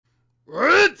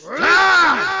It's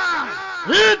time!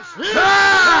 It's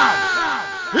time!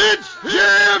 It's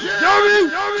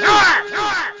JFiW time!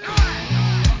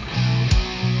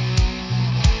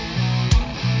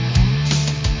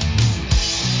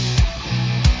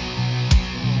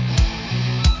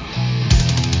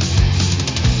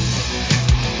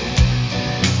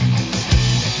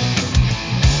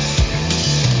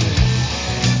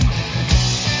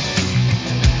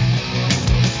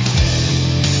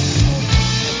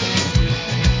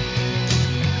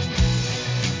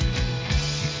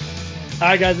 All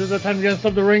right, guys, this is the time to get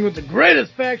into the ring with the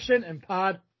greatest faction in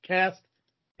podcast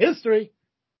history.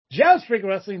 Just Freak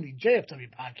Wrestling, the JFW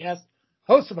podcast,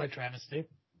 hosted by Travis Steve.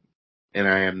 And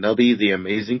I am Nubby, the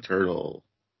Amazing Turtle.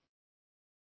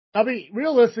 Nubby,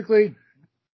 realistically,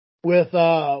 with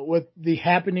the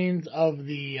happenings of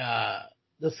the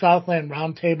Southland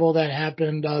Roundtable that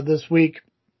happened this week,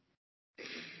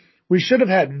 we should have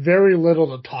had very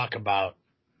little to talk about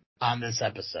on this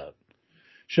episode.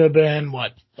 Should have been,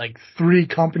 like 3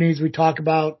 companies we talk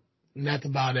about, and that's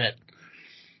about it.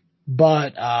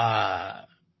 But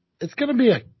it's going to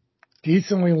be a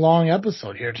decently long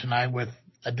episode here tonight with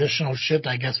additional shit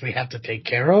I guess we have to take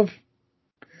care of.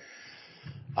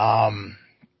 If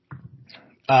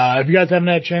you guys haven't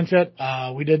had a chance yet,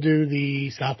 we did do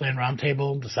the Southland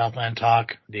Roundtable, the Southland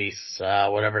Talk, the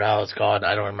whatever the hell it's called.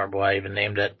 I don't remember why I even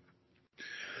named it.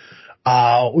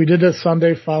 We did this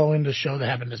Sunday following the show that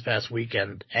happened this past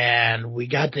weekend, and we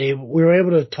were able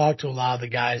to talk to a lot of the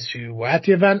guys who were at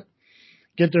the event,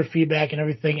 get their feedback and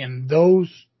everything, and those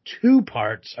 2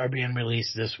 parts are being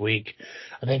released this week.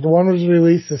 I think the one was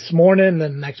released this morning, and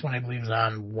then the next one I believe is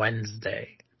on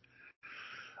Wednesday.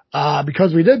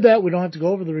 Because we did that, we don't have to go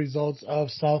over the results of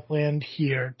Southland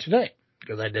here today,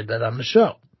 because I did that on the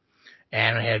show.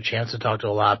 And I had a chance to talk to a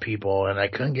lot of people, and I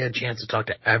couldn't get a chance to talk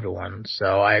to everyone.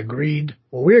 So we agreed,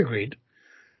 we're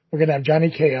going to have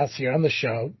Johnny Chaos here on the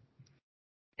show,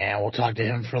 and we'll talk to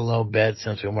him for a little bit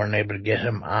since we weren't able to get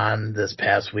him on this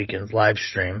past weekend's live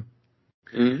stream.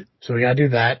 Mm-hmm. So we got to do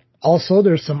that. Also,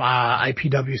 there's some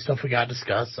IPW stuff we got to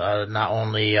discuss. Not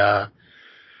only, I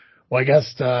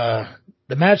guess the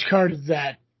match cards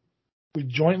that we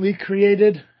jointly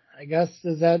created, I guess,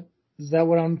 is that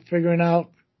what I'm figuring out?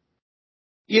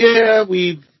 Yeah,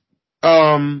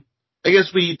 I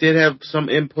guess we did have some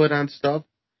input on stuff.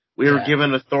 We were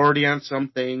given authority on some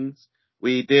things.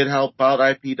 We did help out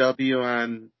IPW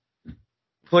on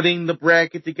putting the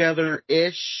bracket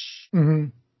together-ish. Mm-hmm.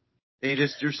 They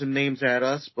just threw some names at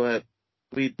us, but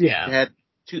we had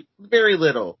very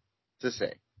little to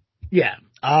say. Yeah.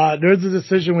 There's a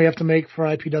decision we have to make for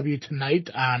IPW tonight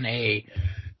on a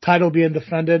title being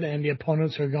defended and the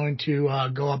opponents are going to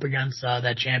go up against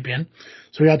that champion.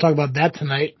 So we got to talk about that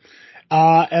tonight.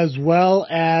 As well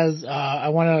as I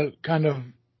want to kind of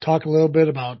talk a little bit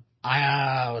about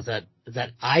is that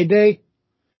I-Day?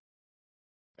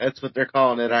 That's what they're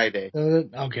calling it, I-Day.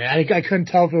 Okay. I couldn't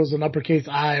tell if it was an uppercase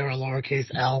I or a lowercase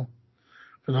L.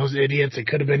 For those idiots, it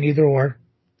could have been either or.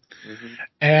 Mm-hmm.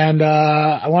 And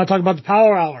I want to talk about the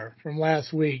Power Hour from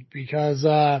last week because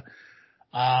I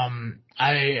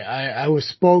was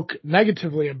spoke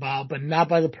negatively about, but not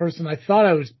by the person I thought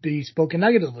I was being spoken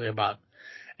negatively about.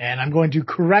 And I'm going to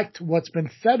correct what's been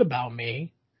said about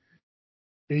me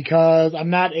because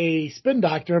I'm not a spin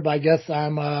doctor, but I guess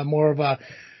I'm more of a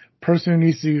person who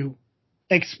needs to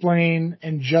explain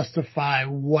and justify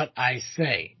what I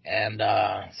say. And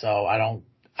so I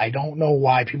don't know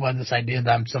why people have this idea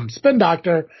that I'm some spin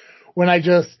doctor when I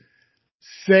just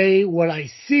say what I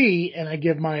see and I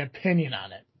give my opinion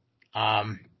on it.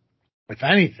 If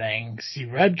anything,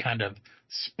 C-Red kind of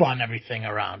spun everything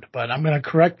around, but I'm going to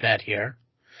correct that here.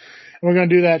 We're going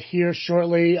to do that here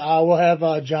shortly. We'll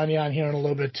have Johnny on here in a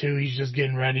little bit too. He's just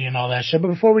getting ready and all that shit. But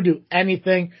before we do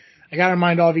anything, I got to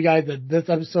remind all of you guys that this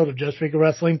episode of Just Freak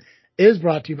Wrestling is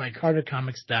brought to you by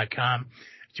CarterComics.com.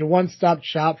 It's your one-stop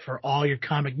shop for all your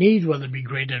comic needs, whether it be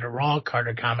graded or raw.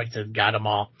 Carter Comics has got them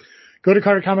all. Go to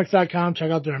CarterComics.com, check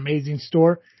out their amazing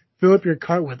store. Fill up your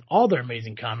cart with all their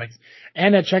amazing comics.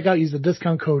 And at checkout, use the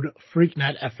discount code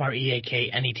FREAKNET,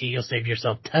 FREAKNET. You'll save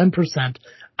yourself 10%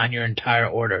 on your entire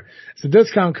order. It's a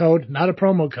discount code, not a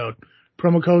promo code.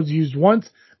 Promo codes used once.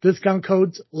 Discount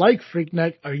codes like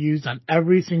FreakNet are used on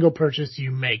every single purchase you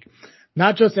make.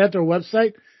 Not just at their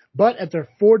website, but at their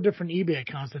 4 different eBay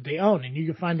accounts that they own. And you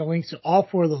can find the links to all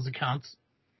 4 of those accounts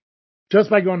just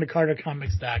by going to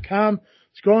CarterComics.com,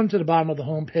 scrolling to the bottom of the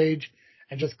homepage,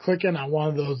 and just clicking on one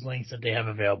of those links that they have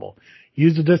available.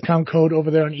 Use the discount code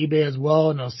over there on eBay as well,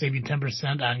 and it'll save you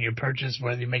 10% on your purchase,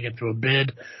 whether you make it through a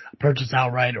bid, a purchase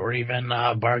outright, or even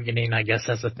bargaining. I guess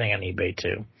that's a thing on eBay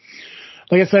too.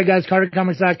 Like I said, guys,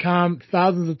 CarterComics.com,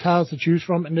 thousands of titles to choose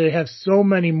from, and they have so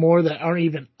many more that aren't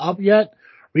even up yet.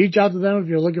 Reach out to them if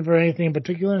you're looking for anything in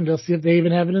particular, and they'll see if they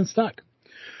even have it in stock.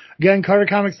 Again,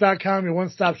 CarterComics.com, your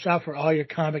one-stop shop for all your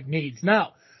comic needs.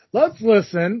 Now, let's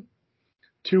listen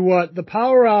to what the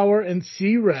Power Hour and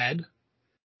C-Red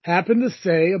happened to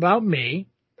say about me,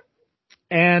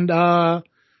 and I'm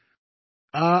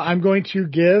going to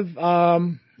give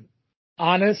honest,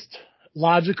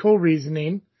 logical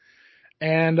reasoning,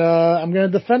 and I'm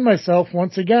going to defend myself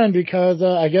once again because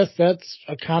I guess that's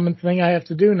a common thing I have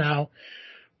to do now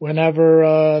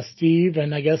whenever Steve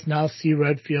and I guess now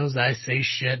C-Red feels I say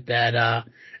shit that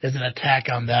is an attack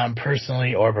on them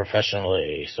personally or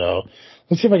professionally. So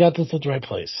let's see if I got this at the right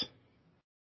place.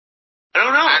 I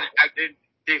don't know. I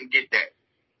didn't get that.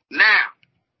 Now,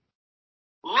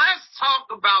 let's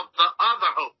talk about the other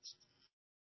host.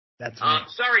 That's right.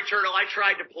 Sorry, Turtle. I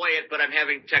tried to play it, but I'm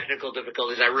having technical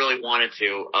difficulties. I really wanted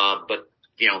to, but,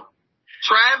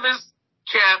 Travis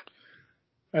kept...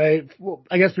 All right. Well,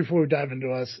 I guess before we dive into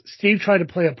us, Steve tried to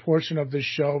play a portion of this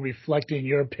show reflecting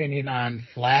your opinion on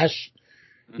Flash.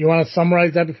 You want to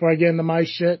summarize that before I get into my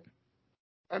shit?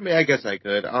 I mean, I guess I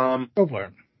could. Go for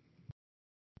it.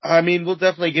 I mean, we'll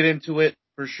definitely get into it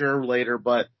for sure later,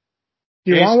 but...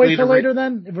 Do you want to wait till later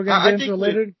then? If we're going to get into it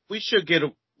later? We should get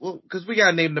because we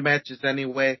got to name the matches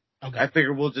anyway. Okay. I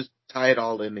figure we'll just tie it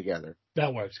all in together.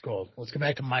 That works. Cool. Let's get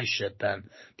back to my shit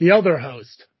then. The other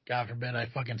host. God forbid I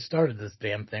fucking started this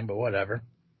damn thing, but whatever.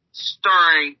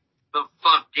 Stirring the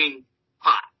fucking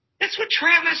pot. That's what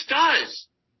Travis does.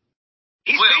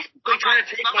 He's basically trying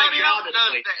to take my job in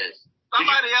places.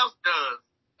 Somebody else does.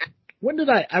 When did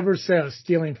I ever say I was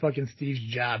stealing fucking Steve's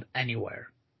job anywhere?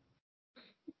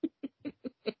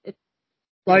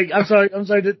 I'm sorry.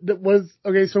 That was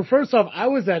okay. So first off, I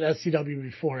was at SCW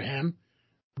before him.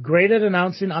 Great at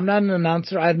announcing. I'm not an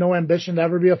announcer. I have no ambition to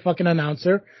ever be a fucking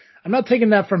announcer. I'm not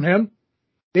taking that from him.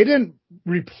 They didn't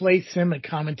replace him at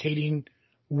commentating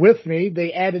with me.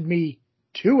 They added me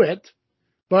to it,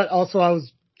 but also I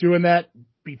was doing that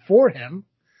before him.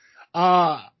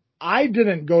 I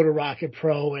didn't go to Rocket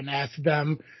Pro and ask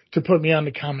them to put me on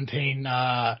the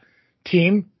commentating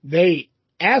team. They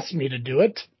asked me to do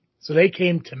it, so they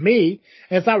came to me.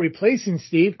 And it's not replacing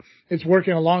Steve. It's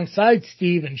working alongside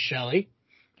Steve and Shelley.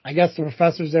 I guess the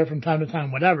professor's there from time to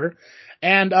time, whatever.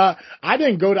 And I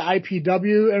didn't go to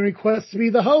IPW and request to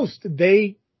be the host.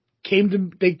 They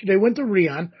went to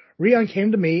Rion. Rion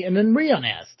came to me, and then Rion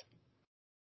asked.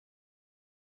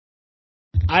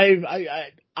 I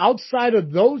outside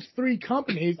of those three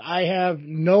companies, I have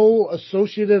no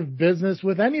associative business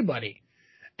with anybody.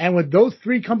 And with those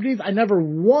three companies, I never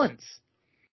once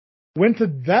went to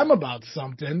them about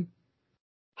something,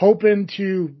 hoping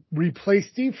to replace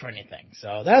Steve for anything.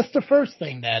 So that's the first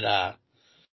thing that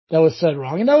was said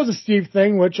wrong. And that was a Steve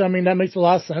thing, which, I mean, that makes a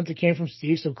lot of sense. It came from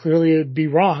Steve, so clearly it would be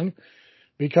wrong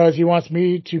because he wants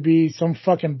me to be some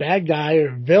fucking bad guy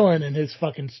or villain in his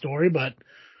fucking story, but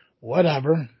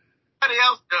whatever. Somebody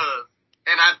else does.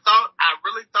 And I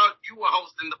really thought you were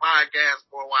hosting the podcast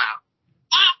for a while.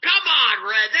 Oh, come on,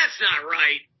 Red. That's not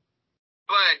right.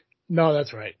 But... No,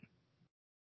 that's right.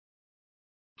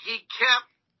 He kept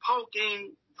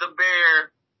poking the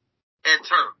bear at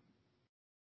Turtle.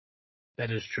 That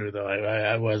is true, though.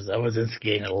 I was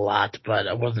instigating a lot, but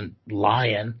I wasn't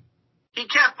lying. He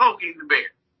kept poking the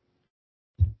bear.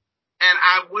 And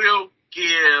I will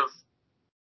give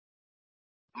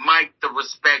Mike the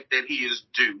respect that he is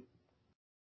due.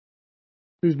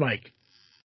 Who's Mike?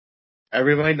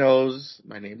 Everybody knows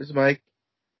my name is Mike.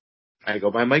 I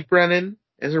go by Mike Brennan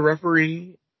as a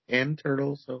referee and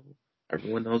Turtle, so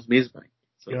everyone knows me as Mike.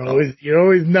 So you're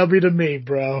always nubby to me,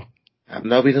 bro. I'm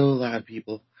nubby to a lot of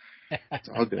people. It's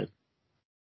all good.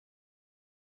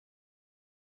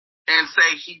 And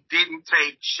say he didn't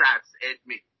take shots at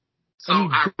me. So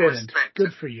I respect Good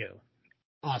him. for you.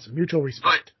 Awesome. Mutual respect.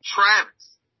 But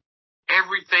Travis,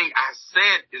 everything I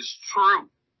said is true.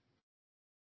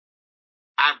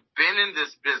 I've been in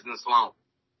this business long.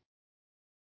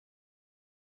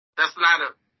 That's not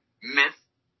a myth.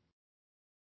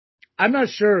 I'm not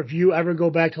sure if you ever go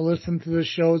back to listen to the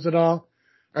shows at all.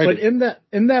 But in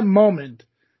that moment,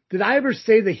 did I ever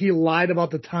say that he lied about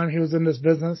the time he was in this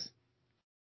business?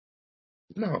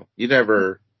 No. You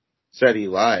never said he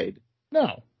lied.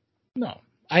 No.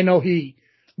 I know he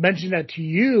mentioned that to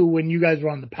you when you guys were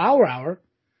on the Power Hour,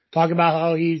 talking about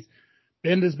how he's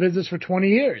been in this business for 20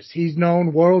 years. He's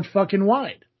known world fucking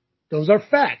wide. Those are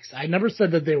facts. I never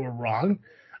said that they were wrong.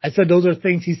 I said those are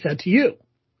things he said to you.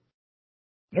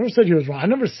 Never said he was wrong. I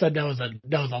never said that was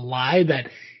a lie,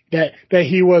 that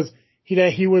he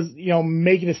that he was,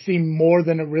 making it seem more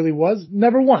than it really was.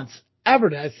 Never once, ever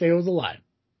did I say it was a lie.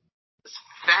 It's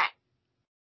fact.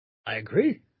 I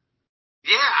agree.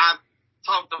 Yeah, I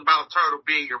talked about Turtle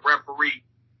being a referee.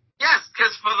 Yes,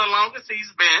 because for the longest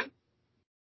he's been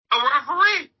a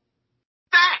referee.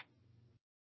 Fact.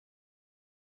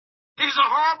 He's a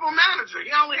horrible manager. He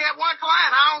only had one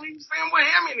client. I don't even see him with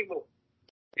him anymore.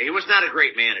 He was not a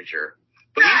great manager,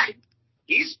 but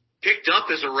he's picked up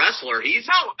as a wrestler.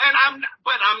 I'm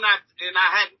not, and I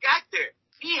hadn't got there.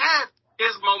 He had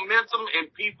his momentum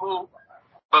and people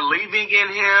believing in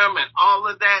him and all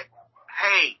of that.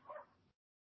 Hey,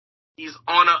 he's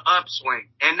on an upswing,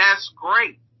 and that's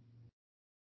great.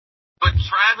 But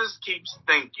Travis keeps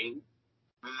thinking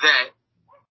that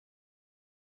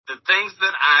the things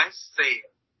that I said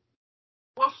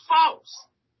were false.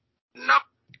 No.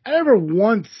 I never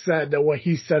once said that what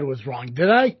he said was wrong, did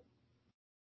I?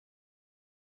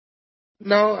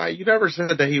 No, you never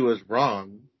said that he was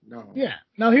wrong. No. Yeah.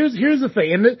 Now here's the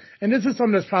thing, and this is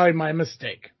something that's probably my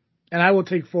mistake, and I will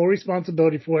take full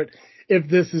responsibility for it if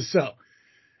this is so.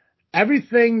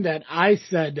 Everything that I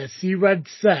said that C-Red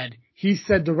said, he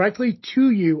said directly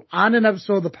to you on an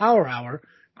episode of the Power Hour.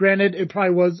 Granted, it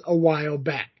probably was a while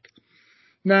back.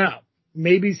 Now,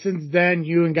 maybe since then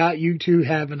you two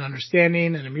have an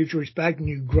understanding and a mutual respect, and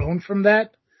you've grown from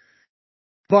that.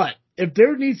 But if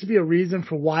there needs to be a reason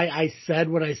for why I said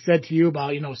what I said to you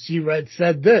about, C-Red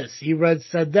said this, C-Red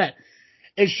said that,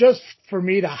 it's just for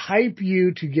me to hype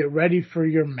you to get ready for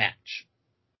your match.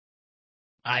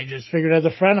 I just figured as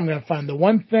a friend, I'm going to find the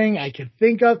one thing I can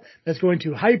think of that's going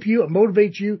to hype you and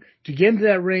motivate you to get into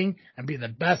that ring and be the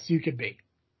best you could be.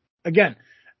 Again,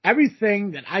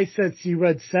 everything that I said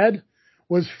C-Red said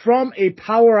was from a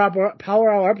Power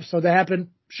Hour episode that happened,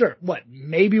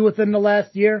 maybe within the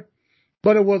last year,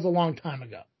 but it was a long time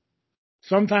ago.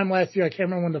 Sometime last year, I can't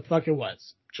remember when the fuck it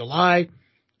was. July,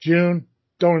 June,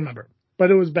 don't remember. But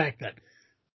it was back then.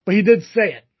 But he did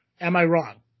say it. Am I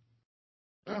wrong?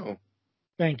 No.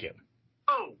 Thank you.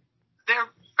 Oh, they're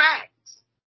facts.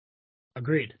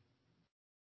 Agreed.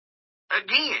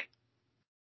 Again,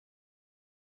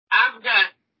 I've got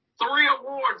 3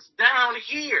 awards down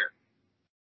here.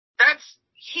 That's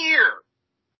here.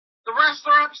 The rest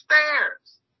are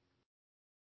upstairs.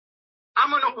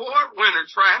 I'm an award winner,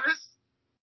 Travis.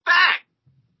 Fact.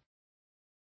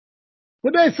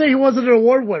 What did I say he wasn't an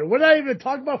award winner? What did I even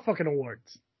talk about fucking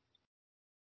awards?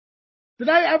 Did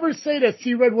I ever say that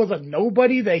C-Red was a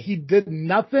nobody, that he did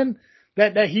nothing,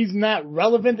 that he's not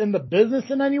relevant in the business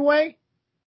in any way?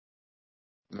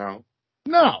 No.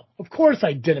 No, of course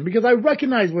I didn't, because I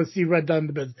recognize what C-Red done in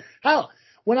the business. Hell,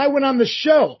 when I went on the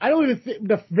show, I don't even think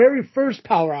the very first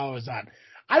Power Hour I was on,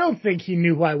 I don't think he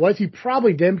knew who I was. He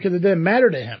probably didn't because it didn't matter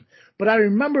to him. But I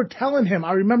remember telling him,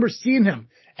 I remember seeing him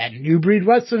at New Breed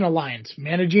Wrestling Alliance,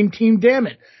 managing Team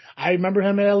Dammit. I remember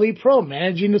him at Elite Pro,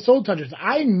 managing the Soul Touchers.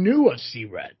 I knew of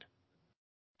C-Red.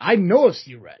 I know of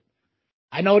C-Red.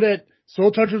 I know that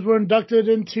Soul Touchers were inducted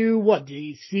into,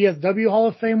 the CSW Hall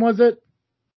of Fame, was it?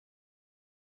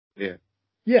 Yeah.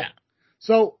 Yeah.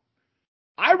 So,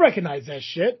 I recognize that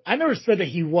shit. I never said that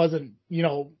he wasn't,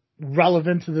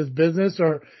 relevant to this business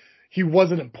or he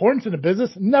wasn't important to the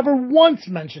business. Never once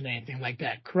mentioned anything like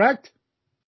that, correct?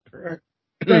 Correct.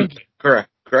 Thank you. Correct.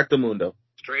 Correctamundo.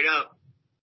 Straight up.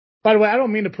 By the way, I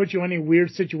don't mean to put you in any weird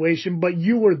situation, but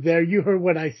you were there. You heard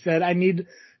what I said. I need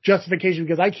justification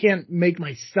because I can't make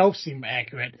myself seem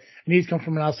accurate. It needs to come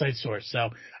from an outside source. So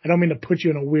I don't mean to put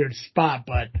you in a weird spot,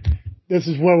 but this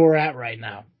is where we're at right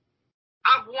now.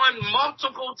 I've won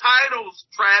multiple titles,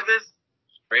 Travis.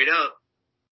 Straight up.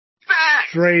 Facts.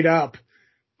 Straight up.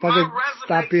 Fucking My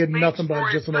stop being nothing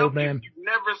but just an old man. If you've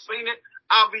never seen it,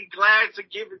 I'll be glad to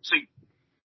give it to you.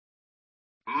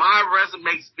 My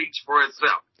resume speaks for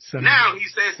itself. Now he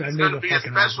says he's going to be a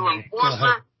special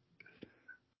enforcer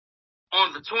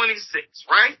on the 26th,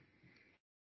 right?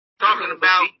 Talking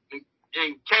about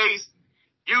in case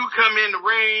you come in the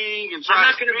ring and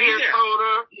try to be there.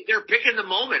 Soda. They're picking the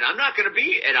moment. I'm not going to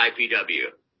be at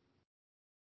IPW.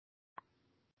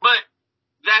 But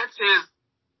that's his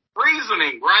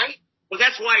reasoning, right? Well,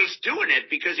 that's why he's doing it,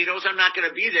 because he knows I'm not going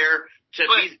to be there to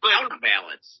be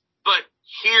counterbalance. But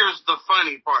here's the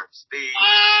funny part, Steve.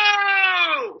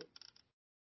 Oh!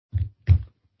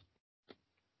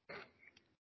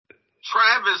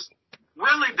 Travis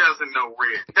really doesn't know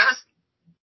Red.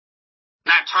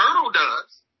 Now Turtle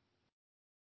does.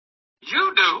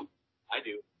 You do. I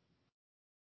do.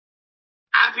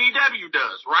 IPW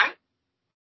does, right?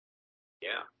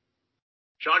 Yeah.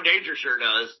 Sean Danger sure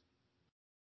does.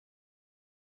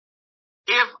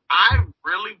 If I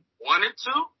really wanted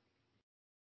to,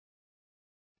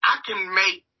 I can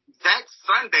make that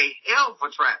Sunday hell for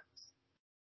Travis.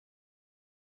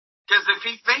 Because if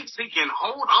he thinks he can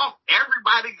hold off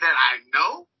everybody that I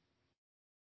know,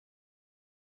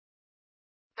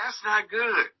 that's not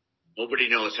good. Nobody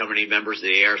knows how many members of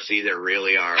the ARC there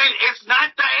really are. And it's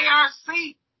not the ARC.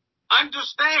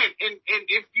 Understand. And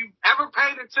if you've ever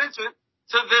paid attention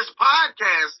to this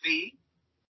podcast, Steve,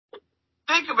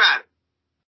 think about it.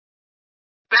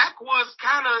 Backwoods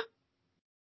kind of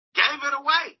gave it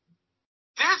away.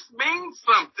 This means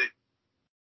something.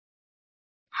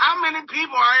 How many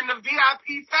people are in the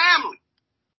VIP family?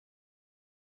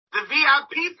 The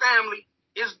VIP family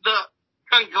is the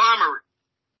conglomerate.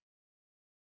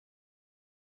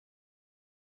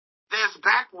 There's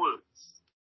Backwoods.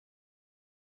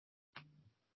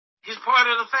 He's part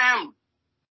of the family.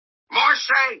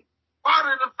 Marche,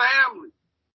 part of the family.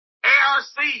 ARC,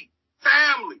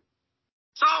 family.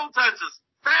 Soul Touchers,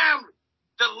 family.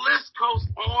 The list goes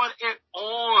on and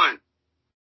on.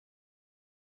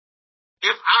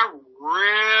 If I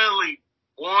really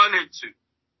wanted to,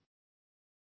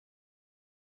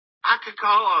 I could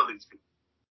call all these people.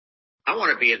 I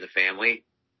want to be in the family.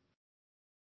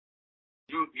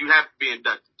 You have to be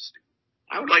inducted, Steve.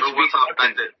 I would like to be. We'll talk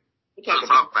about that. We'll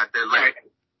talk about that later. Right.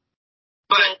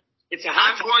 But it's a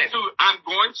hot I'm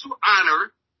going to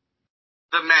honor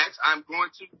the match. I'm going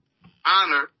to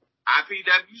honor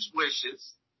IPW's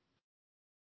wishes.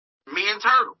 Me and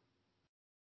Turtle.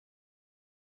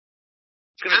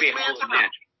 It's going to be a hell of a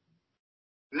match.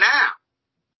 Now,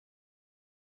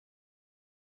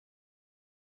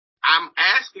 I'm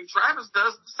asking Travis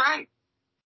does the same.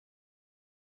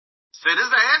 Sit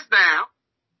his ass down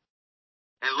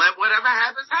and let whatever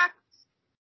happens, happens.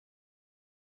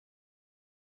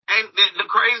 And the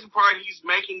crazy part, he's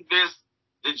making this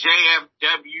the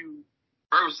JFW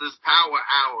versus Power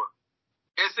Hour.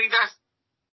 And see, that's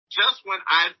just when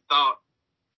I thought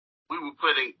we were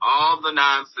putting all the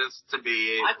nonsense to bed.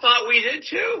 I thought we did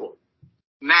too.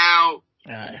 Now,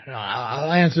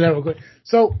 I'll answer that real quick.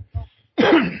 So,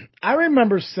 I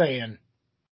remember saying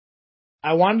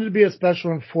I wanted to be a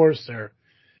special enforcer,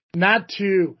 not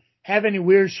to have any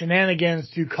weird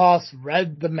shenanigans to cost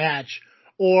Red the match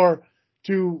or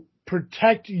to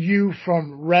protect you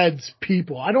from Red's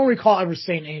people. I don't recall ever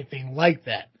saying anything like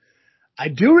that. I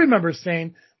do remember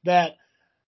saying that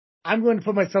I'm going to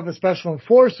put myself as special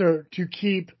enforcer to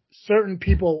keep certain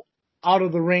people out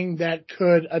of the ring that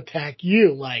could attack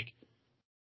you, like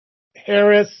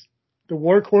Harris, the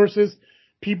workhorses,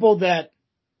 people that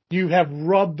you have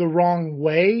rubbed the wrong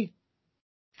way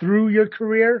through your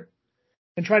career,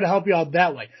 and try to help you out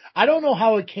that way. I don't know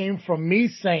how it came from me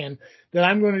saying that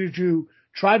I'm going to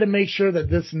try to make sure that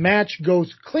this match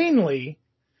goes cleanly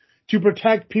to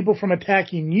protect people from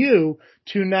attacking you,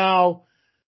 to now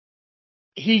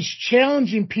he's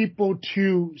challenging people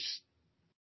to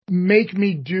make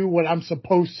me do what I'm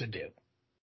supposed to do.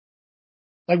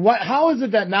 Like, what? How is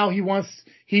it that now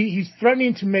he's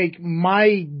threatening to make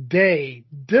my day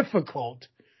difficult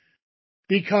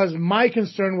because my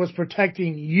concern was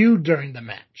protecting you during the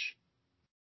match?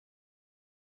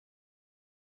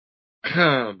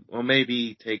 Well, maybe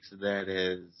he takes that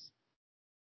as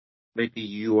maybe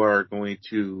you are going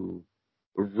to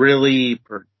really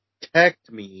protect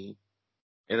me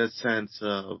in a sense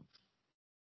of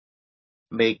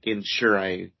making sure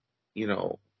I,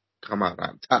 come out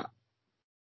on top.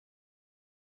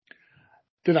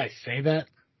 Did I say that?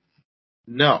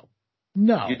 No.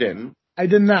 No. You didn't. I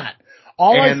did not.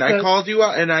 I called you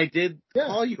out, and I did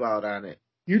call you out on it.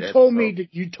 You told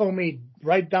me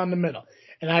right down the middle.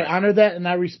 And I honor that and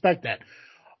I respect that.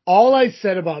 All I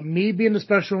said about me being the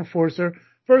special enforcer,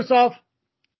 first off,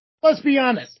 let's be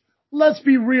honest. Let's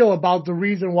be real about the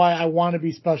reason why I want to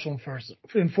be special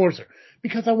enforcer.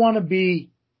 Because I want to be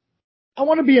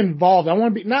involved. I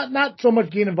want to be not so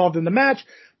much getting involved in the match,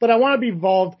 but I want to be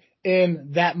involved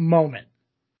in that moment.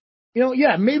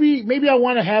 Maybe I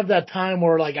want to have that time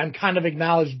where, like, I'm kind of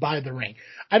acknowledged by the ring.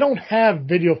 I don't have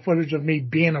video footage of me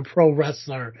being a pro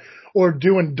wrestler or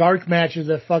doing dark matches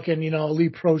at fucking,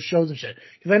 Elite Pro shows and shit.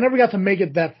 Because I never got to make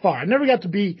it that far. I never got to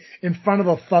be in front of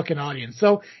a fucking audience.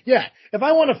 So, yeah, if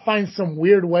I want to find some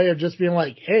weird way of just being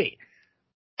like, hey,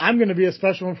 I'm going to be a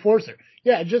special enforcer.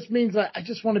 Yeah, it just means that I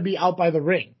just want to be out by the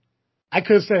ring. I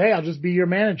could have said, hey, I'll just be your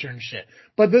manager and shit.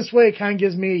 But this way it kind of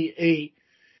gives me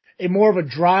a more of a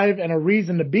drive and a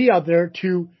reason to be out there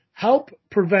to help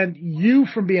prevent you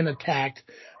from being attacked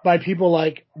by people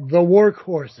like the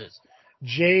Workhorses,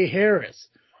 Jay Harris,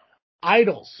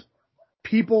 Idols,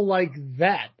 people like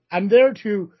that. I'm there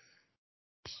to,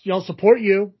 support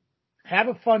you, have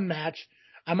a fun match.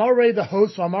 I'm already the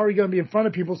host, so I'm already going to be in front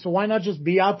of people, so why not just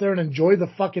be out there and enjoy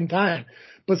the fucking time?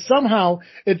 But somehow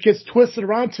it gets twisted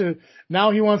around to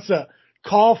now he wants to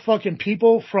call fucking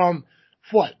people from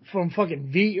what? From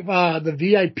fucking the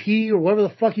VIP or whatever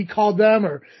the fuck he called them,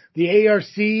 or the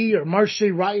ARC or Marche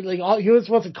Right. Like, he just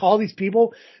wants to call these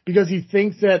people because he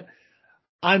thinks that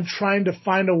I'm trying to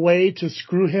find a way to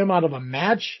screw him out of a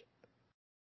match.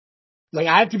 Like,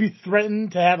 I have to be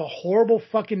threatened to have a horrible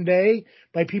fucking day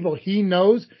by people he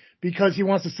knows because he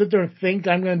wants to sit there and think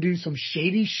that I'm going to do some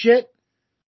shady shit.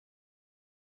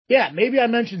 Yeah, maybe I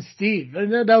mentioned Steve.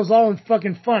 And that was all in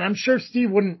fucking fun. I'm sure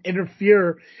Steve wouldn't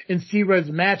interfere in C-Red's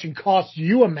match and cost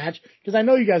you a match because I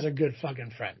know you guys are good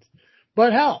fucking friends.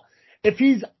 But hell, if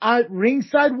he's at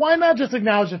ringside, why not just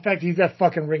acknowledge the fact he's at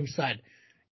fucking ringside?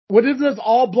 What if this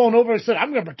all blown over and said,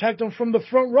 I'm going to protect him from the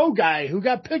front row guy who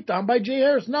got picked on by Jay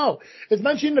Harris? No. It's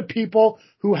mentioning the people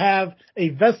who have a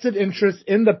vested interest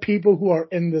in the people who are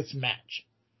in this match.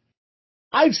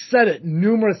 I've said it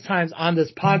numerous times on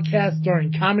this podcast,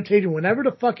 during commentating, whenever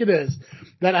the fuck it is,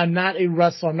 that I'm not a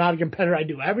wrestler, I'm not a competitor. I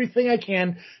do everything I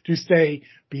can to stay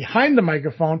behind the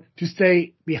microphone, to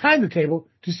stay behind the table,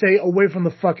 to stay away from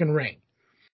the fucking ring.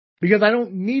 Because I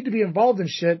don't need to be involved in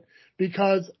shit,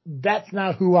 because that's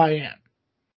not who I am.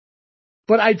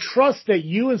 But I trust that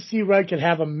you and C-Red can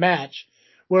have a match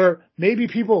where maybe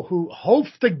people who hope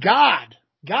to God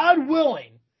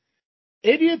willing,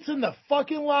 idiots in the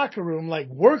fucking locker room like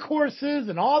workhorses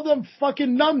and all them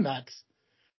fucking numbnuts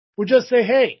would just say,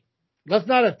 hey, let's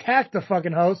not attack the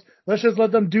fucking host. Let's just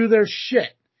let them do their shit.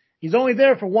 He's only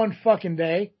there for one fucking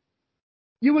day.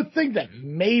 You would think that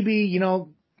maybe,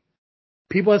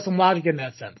 people have some logic in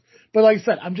that sense. But like I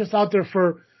said, I'm just out there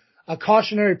for a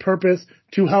cautionary purpose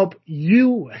to help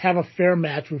you have a fair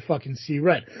match with fucking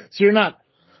C-Red. So you're not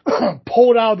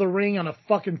pulled out of the ring on a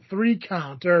fucking 3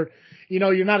 count, or,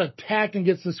 you're not attacked and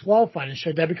gets disqualified and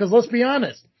shit like that. Because let's be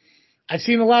honest, I've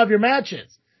seen a lot of your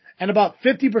matches, and about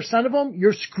 50% of them,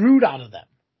 you're screwed out of them.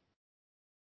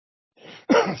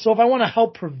 So if I want to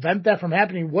help prevent that from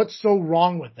happening, what's so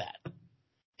wrong with that?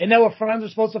 Isn't that what friends are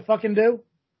supposed to fucking do?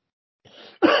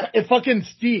 If fucking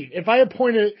Steve, if I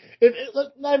appointed,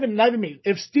 not even me,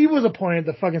 if Steve was appointed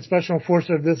the fucking special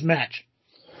enforcer of this match,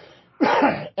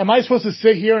 am I supposed to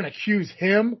sit here and accuse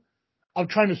him of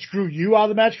trying to screw you out of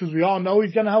the match because we all know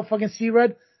he's going to help fucking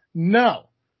C-Red? No.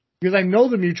 Because I know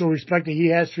the mutual respect that he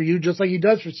has for you just like he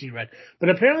does for C-Red. But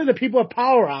apparently the people at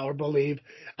Power Hour believe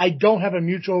I don't have a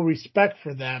mutual respect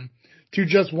for them to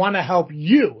just want to help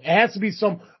you. It has to be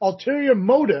some ulterior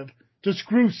motive to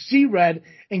screw C-Red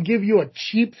and give you a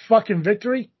cheap fucking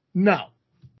victory? No.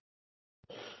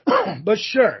 But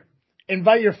sure,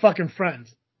 invite your fucking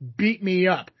friends. Beat me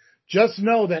up. Just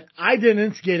know that I didn't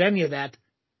instigate any of that.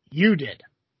 You did.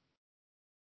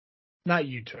 Not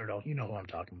you, Turtle. You know who I'm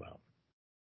talking about.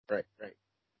 Right.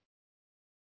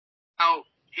 Now,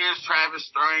 here's Travis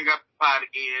stirring up the pot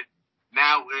again.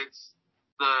 Now it's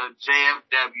the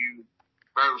JFW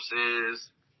versus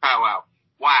Powwow.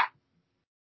 Why?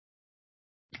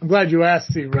 I'm glad you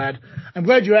asked, C-Red. I'm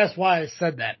glad you asked why I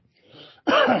said that.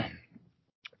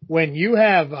 When you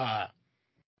have, I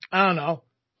don't know,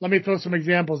 let me throw some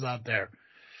examples out there.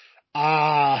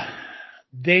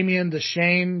 Damian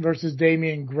DeShane versus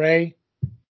Damian Gray.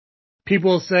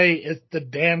 People say it's the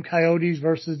damn Coyotes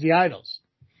versus the Idols.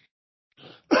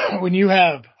 When you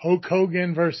have Hulk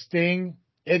Hogan versus Sting,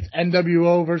 it's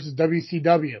NWO versus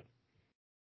WCW.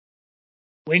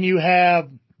 When you have,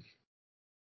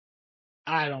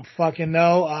 I don't fucking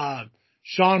know,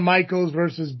 Shawn Michaels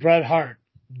versus Bret Hart,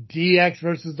 DX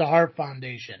versus the Hart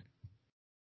Foundation,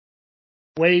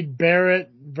 Wade Barrett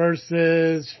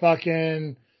versus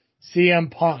fucking CM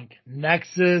Punk,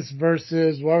 Nexus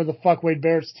versus whatever the fuck Wade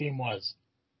Barrett's team was.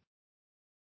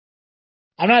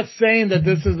 I'm not saying that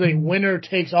this is a winner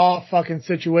takes all fucking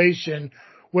situation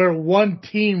where one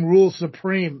team rules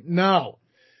supreme. No.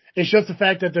 It's just the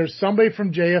fact that there's somebody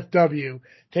from JFW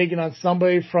taking on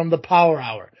somebody from the Power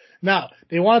Hour. Now,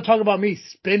 they want to talk about me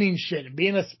spinning shit and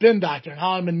being a spin doctor and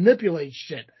how I manipulate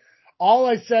shit. All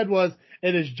I said was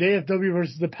it is JFW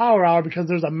versus the Power Hour because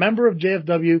there's a member of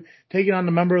JFW taking on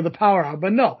a member of the Power Hour.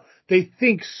 But no, they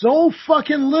think so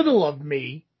fucking little of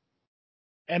me,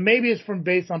 and maybe it's from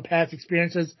based on past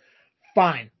experiences.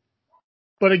 Fine.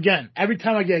 But again, every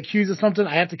time I get accused of something,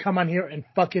 I have to come on here and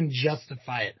fucking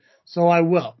justify it. So I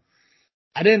will.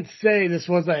 I didn't say this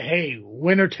was a, hey,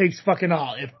 winner takes fucking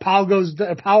all. If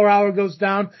Power Hour goes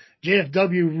down,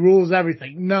 JFW rules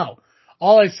everything. No.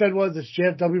 All I said was it's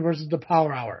JFW versus the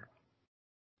Power Hour.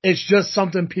 It's just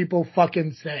something people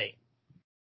fucking say.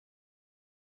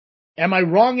 Am I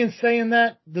wrong in saying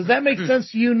that? Does that make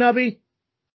sense to you, Nubby?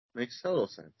 Makes total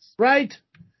sense. Right?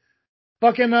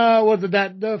 Fucking, was it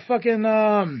that, the fucking,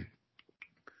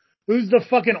 who's the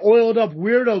fucking oiled up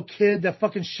weirdo kid that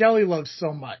fucking Shelley loves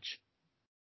so much?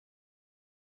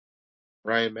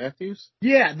 Ryan Matthews?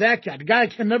 Yeah, that guy. The guy I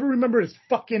can never remember his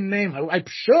fucking name. I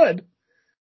should.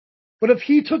 But if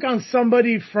he took on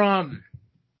somebody from,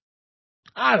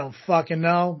 I don't fucking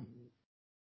know,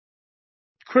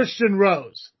 Christian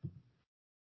Rose,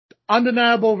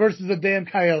 Undeniable versus the damn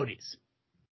Coyotes.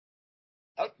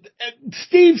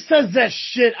 Steve says that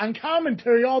shit on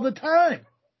commentary all the time.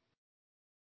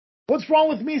 What's wrong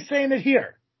with me saying it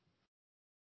here?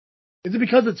 Is it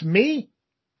because it's me?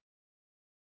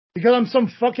 Because I'm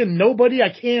some fucking nobody? I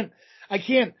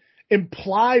can't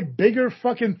imply bigger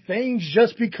fucking things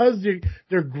just because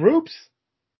they're groups?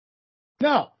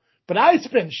 No. But I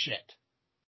spend shit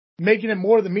making it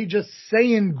more than me just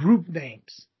saying group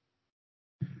names.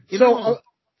 Go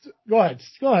ahead.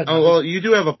 Go ahead. Oh, well, you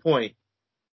do have a point.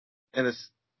 And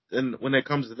when it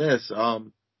comes to this,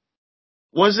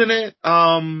 wasn't it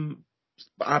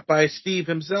by Steve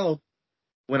himself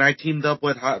when I teamed up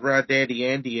with Hot Rod Daddy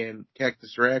Andy and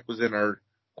Cactus Rack was in our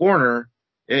corner?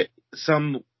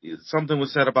 Something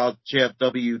was said about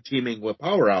JFW teaming with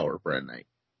Power Hour for a night.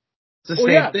 It's the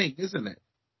same thing, isn't it?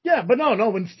 Yeah, but no.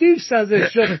 When Steve says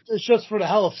it, it's just for the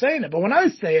hell of saying it. But when I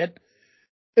say it,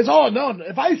 it's no.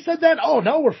 If I said that,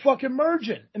 no, we're fucking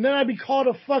merging, and then I'd be called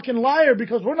a fucking liar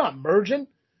because we're not merging.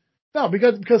 No,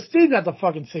 because Steve got to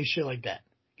fucking say shit like that.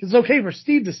 Because it's okay for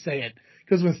Steve to say it.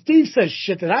 Because when Steve says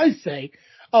shit that I say,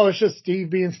 it's just Steve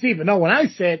being Steve. But no, when I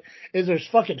say it, there's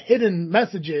fucking hidden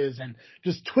messages and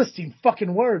just twisting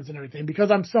fucking words and everything.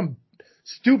 Because I'm some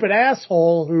stupid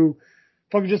asshole who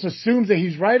fucking just assumes that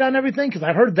he's right on everything. Because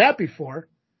I've heard that before.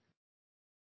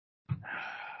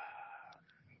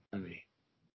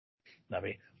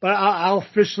 But I'll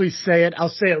officially say it. I'll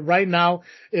say it right now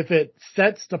if it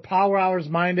sets the Power Hour's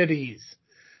mind at ease.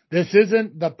 This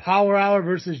isn't the Power Hour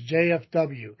versus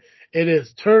JFW. It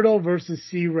is Turtle versus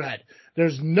C-Red.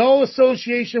 There's no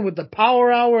association with the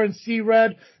Power Hour and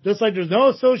C-Red, just like there's no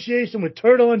association with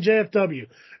Turtle and JFW.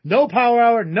 No Power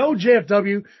Hour, no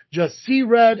JFW, just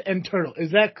C-Red and Turtle.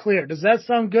 Is that clear? Does that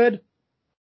sound good?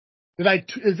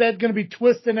 Is that going to be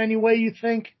twisted in any way, you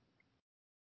think?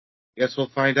 Guess we'll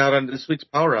find out on this week's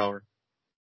Power Hour.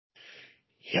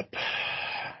 Yep.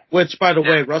 Which, by the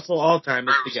way, Russell Alltime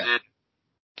is the guest.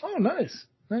 Oh, nice.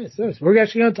 We're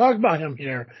actually going to talk about him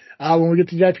here when we get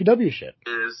to the JFiW shit.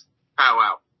 Is Power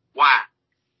Hour. Why?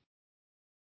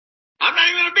 I'm not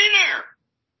even going to be there.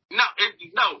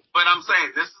 No, but I'm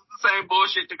saying this is the same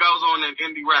bullshit that goes on in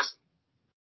indie wrestling.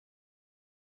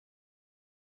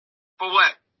 For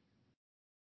what?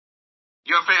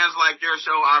 Your fans like your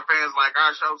show, our fans like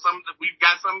our show. We've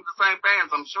got some of the same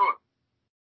fans, I'm sure.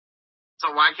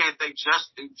 So why can't they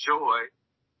just enjoy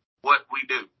what we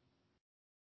do?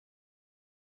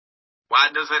 Why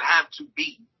does it have to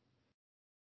be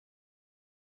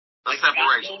a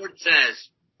separation? Like says,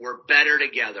 we're better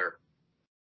together.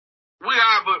 We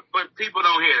are, but people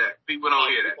don't hear that. People don't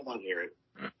hear it.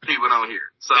 People don't hear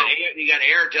it. So you got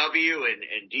ARW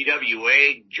and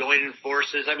DWA joining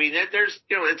forces. I mean, there's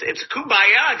it's a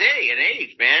kumbaya day and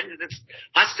age, man.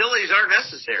 Hostilities aren't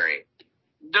necessary,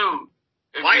 dude.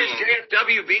 Why is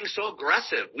JFW being so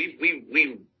aggressive?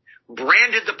 We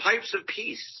branded the pipes of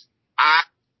peace.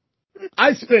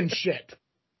 I spin shit.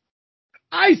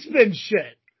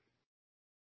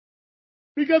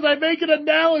 Because I make an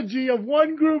analogy of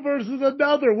one group versus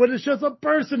another when it's just a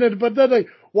person in it, but then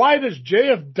why does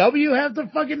JFW have to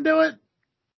fucking do it?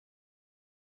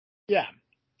 Yeah.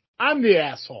 I'm the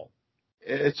asshole.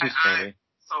 It's just funny.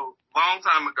 So, long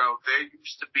time ago, there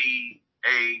used to be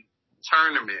a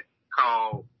tournament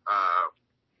called,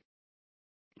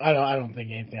 I don't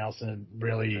think anything else in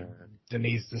really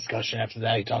Denise discussion after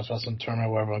that. He talks about some tournament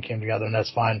where everyone came together, and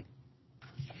that's fine.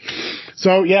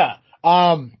 So, yeah.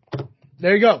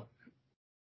 There you go.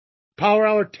 Power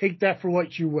Hour, take that for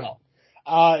what you will.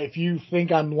 If you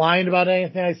think I'm lying about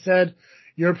anything I said,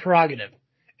 your prerogative.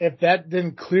 If that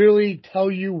didn't clearly tell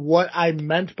you what I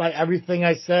meant by everything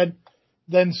I said,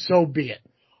 then so be it.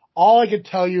 All I can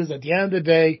tell you is at the end of the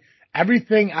day,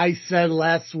 everything I said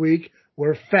last week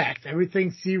were facts. Everything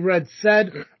C-Red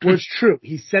said was true.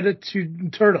 He said it to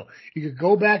Turtle. You could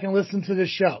go back and listen to the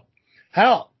show.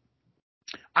 Hell,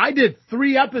 I did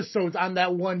 3 episodes on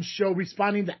that one show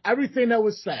responding to everything that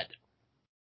was said.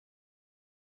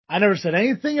 I never said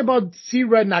anything about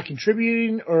C-Red not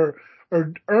contributing or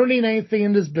earning anything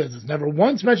in this business. Never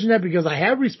once mentioned that because I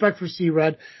have respect for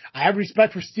C-Red. I have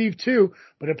respect for Steve too,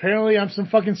 but apparently I'm some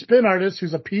fucking spin artist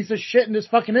who's a piece of shit in this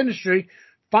fucking industry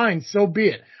Fine, so be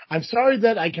it. I'm sorry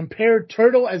that I compared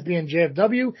Turtle as being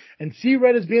JFW and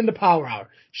C-Red as being the Power Hour.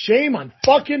 Shame on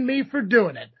fucking me for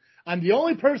doing it. I'm the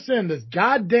only person in this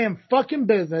goddamn fucking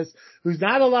business who's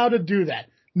not allowed to do that.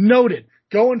 Noted.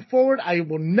 Going forward, I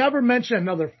will never mention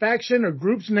another faction or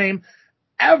group's name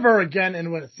ever again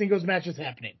and when a singles match is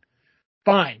happening.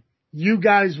 Fine. You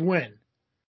guys win.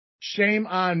 Shame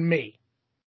on me.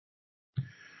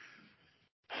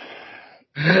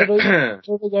 Turtle,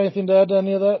 got anything to add to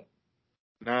any of that?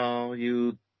 No,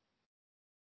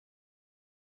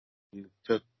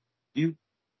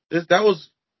 that was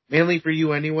mainly for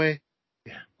you anyway.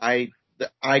 Yeah. I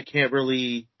can't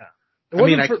really.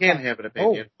 I can't have an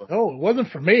opinion. No, it wasn't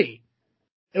for me.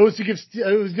 It was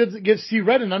good to give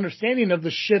C-Red an understanding of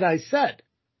the shit I said.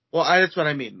 Well, that's what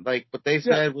I mean. Like, what they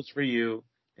said was for you,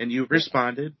 and you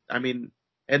responded. I mean,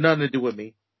 it had nothing to do with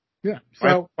me. Yeah.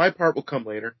 So my part will come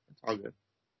later. It's all good.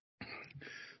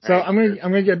 So I'm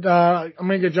gonna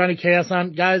get Johnny Chaos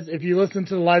on, guys. If you listen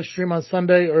to the live stream on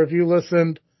Sunday, or if you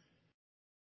listened,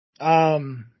 I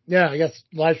guess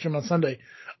live stream on Sunday.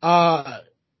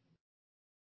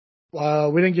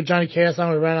 We didn't get Johnny Chaos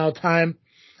on. We ran out of time.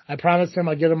 I promised him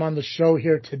I'd get him on the show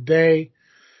here today,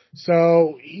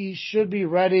 so he should be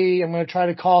ready. I'm gonna try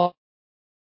to call.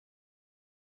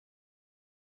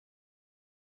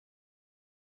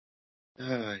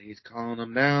 He's calling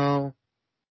him now.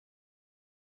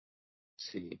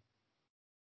 Let's see.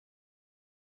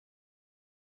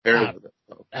 I don't know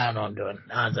what I'm doing.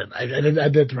 I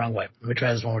did it the wrong way. Let me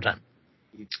try this one more time.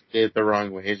 You did it the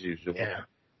wrong way as usual. Yeah.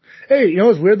 Hey, you know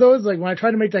what's weird though? Is like when I try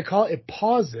to make that call, it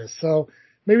pauses. So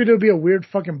maybe there'll be a weird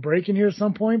fucking break in here at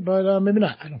some point, but maybe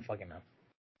not. I don't fucking know.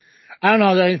 I don't know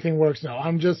how anything works now.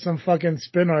 I'm just some fucking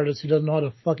spin artist who doesn't know how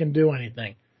to fucking do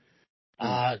anything.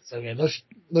 So okay,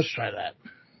 let's try that.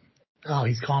 Oh,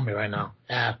 he's calling me right now.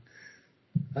 Yeah.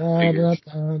 Okay.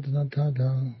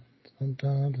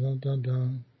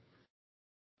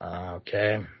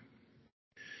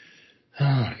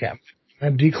 Okay.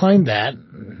 I've declined that.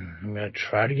 I'm gonna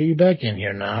try to get you back in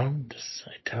here now. Just,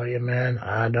 I tell you, man,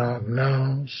 I don't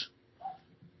know.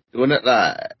 Doing it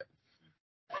live.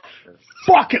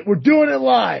 Fuck it, we're doing it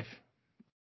live.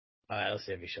 All right, let's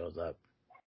see if he shows up.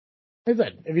 He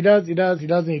said, if he does, he does. He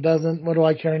doesn't, he doesn't. What do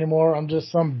I care anymore? I'm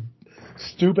just some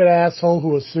stupid asshole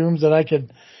who assumes that I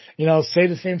could, say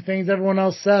the same things everyone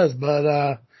else says.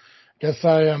 But guess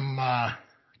I am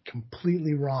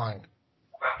completely wrong.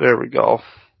 There we go.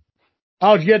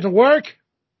 Oh, did you get to work?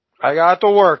 I got to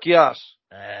work, yes.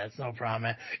 That's no problem,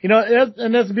 man.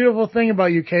 And that's the beautiful thing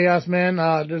about you, Chaos, man.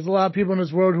 There's a lot of people in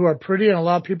this world who are pretty and a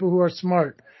lot of people who are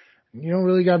smart. You don't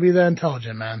really gotta be that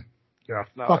intelligent, man. You're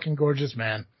a fucking gorgeous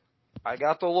man. I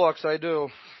got the looks, I do.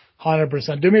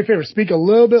 100%. Do me a favor, speak a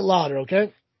little bit louder,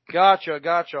 okay? Gotcha.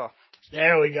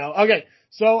 There we go. Okay,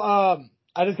 so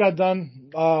I just got done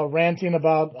ranting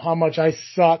about how much I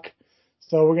suck,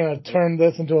 so we're gonna turn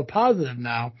this into a positive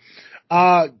now.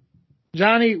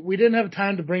 Johnny, we didn't have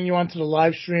time to bring you onto the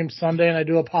live stream Sunday, and I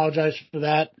do apologize for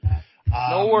that.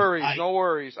 No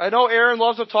worries. I know Aaron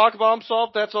loves to talk about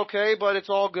himself. That's okay, but it's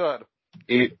all good.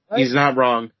 He's not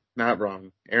wrong. Not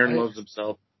wrong. Aaron loves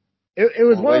himself. It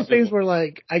was one of those things where,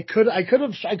 like, I could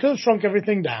have shrunk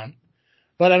everything down,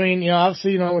 but I mean,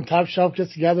 obviously, when Top Shelf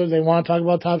gets together, they want to talk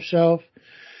about Top Shelf,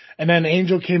 and then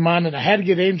Angel came on, and I had to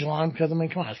get Angel on because I mean,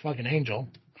 come on, it's fucking Angel.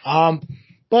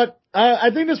 But I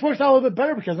think this works out a little bit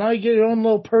better because now you get your own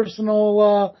little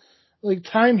personal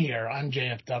time here on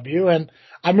JFW, and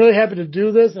I'm really happy to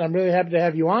do this, and I'm really happy to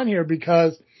have you on here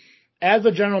because as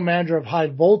a general manager of High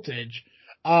Voltage,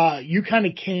 you kind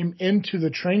of came into the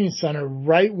training center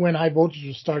right when High Voltage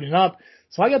was starting up,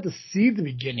 so I got to see the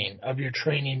beginning of your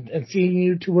training and seeing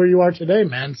you to where you are today,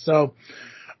 man. So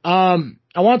I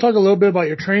want to talk a little bit about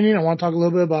your training. I want to talk a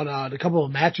little bit about the couple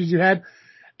of matches you had.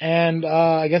 And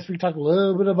I guess we can talk a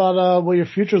little bit about what your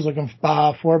future is looking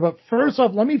for. But first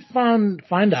off, let me find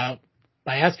out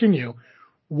by asking you,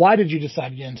 why did you decide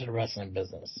to get into the wrestling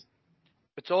business?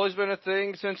 It's always been a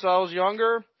thing since I was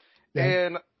younger. Yeah.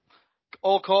 In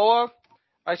Alcoa,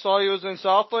 I saw he was in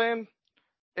Southland,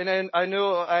 and then I knew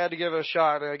I had to give it a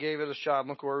shot, and I gave it a shot.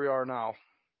 Look where we are now.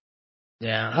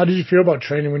 Yeah. How did you feel about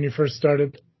training when you first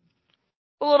started?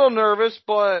 A little nervous,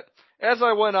 but as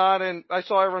I went on and I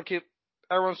saw everyone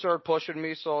started pushing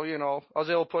me, so, I was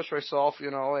able to push myself,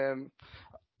 and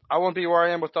I wouldn't be where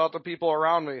I am without the people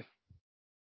around me.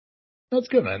 That's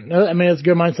good, man. I mean, it's a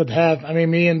good mindset to have. I mean,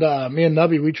 me and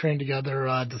Nubby, we trained together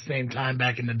at the same time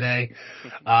back in the day.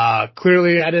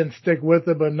 Clearly, I didn't stick with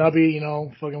it, but Nubby,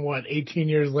 18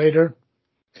 years later,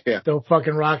 yeah, still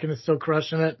fucking rocking it, still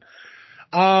crushing it.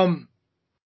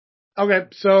 Okay,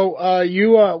 so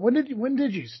you when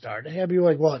did you start? It had to be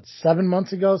like what, 7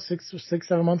 months ago,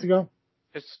 7 months ago?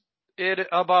 It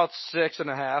about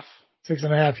 6.5.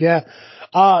 6.5, yeah.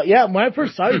 Yeah, when I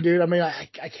first saw you, dude, I mean, I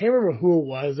can't remember who it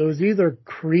was. It was either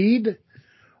Creed,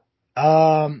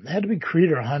 it had to be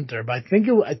Creed or Hunter, but I think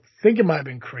it might have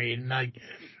been Creed. And I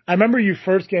remember you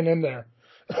first getting in there,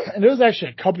 and there was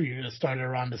actually a couple of you that started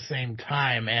around the same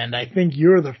time, and I think you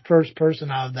were the first person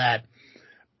out of that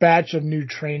batch of new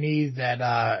trainees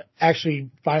that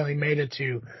actually finally made it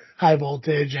to high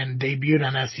voltage and debuted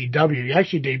on SCW. You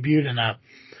actually debuted in a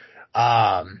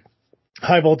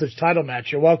high voltage title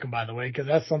match. You're welcome, by the way, because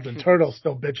that's something Turtle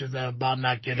still bitches about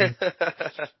not getting.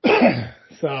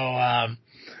 So,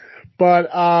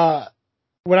 but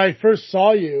when I first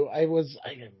saw you, I was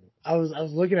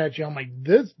looking at you. I'm like,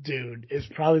 this dude is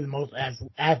probably the most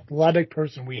athletic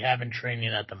person we have in training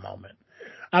at the moment.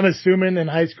 I'm assuming in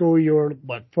high school you were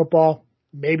football,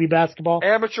 maybe basketball,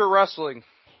 Amateur wrestling.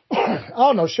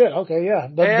 Oh no, shit. Okay, yeah,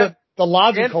 the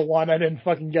logical one. I didn't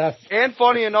fucking guess. And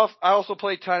funny enough, I also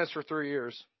played tennis for 3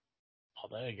 years. Oh,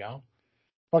 there you go.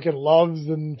 Fucking loves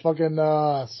and fucking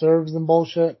serves and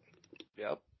bullshit.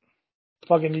 Yep.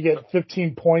 Fucking, you get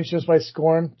 15 points just by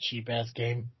scoring. Cheap ass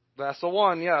game. That's the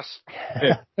one. Yes.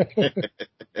 Well,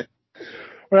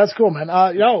 that's cool, man.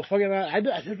 Fucking, I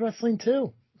did wrestling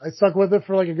too. I stuck with it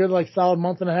for like a good, solid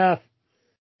month and a half.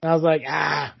 And I was like,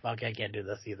 fuck, I can't do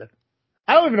this either.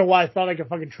 I don't even know why I thought I could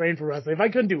fucking train for wrestling. If I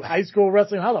couldn't do high school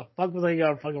wrestling, how the fuck was I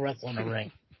gonna fucking wrestle in the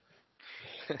ring?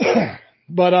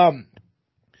 But,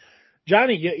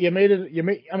 Johnny, you made it,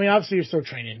 I mean, obviously you're still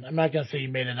training. I'm not gonna say you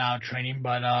made it out of training,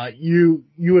 but, you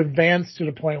advanced to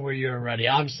the point where you're ready.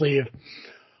 Obviously, if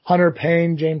Hunter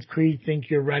Payne, James Creed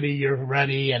think you're ready, you're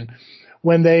ready. And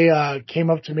when they, came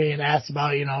up to me and asked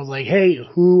about, I was like, hey,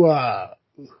 who are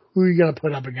you gonna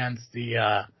put up against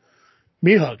the,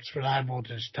 meat hooks for the high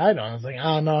voltage title? And I was like,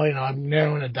 oh no, I'm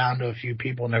narrowing it down to a few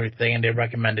people and everything, and they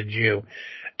recommended you.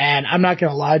 And I'm not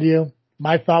gonna lie to you,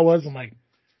 my thought was, I'm like,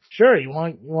 sure, you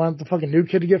want the fucking new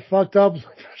kid to get fucked up?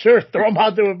 Sure, throw him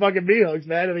out there with fucking meat hooks,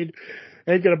 man. I mean,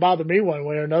 it ain't gonna bother me one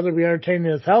way or another. It'll be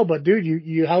entertaining as hell. But dude,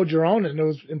 you held your own, and it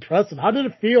was impressive. How did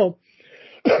it feel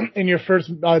in your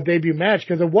first debut match?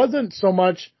 Because it wasn't so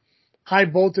much high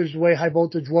voltage the way high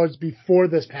voltage was before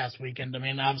this past weekend. I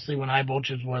mean, obviously when high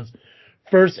voltage was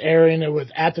first airing, it was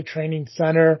at the training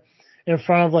center in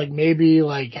front of maybe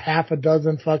half a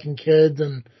dozen fucking kids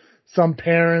and some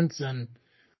parents, and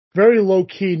very low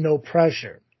key, no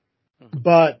pressure.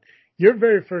 But your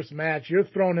very first match, you're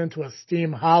thrown into a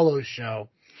Steam Hollow show,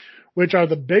 which are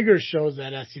the bigger shows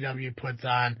that SCW puts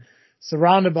on,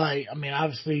 surrounded by, I mean,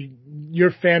 obviously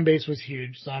your fan base was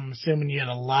huge, so I'm assuming you had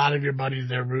a lot of your buddies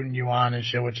there rooting you on and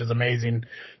shit, which is amazing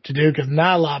to do, because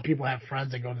not a lot of people have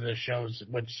friends that go to the shows,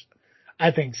 which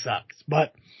I think sucks.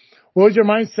 But what was your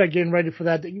mindset getting ready for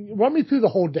that? Run me through the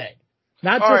whole day.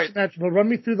 Not just the match, but run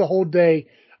me through the whole day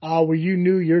where you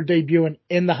knew you're debuting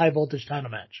in the high voltage title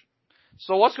match.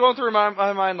 So what's going through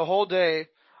my mind the whole day?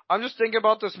 I'm just thinking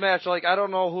about this match. I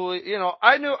don't know who,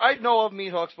 I know of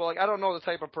meat hooks, but I don't know the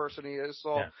type of person he is.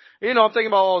 So, yeah. I'm thinking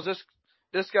about,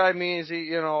 this guy means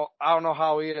he, I don't know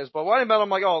how he is. But when I met him, I'm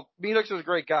like, oh, meat hooks is a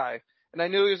great guy. And I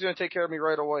knew he was going to take care of me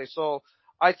right away. So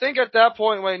I think at that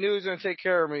point when I knew he was going to take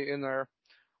care of me in there,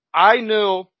 I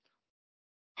knew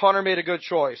Hunter made a good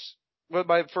choice with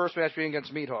my first match being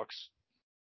against meat hooks.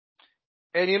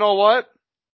 And you know what?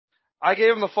 I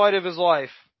gave him the fight of his life.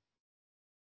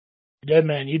 You did,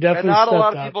 man. You definitely. And not a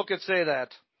lot of people could say that.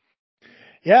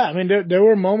 Yeah, I mean, there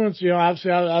were moments,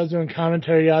 obviously I was doing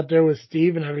commentary out there with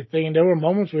Steve and everything, and there were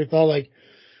moments where we thought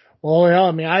well, yeah,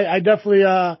 I mean, I definitely,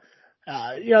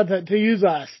 to use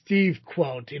a Steve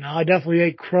quote, I definitely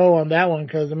ate crow on that one,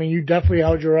 because, I mean, you definitely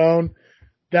held your own.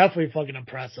 Definitely fucking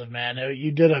impressive, man.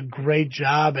 You did a great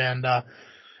job, and,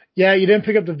 yeah, you didn't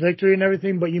pick up the victory and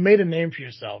everything, but you made a name for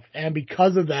yourself. And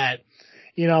because of that,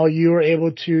 you were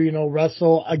able to,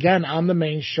 wrestle again on the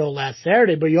main show last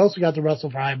Saturday, but you also got to wrestle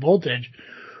for high voltage,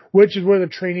 which is where the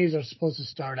trainees are supposed to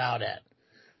start out at.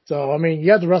 So, I mean,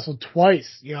 you had to wrestle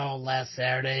twice, last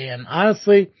Saturday. And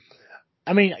honestly,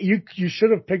 I mean, you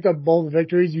should have picked up both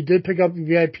victories. You did pick up the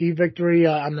VIP victory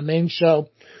on the main show,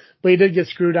 but you did get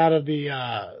screwed out of the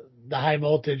high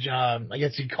voltage, I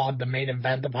guess you call it the main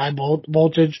event of high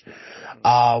voltage,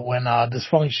 when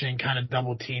Dysfunction kind of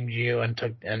double teamed you and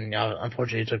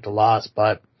unfortunately took the loss.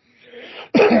 But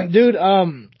dude,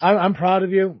 I'm proud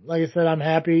of you. Like I said, I'm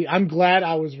happy. I'm glad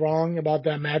I was wrong about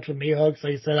that match with me hooks.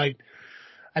 Like I said,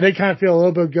 I did kind of feel a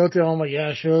little bit guilty. I'm like,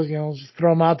 yeah, sure, just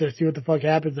throw them out there, see what the fuck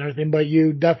happens and everything. But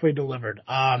you definitely delivered.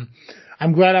 I'm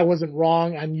glad I wasn't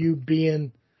wrong on you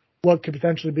being what could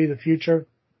potentially be the future.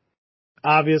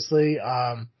 obviously.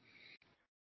 I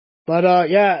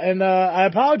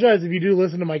apologize if you do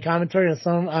listen to my commentary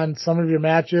on some of your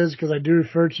matches, because I do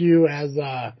refer to you as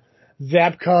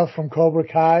Zapka from Cobra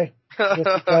Kai, just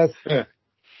because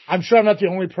I'm sure I'm not the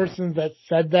only person that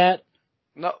said that.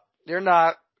 No, you're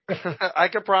not. I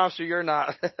can promise you're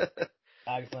not.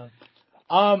 Excellent.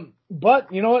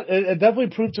 But you know what? It definitely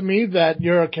proved to me that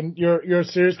you're a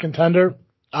serious contender.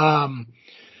 And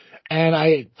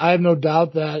I have no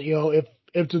doubt that,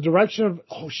 if the direction of,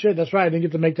 oh shit, that's right, I didn't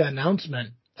get to make that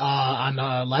announcement, on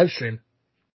live stream.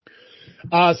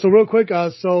 So real quick,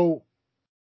 so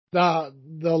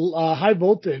the high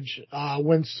voltage,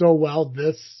 went so well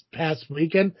this past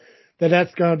weekend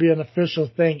that's going to be an official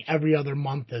thing every other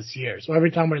month this year. So every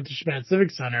time we're at the Schmidt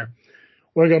Civic Center,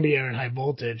 we're going to be airing high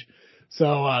voltage.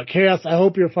 So, Chaos, I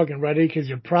hope you're fucking ready, because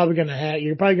you're probably going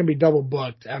to be double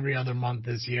booked every other month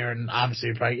this year. And obviously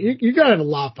you're going to have a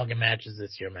lot of fucking matches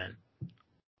this year, man.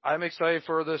 I'm excited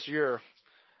for this year.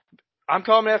 I'm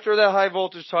coming after that high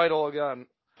voltage title again.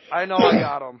 I know I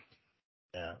got him.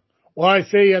 Yeah. Well, I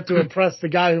say you have to impress the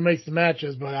guy who makes the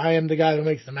matches, but I am the guy who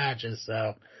makes the matches.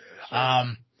 So,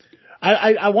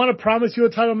 I want to promise you a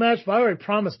title match, but I already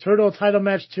promised Turtle a title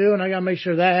match too, and I got to make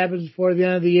sure that happens before the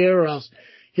end of the year, or else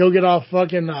he'll get all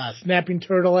fucking snapping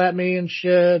turtle at me and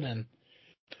shit. And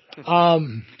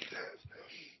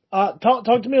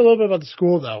talk to me a little bit about the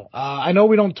school, though. I know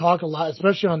we don't talk a lot,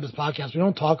 especially on this podcast. We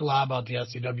don't talk a lot about the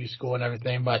SCW school and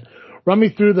everything, but run me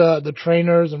through the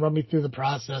trainers and run me through the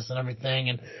process and everything.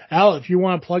 And Al, if you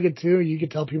want to plug it too, you can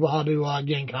tell people how to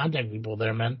get in contact with people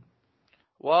there, man.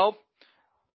 Well,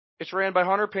 it's ran by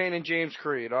Hunter Payne and James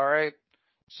Creed, all right?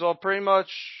 So pretty much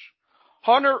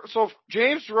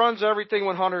James runs everything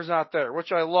when Hunter's not there,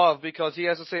 which I love, because he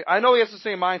has the same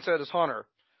mindset as Hunter.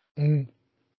 Mm.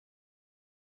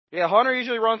 Yeah, Hunter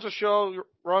usually runs the show,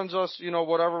 runs us,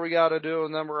 whatever we got to do,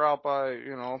 and then we're out by,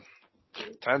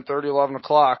 10:30, 11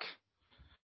 o'clock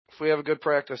if we have a good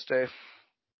practice day.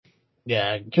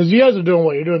 Yeah, because you guys are doing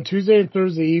what? You're doing Tuesday and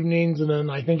Thursday evenings, and then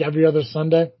I think every other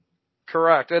Sunday?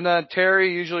 Correct. And then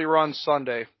Terry usually runs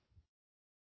Sunday.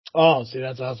 Oh, see,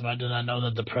 that's awesome. I did not know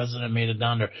that the president made it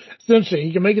down there. Essentially,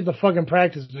 he can make it to fucking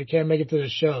practice, but he can't make it to the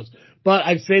shows. But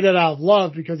I say that out of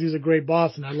love, because he's a great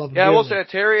boss, and I love him. Yeah, I will say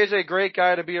Terry is a great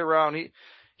guy to be around.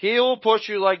 He will push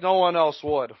you like no one else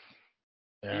would.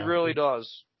 Yeah. He really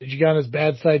does. Did you get on his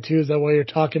bad side too? Is that why you're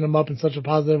talking him up in such a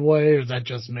positive way, or is that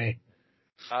just me?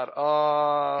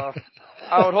 I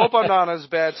would hope I'm not on his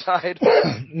bad side.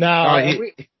 No,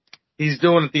 he's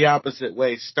doing it the opposite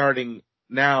way, starting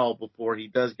now before he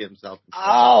does get himself.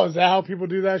 Oh, is that how people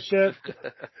do that shit?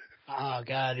 Oh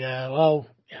God, yeah. Well,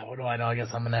 yeah. What do I know? I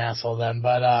guess I'm an asshole then.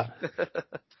 But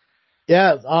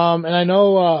yeah. And I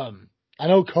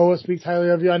know Koa speaks highly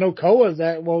of you. I know Koa's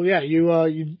that. Well, yeah.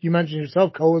 You mentioned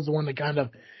yourself. Koa's the one that kind of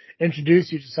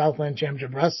introduced you to Southland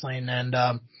Championship Wrestling, and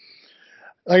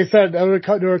like I said, there were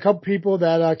a couple people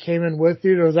that came in with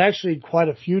you. There was actually quite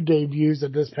a few debuts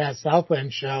at this past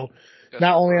Southland show.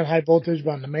 Not only on High Voltage,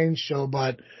 but on the main show.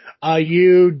 But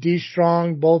you,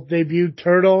 D-Strong, both debuted.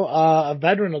 Turtle, a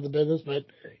veteran of the business, but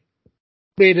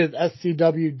made his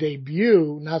SCW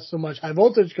debut, not so much High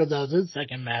Voltage, because that was his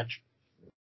second match.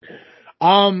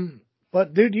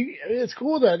 But dude, it's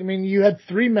cool that, you had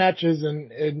 3 matches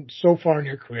in so far in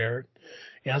your career.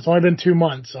 Yeah, it's only been 2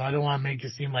 months, so I don't want to make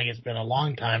it seem like it's been a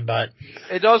long time, but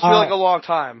it does feel like a long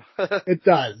time. It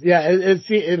does. Yeah,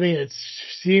 it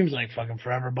seems like fucking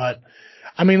forever, but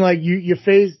you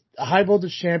faced a high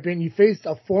voltage champion, you faced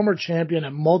a former champion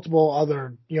at multiple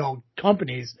other,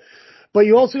 companies, but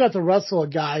you also got to wrestle a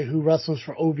guy who wrestles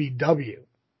for OVW.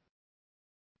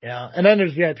 Yeah, and then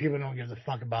there's VIP who don't give a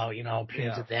fuck about,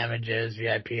 punitive damages,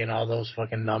 VIP, and all those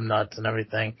fucking numbnuts and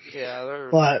everything. Yeah,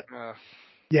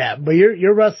 Yeah, but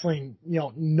you're wrestling,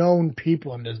 known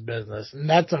people in this business, and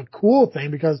that's a cool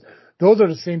thing, because those are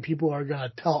the same people who are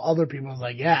gonna tell other people,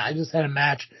 like, yeah, I just had a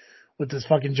match with this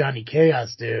fucking Johnny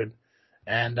Chaos dude,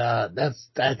 and I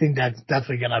think that's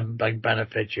definitely gonna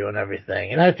benefit you and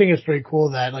everything. And I think it's pretty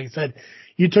cool that, like I said,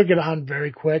 you took it on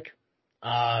very quick.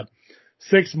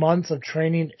 6 months of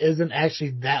training isn't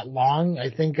actually that long.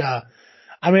 I think.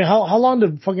 How long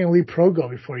did fucking Elite Pro go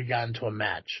before you got into a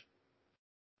match?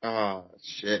 Oh,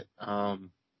 shit. I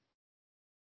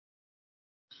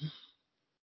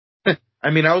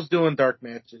was doing dark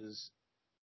matches,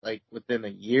 like, within a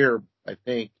year, I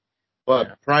think.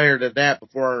 But prior to that,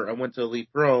 before I went to Elite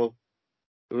Pro,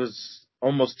 it was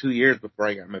almost 2 years before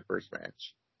I got my first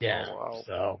match. Yeah. Oh, wow.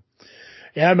 So,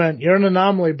 Yeah, man, you're an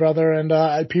anomaly, brother, and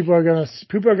people are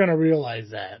gonna realize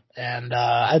that, and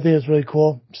I think it's really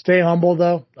cool. Stay humble,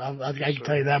 though. I can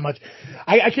tell you that much.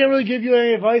 I can't really give you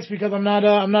any advice because I'm not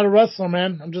a wrestler,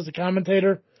 man. I'm just a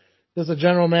commentator, just a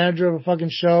general manager of a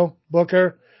fucking show,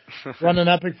 booker, run an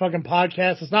epic fucking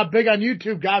podcast. It's not big on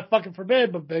YouTube, God fucking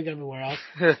forbid, but big everywhere else.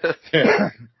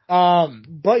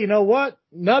 But you know what?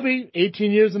 Nubby,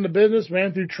 18 years in the business,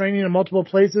 ran through training in multiple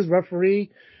places,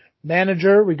 referee,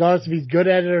 manager, regardless if he's good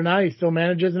at it or not, he still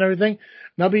manages and everything.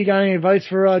 Nubby, you got any advice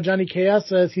for Johnny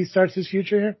Chaos as he starts his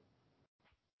future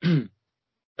here?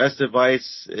 Best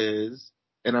advice is,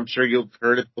 and I'm sure you've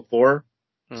heard it before,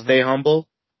 stay humble.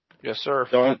 Yes, sir.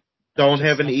 Don't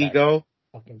have an ego.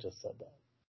 Fucking just said that.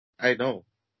 I know.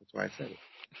 That's why I said it.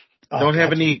 Don't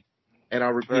have an ego. And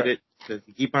I'll repeat it because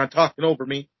you keep on talking over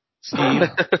me, Steve.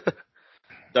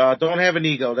 Don't have an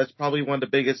ego. That's probably one of the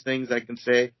biggest things I can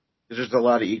say. Because there's a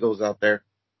lot of egos out there.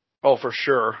 Oh, for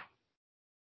sure.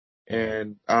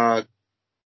 And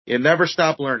you never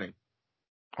stop learning.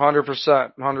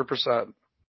 100%. 100%.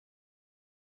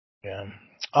 Yeah.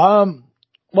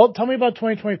 Well, tell me about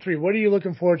 2023. What are you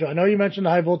looking forward to? I know you mentioned the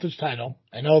high voltage title.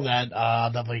 I know that.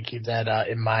 Definitely keep that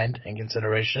in mind and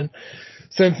consideration.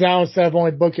 Since now, instead of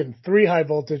only booking 3 high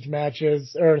voltage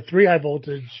matches or 3 high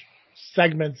voltage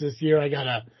segments this year, I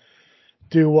gotta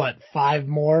do 5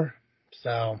 more.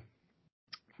 So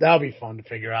that'll be fun to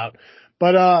figure out.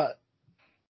 But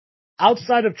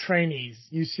outside of trainees,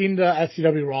 you've seen the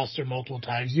SCW roster multiple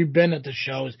times. You've been at the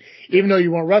shows. Even though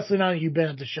you weren't wrestling on it, you've been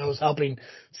at the shows helping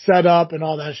set up and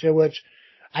all that shit, which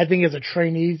I think as a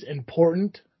trainee is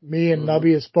important. Me and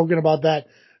Nubby have spoken about that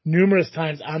numerous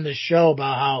times on this show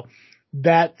about how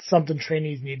that's something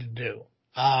trainees need to do.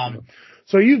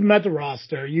 So you've met the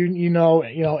roster. You know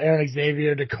Aaron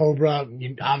Xavier, the Cobra.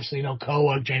 You obviously know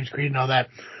Koa, James Creed, and all that.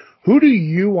 Who do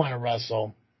you want to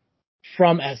wrestle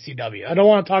from SCW? I don't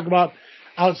want to talk about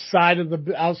outside of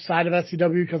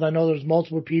SCW because I know there's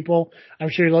multiple people. I'm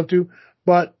sure you'd love to,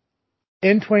 but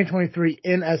in 2023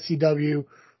 in SCW,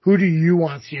 who do you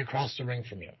want to see across the ring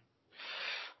from you?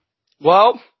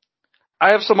 Well,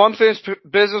 I have some unfinished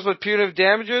business with punitive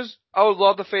damages. I would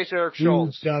love to face Eric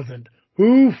Schultz. Who doesn't?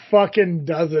 Who fucking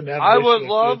doesn't have I an issue would with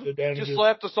love punitive damages? to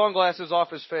slap the sunglasses off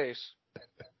his face.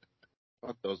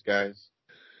 Fuck those guys.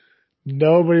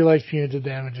 Nobody likes punitive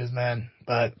damages, man.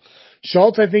 But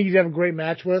Schultz, I think you'd have a great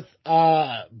match with.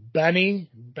 Benny,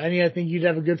 I think you'd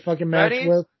have a good fucking match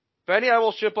with. Benny, I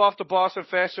will ship off to Boston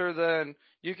faster than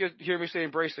you could hear me say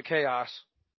embrace the chaos.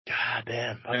 God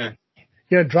damn. Yeah.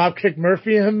 You gonna drop kick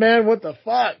Murphy in him, man? What the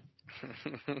fuck?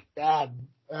 God,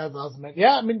 that's awesome, man.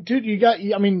 Yeah, I mean, dude,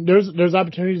 there's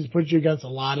opportunities to put you against a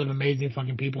lot of amazing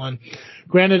fucking people. And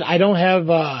granted, I don't have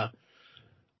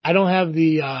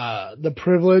the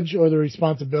privilege or the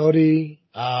responsibility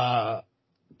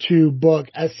to book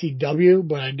SCW,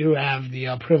 but I do have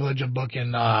the privilege of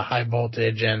booking high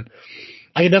voltage, and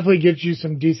I can definitely get you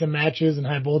some decent matches in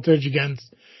high voltage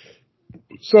against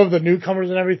some of the newcomers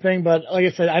and everything. But like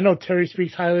I said, I know Terry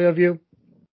speaks highly of you.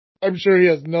 I'm sure he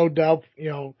has no doubt,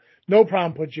 no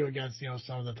problem put you against,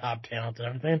 some of the top talent and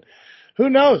everything. Who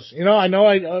knows? I know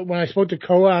when I spoke to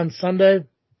Koa on Sunday,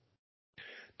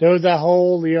 there was that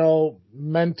whole,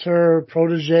 mentor,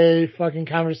 protege fucking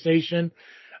conversation.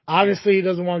 Obviously, he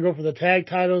doesn't want to go for the tag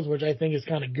titles, which I think is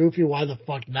kind of goofy. Why the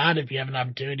fuck not? If you have an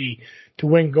opportunity to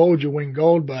win gold, you win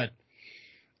gold. But,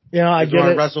 I get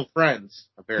it. Wrestle friends,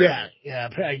 apparently. Yeah.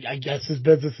 I guess his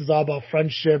business is all about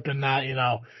friendship and not,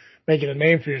 making a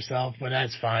name for yourself, but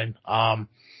that's fine.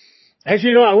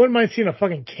 Actually, I wouldn't mind seeing a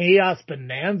fucking Chaos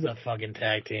Bonanza fucking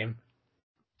tag team.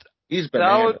 He's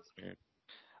bananas, man.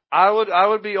 I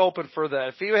would be open for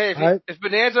that. If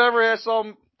Bonanza ever has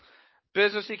some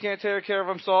business he can't take care of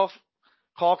himself,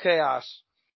 call Chaos.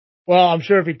 Well, I'm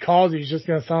sure if he calls, he's just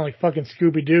gonna sound like fucking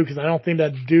Scooby-Doo because I don't think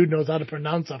that dude knows how to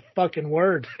pronounce a fucking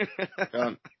word.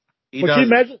 Can you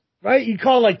imagine? Right? You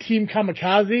call like Team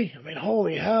Kamikaze? I mean,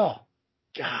 holy hell.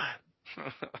 God,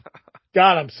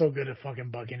 I'm so good at fucking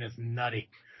bucking. It's nutty.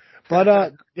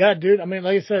 But, yeah, dude, I mean,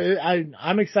 like I said,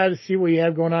 I'm excited to see what you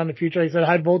have going on in the future. Like I said,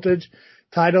 high voltage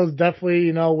titles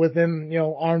definitely, within,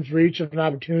 arm's reach of an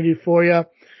opportunity for you.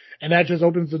 And that just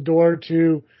opens the door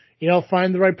to,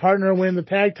 find the right partner and win the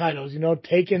tag titles,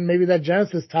 taking maybe that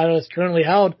Genesis title that's currently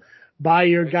held by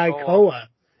your guy Koa,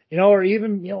 or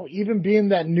even being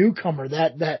that newcomer,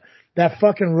 that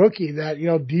fucking rookie that,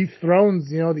 dethrones,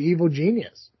 the evil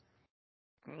genius.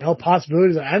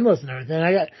 Possibilities are endless and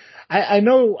everything. I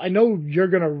know you're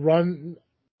gonna run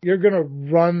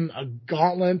a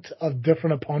gauntlet of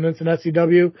different opponents in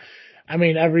SCW. I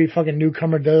mean, every fucking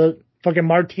newcomer does it. Fucking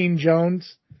Martine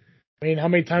Jones. I mean, how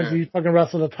many times do you fucking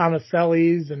wrestle the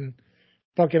Tomasellis and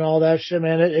fucking all that shit,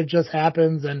 man? It just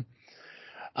happens. And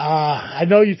I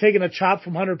know you've taken a chop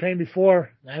from Hunter Payne before.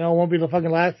 I know it won't be the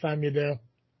fucking last time you do.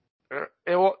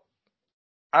 It will.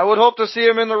 I would hope to see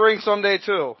him in the ring someday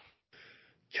too.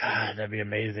 God, that'd be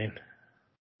amazing.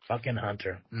 Fucking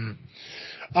Hunter.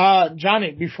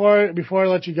 Johnny, before I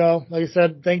let you go, like I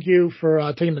said, thank you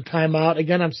for taking the time out.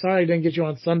 Again, I'm sorry I didn't get you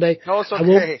on Sunday. No, it's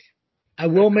okay. I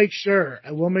will make sure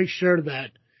that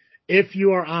if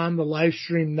you are on the live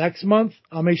stream next month,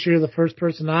 I'll make sure you're the first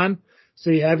person on,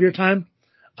 so you have your time.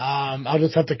 I'll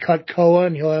just have to cut Koa,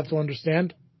 and he'll have to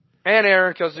understand. And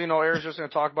Aaron, because Aaron's just going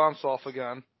to talk about himself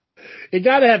again. You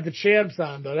got to have the champs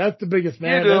on, though. That's the biggest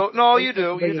man. You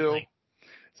do. You do. Thing.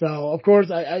 So, of course,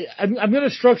 I'm going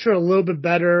to structure it a little bit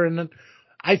better, and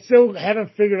I still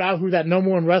haven't figured out who that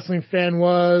number one wrestling fan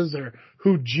was or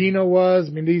who Gina was.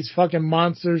 I mean, these fucking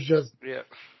monsters just... Yeah.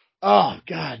 Oh,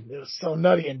 God, it was so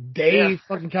nutty. And Dave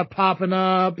fucking kept popping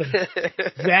up, and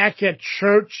Zach at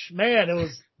church. Man, it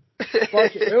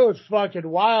was fucking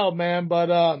wild, man.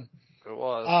 But it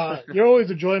was. You're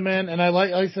always a joy, man. And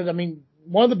like I said, I mean,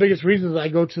 one of the biggest reasons I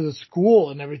go to the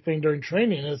school and everything during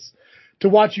training is to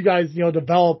watch you guys,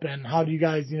 develop and how do you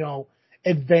guys,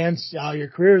 advance your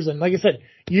careers. And like I said,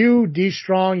 you, D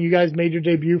Strong, you guys made your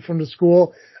debut from the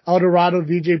school. Eldorado,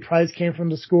 VJ Price came from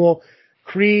the school.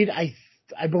 Creed, I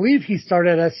believe he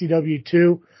started at SCW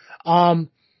too.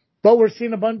 But we're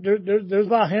seeing a bunch, there's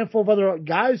about a handful of other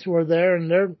guys who are there,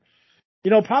 and they're,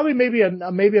 probably maybe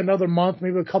another month,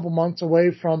 maybe a couple months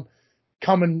away from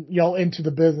coming, into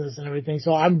the business and everything.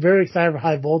 So I'm very excited for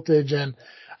High Voltage, and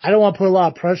I don't want to put a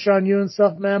lot of pressure on you and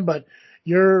stuff, man, but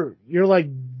you're like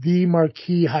the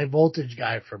marquee High Voltage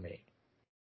guy for me.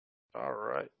 All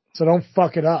right. So don't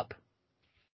fuck it up.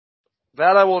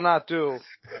 That I will not do.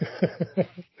 You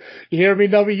hear me,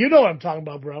 W? You know what I'm talking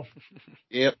about, bro.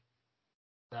 Yep.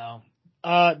 So,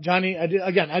 Johnny, I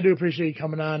do appreciate you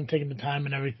coming on, taking the time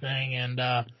and everything, and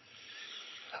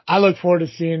I look forward to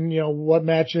seeing, what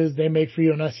matches they make for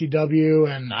you in SCW,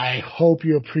 and I hope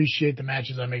you appreciate the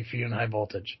matches I make for you in High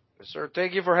Voltage. Yes, sir.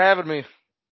 Thank you for having me.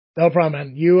 No problem,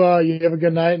 man. You have a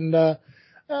good night, and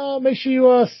make sure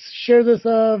you share this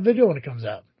video when it comes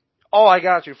out. Oh, I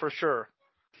got you for sure.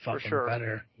 Fucking for sure.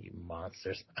 Better, you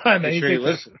monsters. All right, man. Make sure you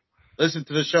listen. Listen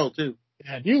to the show too.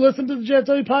 Yeah, do you listen to the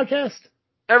JFiW podcast?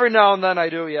 Every now and then I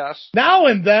do, yes. Now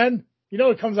and then,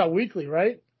 it comes out weekly,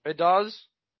 right? It does.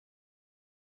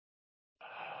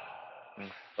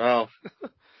 Well,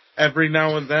 every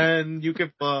now and then you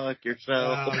can fuck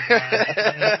yourself. Oh,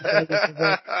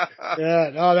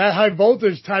 yeah, no, that High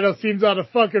Voltage title seems out of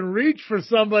fucking reach for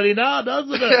somebody now,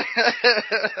 doesn't it?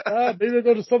 Maybe I'll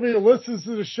go to somebody who listens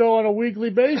to the show on a weekly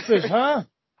basis, huh?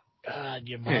 God,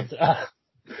 you monster. All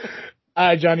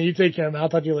right, Johnny, you take care, man. I'll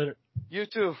talk to you later. You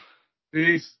too.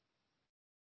 Peace.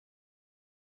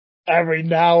 Every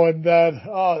now and then.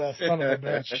 Oh, that son of a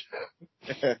bitch.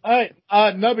 All right,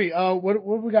 Nubby,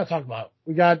 what we got to talk about?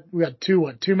 We got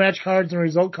two match cards and a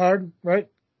result card, right?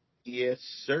 Yes,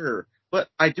 sir. But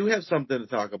I do have something to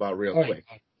talk about real quick.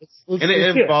 Let's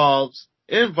it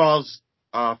involves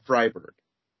Freiberg.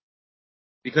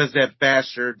 Because that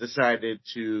bastard decided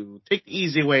to take the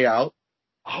easy way out.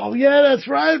 Oh yeah, that's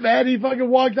right, man. He fucking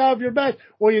walked off your back.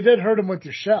 Well, you did hurt him with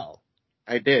your shell.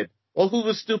 I did. Well, who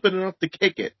was stupid enough to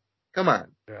kick it? Come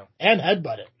on. Yeah. And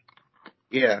headbutt it.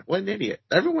 Yeah, what an idiot.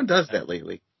 Everyone does that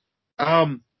lately.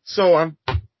 So on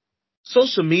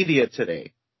social media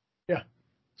today. Yeah.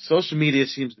 Social media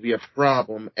seems to be a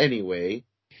problem anyway.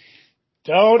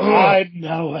 Don't I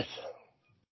know it?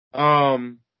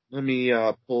 Let me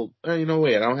pull.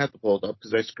 Wait, I don't have to pull it up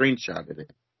because I screenshotted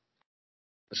it.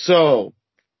 So,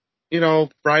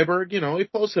 Freiberg, he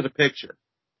posted a picture,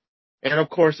 and of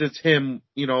course it's him.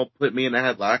 Put me in a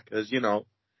headlock because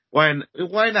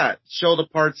why not show the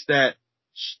parts that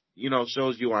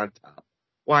shows you on top?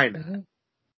 Why not?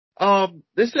 Mm-hmm.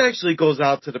 This actually goes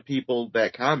out to the people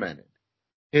that commented.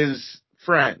 His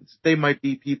friends. They might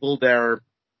be people that are,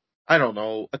 I don't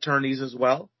know, attorneys as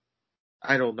well.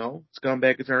 I don't know,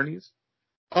 scumbag attorneys.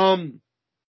 One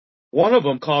of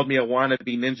them called me a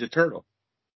wannabe Ninja Turtle.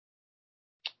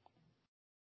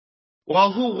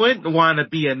 Well, who wouldn't want to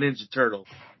be a Ninja Turtle?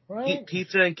 Right. Eat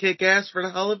pizza and kick ass for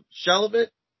the shell of it?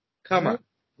 Come on.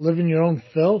 Live in your own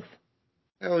filth?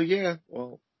 Hell yeah.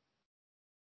 Well,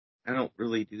 I don't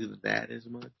really do that as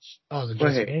much. Oh, is it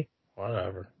just me?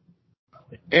 Whatever.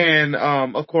 And,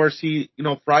 of course,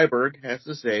 Freiberg has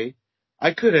to say,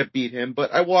 I could have beat him,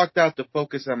 but I walked out to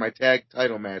focus on my tag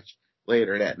title match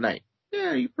later that night.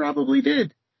 Yeah, you probably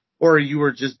did. Or you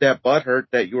were just that butthurt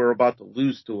that you were about to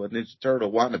lose to a Ninja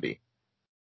Turtle wannabe.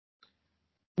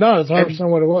 No, that's 100%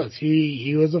 what it was.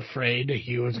 He was afraid that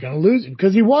he was going to lose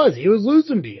because he was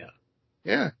losing to you.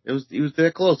 Yeah, he was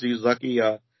that close. He was lucky.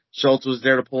 Schultz was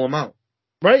there to pull him out.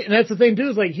 Right, and that's the thing too.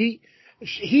 Is like he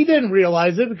didn't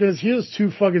realize it because he was too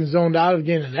fucking zoned out of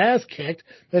getting his ass kicked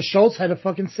that Schultz had to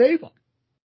fucking save him.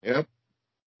 Yep,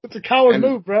 It's a coward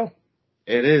move, bro.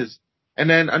 It is. And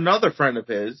then another friend of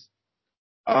his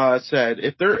said,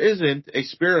 if there isn't a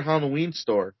Spirit Halloween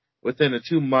store within a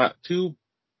two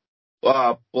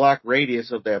block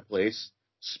radius of that place,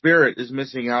 Spirit is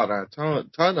missing out on a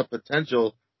ton of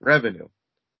potential revenue.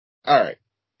 All right,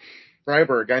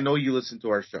 Freiberg, I know you listen to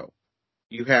our show.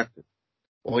 You have to.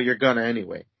 Well, you're gonna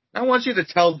anyway. I want you to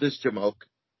tell this Jamoke.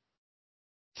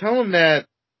 Tell him that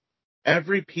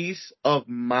every piece of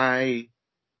my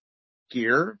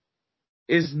gear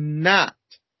is not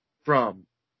from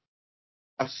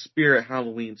a Spirit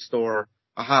Halloween store,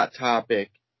 a Hot Topic,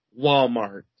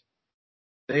 Walmart.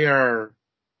 They are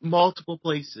multiple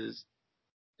places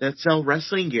that sell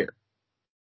wrestling gear.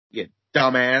 You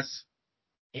dumbass.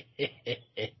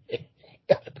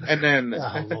 And then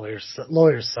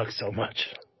lawyers suck so much.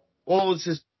 Well, it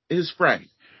was his friend,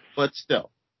 but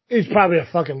still. He's probably a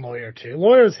fucking lawyer too.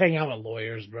 Lawyers hang out with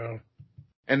lawyers, bro.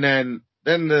 And then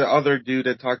the other dude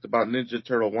that talked about Ninja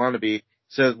Turtle wannabe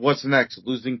says, "What's next?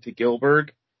 Losing to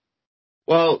Gilbert?"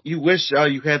 Well, you wish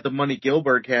you had the money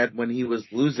Gilbert had when he was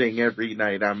losing every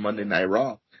night on Monday Night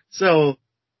Raw. So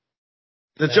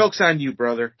the joke's on you,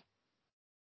 brother.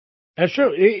 That's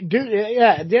true. Dude,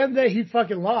 yeah, at the end of the day, he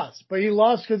fucking lost. But he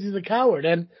lost because he's a coward.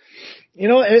 And, you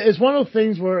know, it's one of those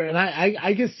things where, and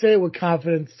I can say it with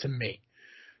confidence to me,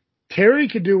 Terry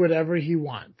could do whatever he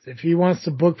wants. If he wants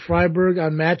to book Freiberg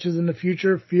on matches in the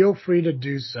future, feel free to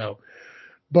do so.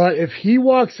 But if he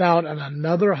walks out on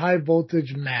another high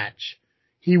voltage match,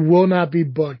 he will not be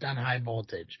booked on high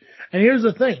voltage. And here's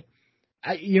the thing.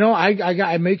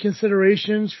 I make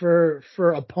considerations for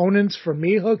opponents, for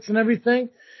meat hooks and everything.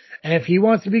 And if he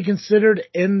wants to be considered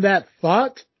in that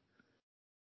thought,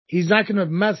 he's not going to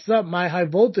mess up my high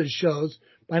voltage shows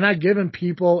by not giving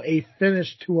people a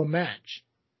finish to a match.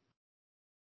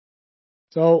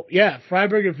 So, yeah,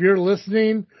 Freiberg, if you're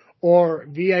listening, or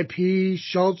VIP,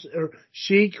 Schultz, or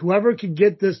Sheik, whoever can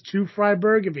get this to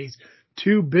Freiberg, if he's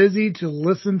too busy to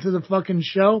listen to the fucking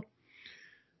show,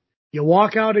 you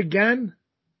walk out again,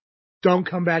 don't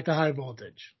come back to high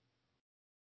voltage.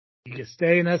 You can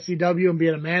stay in SCW and be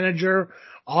a manager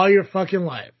all your fucking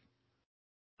life.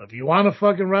 If you want to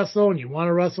fucking wrestle and you want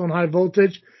to wrestle in high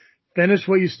voltage, finish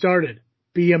what you started.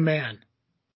 Be a man.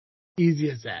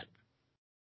 Easy as that.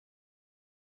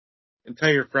 And tell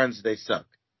your friends they suck.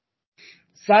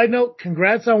 Side note,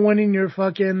 congrats on winning your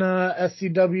fucking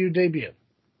SCW debut.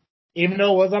 Even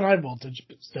though it was on high voltage,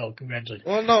 but still, congratulations.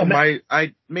 Well, no,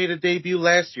 I made a debut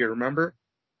last year, remember?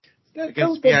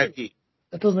 Against VIP.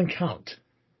 That doesn't count.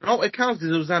 No, it counts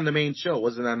because it was on the main show. It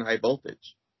wasn't on high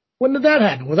voltage. When did that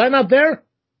happen? Was I not there?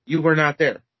 You were not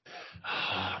there.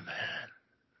 Oh,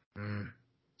 man.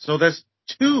 So that's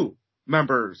two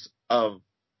members of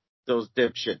those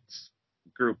dipshits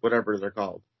group, whatever they're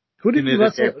called. Who did you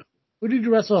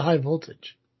wrestle at high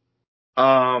voltage?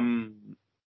 Adam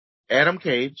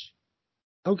Cage.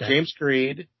 Okay. James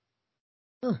Creed.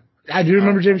 Oh, I do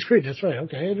remember James Creed. That's right.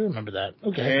 Okay, I do remember that.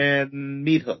 Okay. And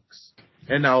Meat Hooks.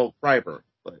 And now Freiberg.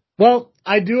 Well,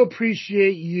 I do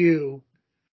appreciate you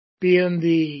being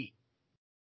the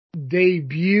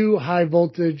debut high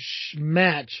voltage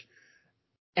match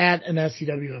at an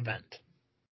SCW event.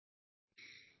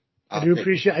 I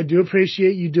do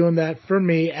appreciate you doing that for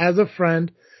me as a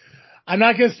friend. I'm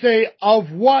not going to say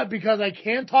of what because I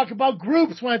can't talk about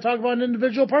groups when I talk about an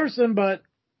individual person, but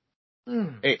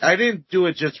hey, I didn't do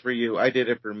it just for you. I did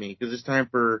it for me because it's time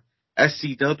for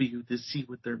SCW to see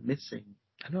what they're missing.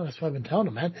 I know, that's what I've been telling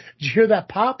them, man. Did you hear that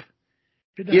pop?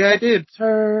 I did.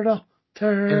 Turtle.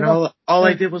 And all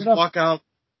I did was walk out.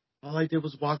 All I did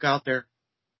was walk out there.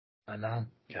 I know.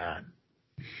 God.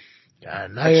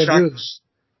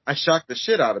 I shocked the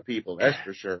shit out of people, that's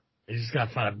for sure. You just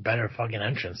gotta find a better fucking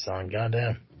entrance song,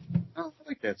 goddamn. Oh, I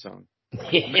like that song.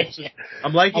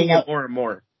 I'm liking it more and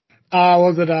more.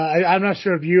 I'm not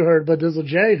sure if you heard, but Dizzle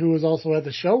J, who was also at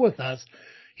the show with us,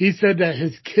 he said that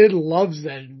his kid loves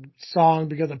that song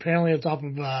because apparently it's off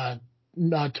of a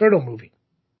Turtle movie.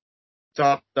 It's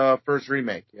off the first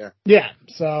remake, yeah. Yeah,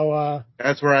 so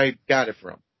that's where I got it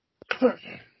from.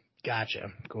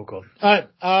 Gotcha. Cool. All right,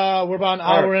 we're about an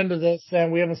hour into this,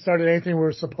 and we haven't started anything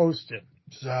we're supposed to.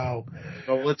 So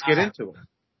let's get into it.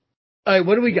 All right,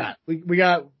 what do we got? We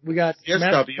got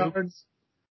CSW. Cards.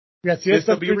 We got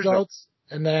CSW results,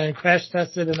 and then crash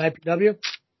tested in IPW.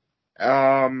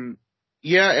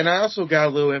 Yeah, and I also got a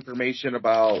little information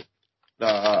about the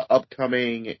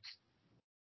upcoming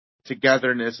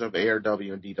togetherness of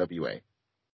ARW and DWA.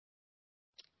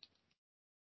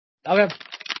 Okay.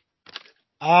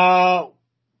 What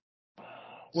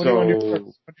do you want to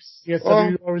do first?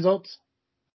 CSW results?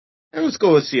 Let's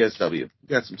go with CSW. We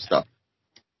got some stuff.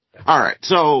 All right,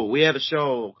 so we had a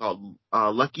show called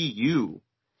Lucky You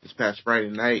this past Friday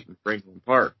night in Franklin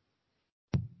Park.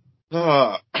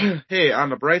 Hey, on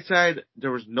the bright side,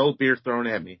 there was no beer thrown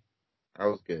at me. That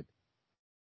was good.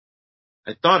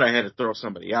 I thought I had to throw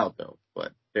somebody out, though,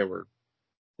 but they were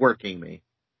working me.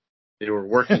 They were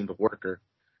working the worker.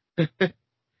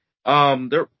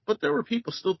 There were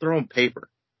people still throwing paper.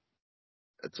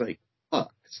 It's like,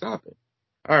 fuck, stop it.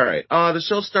 All right. The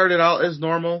show started out as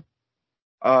normal.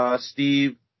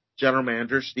 Steve, general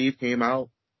manager Steve, came out,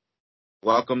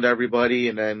 welcomed everybody,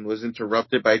 and then was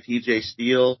interrupted by TJ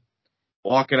Steele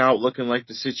walking out looking like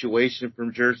the Situation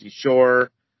from Jersey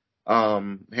Shore.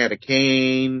 Had a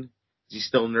cane. He's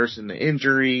still nursing the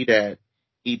injury that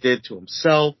he did to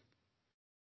himself.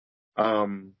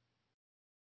 Talking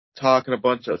a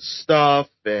bunch of stuff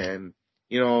and,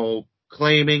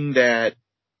 claiming that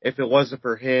if it wasn't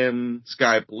for him,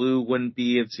 Sky Blue wouldn't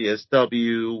be in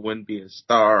CSW, wouldn't be a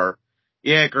star.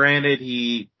 Yeah, granted,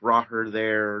 he brought her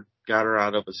there, got her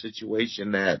out of a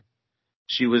situation that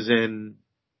she was in,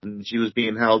 and she was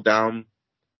being held down.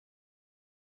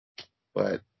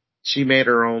 But she made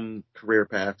her own career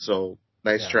path, so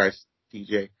nice try,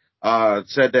 TJ.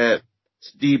 Said that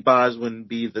Steve Boz wouldn't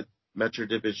be the Metro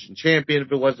Division champion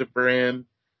if it wasn't for him.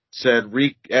 Said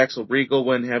Axel Regal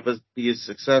wouldn't be as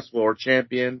successful or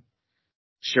champion.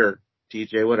 Sure,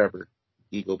 TJ, whatever.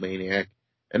 Egomaniac.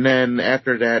 And then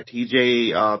after that,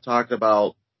 TJ talked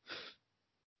about,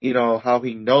 how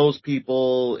he knows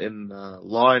people in the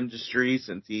law industry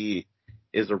since he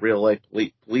is a real life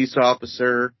police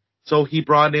officer. So he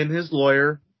brought in his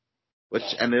lawyer, which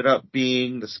ended up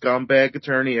being the scumbag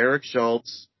attorney Eric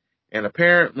Schultz. And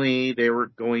apparently they were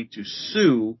going to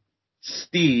sue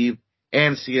Steve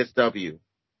and CSW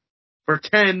for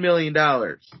 $10 million.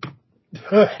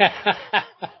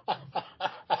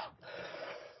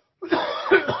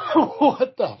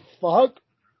 What the fuck?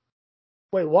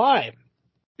 Wait, why?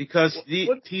 Because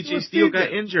TJ Steele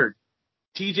got injured.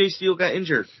 TJ Steele got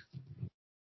injured.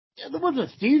 Yeah, that wasn't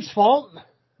Steve's fault.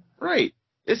 Right.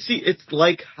 It's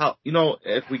like how,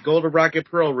 if we go to Rocket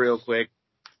Pearl real quick,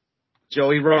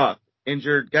 Joey Roth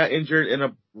got injured in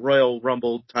a Royal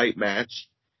Rumble type match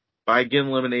by getting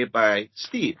eliminated by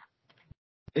Steve.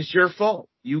 It's your fault.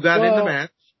 You got in the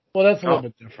match. Well, that's a little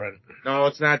bit different. No,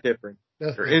 it's not different.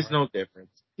 There is no difference.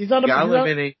 He's not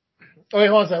eliminated. Oh, wait,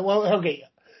 hold on a second. Well, okay.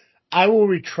 I will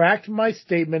retract my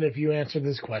statement if you answer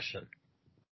this question.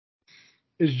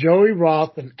 Is Joey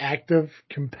Roth an active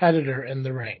competitor in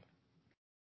the ring?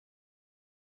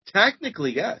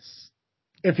 Technically, yes.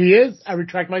 If he is, I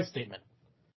retract my statement.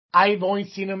 I've only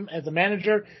seen him as a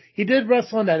manager. He did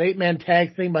wrestle in that 8-man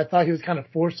tag thing, but I thought he was kind of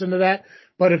forced into that.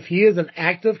 But if he is an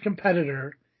active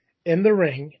competitor in the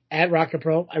ring at Rocket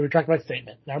Pro, I retract my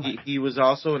statement. Never mind. He was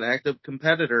also an active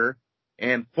competitor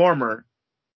and former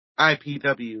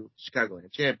IPW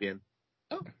Chicagoland champion.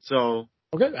 Oh. So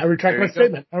okay, I retract my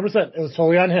statement. 100%. It was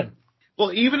totally on him.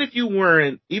 Well, even if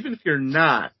you're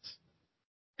not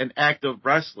an active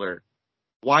wrestler,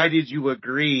 why did you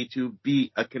agree to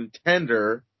be a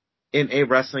contender in a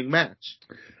wrestling match?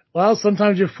 Well,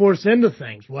 sometimes you're forced into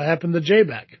things. What happened to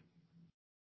J-Beck?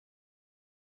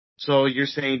 So you're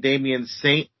saying Damian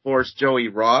Saint forced Joey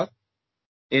Roth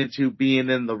into being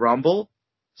in the Rumble?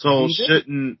 So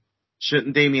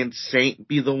shouldn't Damian Saint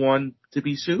be the one to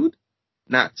be sued,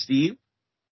 not Steve?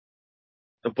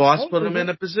 The boss put him in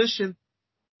a position.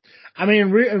 I mean,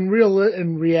 in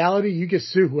reality, you can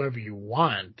sue whoever you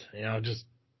want. Just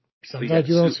sometimes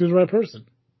you don't sue the right person.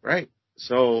 Right.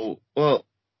 So, well,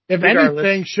 if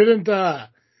anything, shouldn't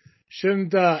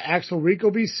Axel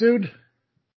Rico be sued?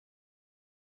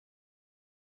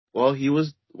 Well,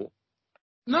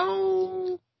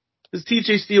 no, because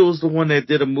TJ Steele was the one that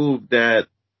did a move that,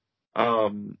 I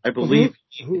believe.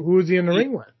 Who was he in the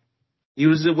ring with? He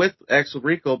was with Axel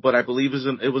Rico, but I believe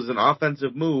it was an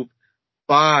offensive move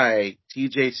by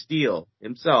TJ Steele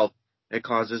himself that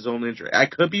caused his own injury. I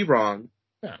could be wrong.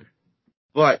 Yeah.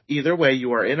 But either way,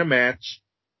 you are in a match.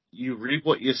 You reap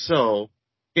what you sow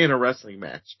in a wrestling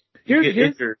match.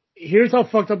 Here's how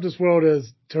fucked up this world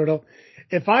is, Turtle.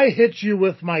 If I hit you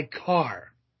with my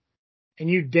car and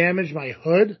you damage my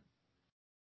hood,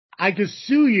 I could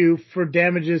sue you for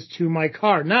damages to my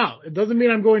car. Now, it doesn't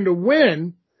mean I'm going to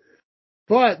win,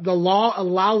 but the law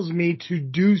allows me to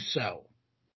do so.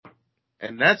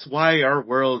 And that's why our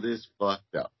world is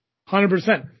fucked up.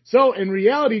 100%. So in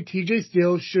reality, TJ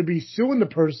Steele should be suing the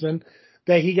person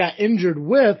that he got injured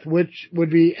with, which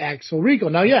would be Axel Rico.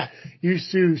 Now, yeah, you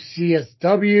sue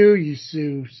CSW, you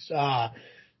sue,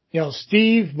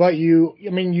 Steve, but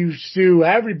you sue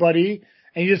everybody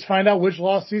and you just find out which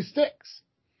lawsuit sticks.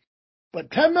 But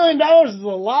 $10 million is a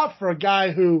lot for a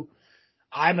guy who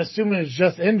I'm assuming is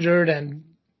just injured and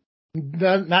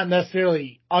not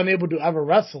necessarily unable to ever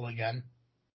wrestle again.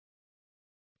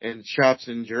 And shops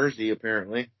in Jersey,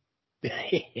 apparently. By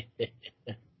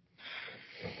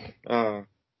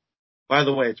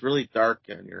the way, it's really dark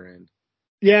on your end.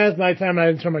 Yeah, it's nighttime. I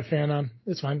didn't turn my fan on.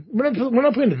 It's fine. We're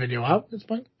not putting the video out. It's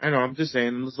fine. I know. I'm just saying.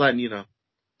 I'm just letting you know.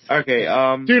 Okay.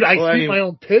 Dude, I see my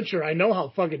own picture. I know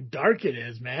how fucking dark it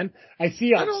is, man. I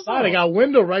see outside. I got a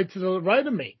window right to the right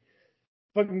of me.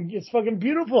 It's fucking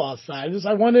beautiful outside.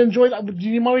 I want to enjoy that. Do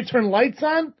you want me to turn lights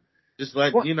on? Just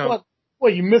let you know.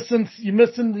 What you missing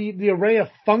the array of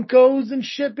Funkos and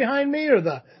shit behind me, or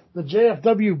the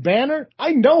JFW banner?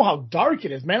 I know how dark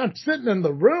it is, man. I'm sitting in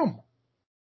the room.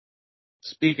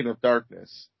 Speaking of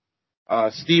darkness,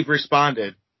 Steve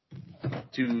responded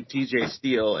to TJ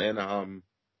Steele and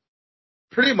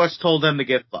pretty much told them to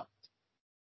get fucked.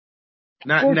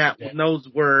 Not in those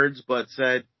words, but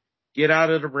said, get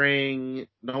out of the ring.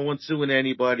 No one's suing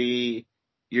anybody.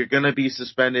 You're gonna be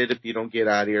suspended if you don't get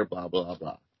out of here. Blah blah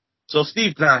blah. So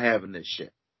Steve's not having this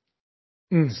shit.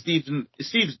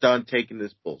 Steve's done taking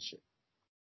this bullshit.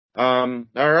 All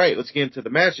right, let's get into the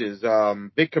matches.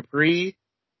 Big Capri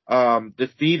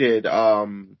defeated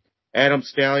Adam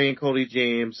Stallion, Cody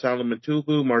James, Solomon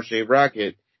Tupu, Marche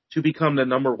Rocket to become the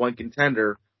number one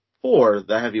contender for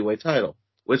the heavyweight title,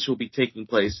 which will be taking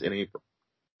place in April.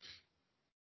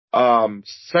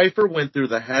 Cypher went through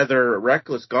the Heather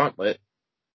Reckless Gauntlet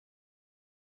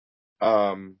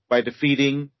by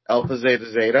defeating Alpha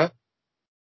Zeta Zeta,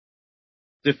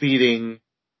 defeating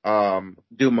Doom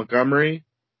Montgomery,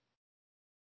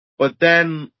 but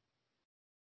then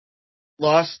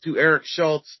lost to Eric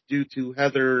Schultz due to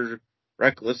Heather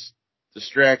Reckless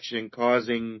distraction,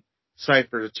 causing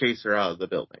Cypher to chase her out of the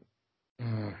building.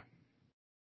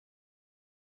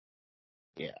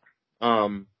 Yeah.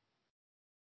 All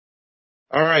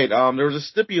right. There was a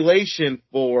stipulation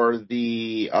for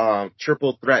the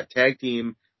triple threat tag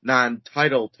team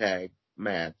non-title tag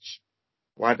match.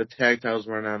 Why the tag titles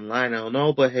weren't online, I don't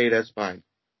know, but hey, that's fine.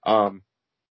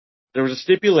 There was a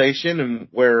stipulation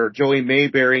where Joey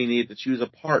Mayberry needed to choose a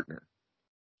partner,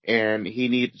 and he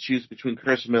needed to choose between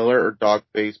Chris Miller or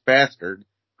Dogface Bastard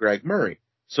Greg Murray.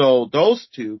 So those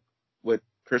two, with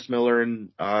Chris Miller and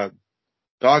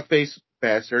Dogface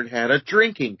Bastard, had a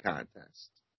drinking contest.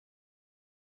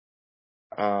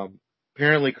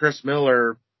 Apparently Chris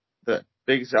Miller, the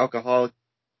biggest alcoholic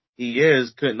he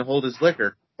is, couldn't hold his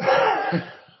liquor.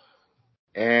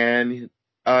 And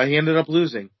he ended up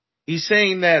losing. He's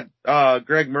saying that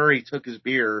Greg Murray took his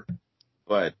beer,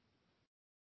 but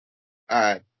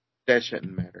that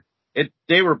shouldn't matter.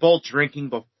 They were both drinking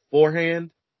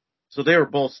beforehand, so they were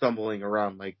both stumbling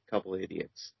around like a couple of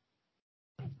idiots.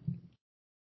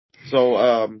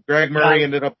 So Greg Murray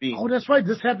ended up being... Oh, that's right.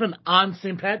 This happened on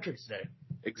St. Patrick's Day.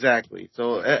 Exactly.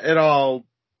 So it all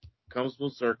comes full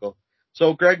circle.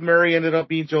 So Greg Murray ended up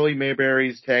being Joey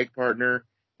Mayberry's tag partner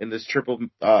in this triple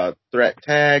threat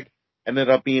tag. Ended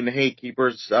up being the Hate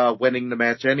Keepers winning the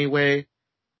match anyway.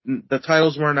 The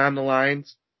titles weren't on the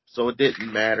lines, so it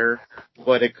didn't matter.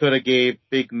 But it could have gave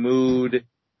Big Mood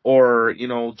or,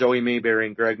 Joey Mayberry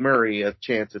and Greg Murray a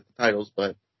chance at the titles.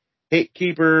 But Hate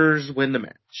Keepers win the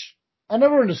match. I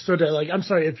never understood that. Like, I'm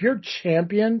sorry, if you're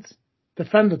champions,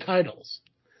 defend the titles.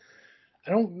 I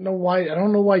don't know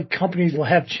why companies will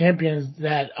have champions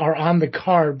that are on the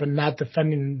card but not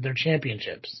defending their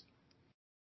championships.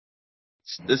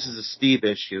 This is a Steve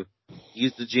issue.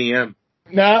 He's the GM.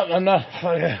 No, I'm not.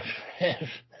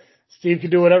 Steve can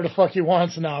do whatever the fuck he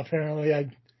wants now, apparently.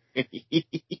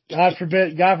 God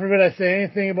forbid I say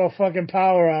anything about fucking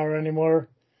Power Hour anymore.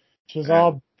 Just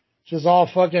all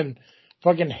fucking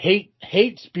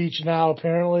hate speech now,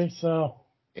 apparently, so.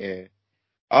 Yeah.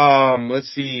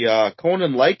 Let's see,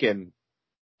 Conan Lycan,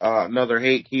 another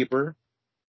Hate Keeper,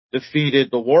 defeated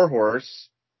the Warhorse.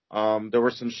 There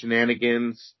were some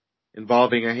shenanigans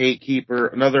involving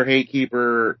another Hate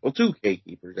Keeper, well, two Hate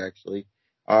Keepers actually,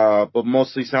 but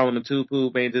mostly Solomon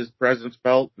Tupu made his presence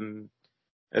felt, and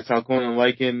that's how Conan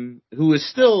Lycan, who is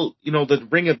still, the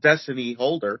Ring of Destiny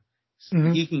holder,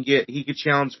 he could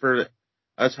challenge for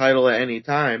a title at any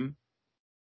time.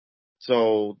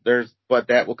 So but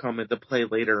that will come into play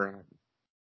later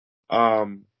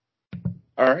on.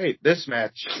 All right, this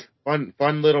match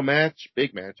fun little match,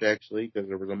 big match actually, because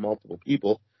there was multiple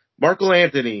people. Marco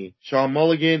Anthony, Sean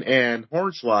Mulligan, and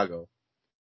Hornswoggle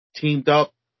teamed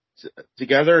up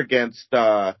together against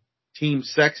Team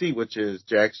Sexy, which is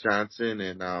Jax Johnson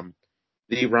and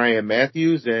the Ryan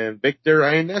Matthews and Victor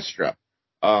Ionestra.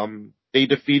 They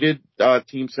defeated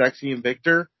Team Sexy and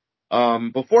Victor.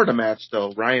 Before the match,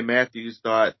 though, Ryan Matthews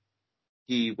thought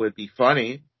he would be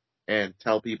funny and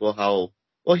tell people how.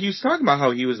 Well, he was talking about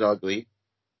how he was ugly,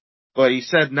 but he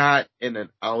said not in an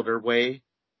outer way,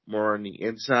 more on the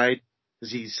inside,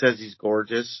 because he says he's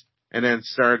gorgeous, and then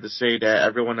started to say that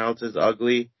everyone else is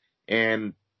ugly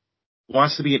and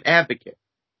wants to be an advocate.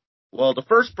 Well, the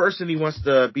first person he wants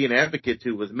to be an advocate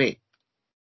to was me.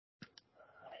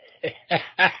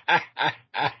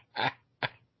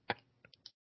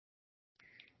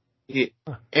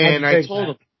 And I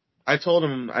told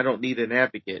him I don't need an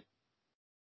advocate.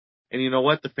 And you know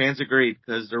what? The fans agreed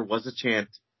because there was a chant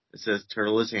that says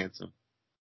Turtle is handsome.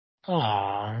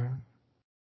 Aww.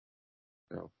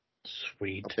 So,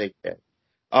 sweet. I'll take that.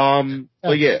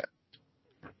 But yeah.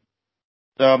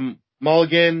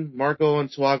 Mulligan, Marco,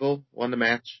 and Swoggle won the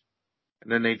match.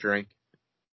 And then they drank.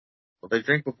 Well, they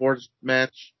drank before the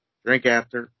match, drank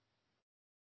after.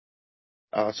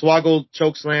 Swoggle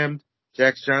chokeslammed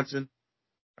Jax Johnson.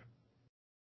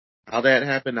 How that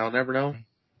happened, I'll never know.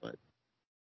 But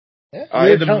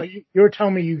you were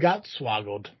telling me you got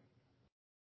swoggled.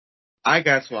 I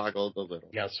got swoggled a little.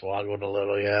 You got swoggled a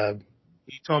little, yeah.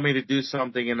 He told me to do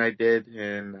something, and I did,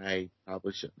 and I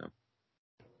probably shouldn't have.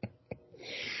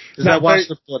 Because I watched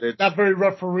the footage. Not very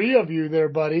referee of you there,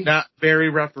 buddy. Not very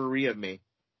referee of me.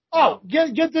 Oh,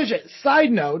 get this shit. Side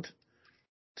note.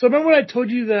 So remember when I told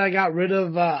you that I got rid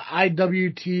of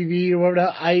IWTV or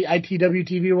whatever,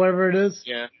 ITWTV or whatever it is?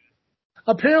 Yeah.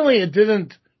 Apparently it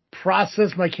didn't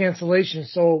process my cancellation,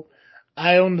 so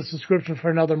I own the subscription for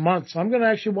another month. So I'm going to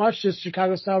actually watch this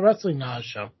Chicago Style Wrestling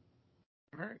show.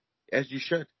 All right. As you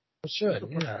should. I should,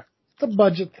 yeah. It's a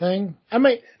budget thing.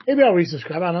 Maybe I'll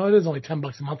resubscribe. I don't know. It is only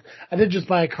 $10 a month. I did just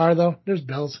buy a car, though. There's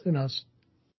bills. Who knows?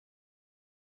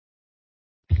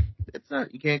 It's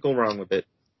not. You can't go wrong with it.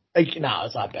 No,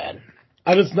 it's not bad.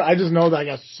 I just know that I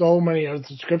got so many other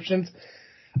subscriptions.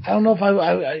 I don't know if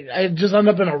I just end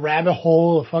up in a rabbit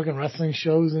hole of fucking wrestling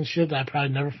shows and shit that I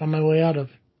probably never find my way out of.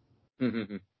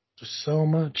 Just so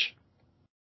much.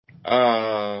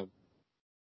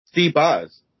 Steve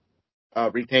Boz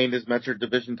retained his Metro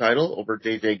Division title over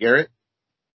JJ Garrett.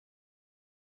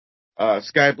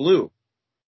 Sky Blue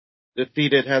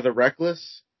defeated Heather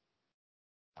Reckless.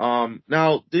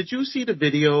 Now, did you see the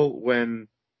video when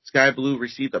Sky Blue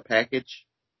received a package?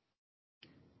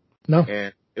 No.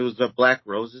 And it was the Black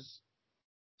Roses.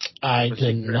 I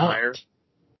did not. Admirer.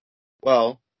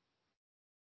 Well,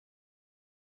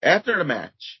 after the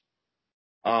match,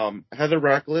 Heather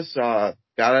Reckless got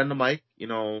on the mic,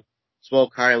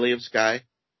 spoke highly of Sky.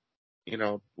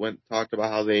 Talked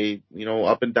about how they,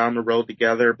 up and down the road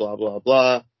together, blah, blah,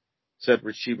 blah. Said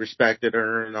she respected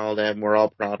her and all that, and we're all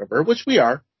proud of her, which we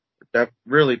are. We're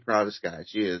really proud of Sky.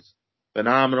 She is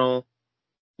phenomenal.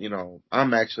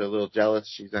 I'm actually a little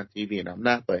jealous she's on TV and I'm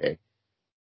not, but hey,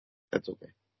 that's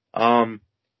okay.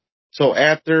 So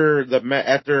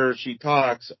after she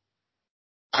talks,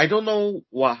 I don't know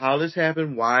how this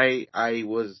happened, why I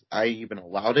even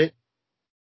allowed it.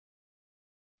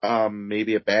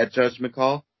 Maybe a bad judgment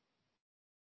call.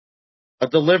 A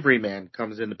delivery man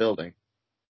comes in the building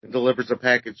and delivers a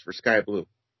package for Sky Blue.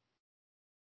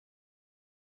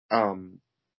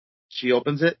 She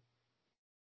opens it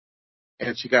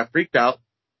and she got freaked out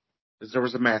because there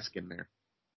was a mask in there.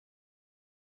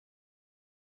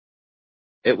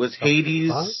 It was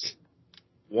Hades'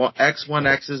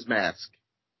 X1X's mask.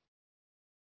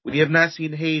 We have not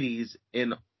seen Hades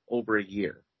in over a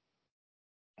year.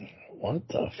 What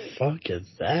the fuck is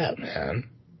that, man?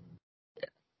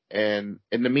 And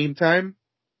in the meantime,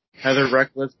 Heather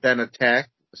Reckless then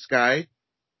attacked Sky,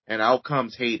 and out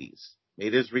comes Hades.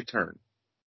 Made his return.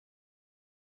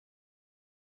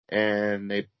 And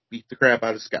they beat the crap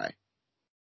out of Sky.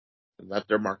 And left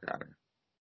their mark on her.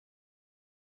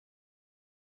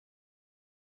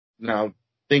 Now,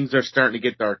 things are starting to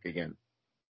get dark again.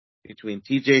 Between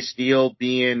TJ Steele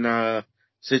being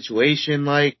situation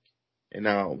like, and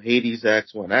now Hades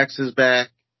X1X is back.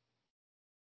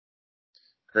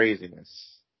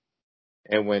 Craziness.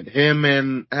 And when him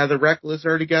and Heather Reckless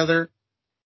are together,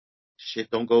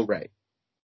 shit don't go right.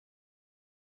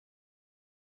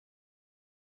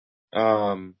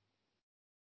 Team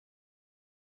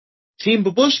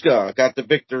Babushka got the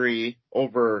victory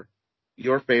over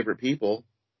your favorite people,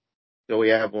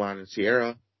 Joey Avalon and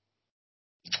Sierra.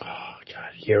 Oh,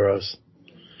 God, heroes.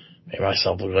 Made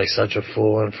myself look like such a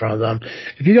fool in front of them.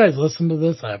 If you guys listen to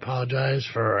this, I apologize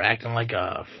for acting like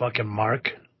a fucking mark.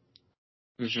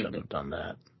 Should have done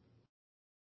that.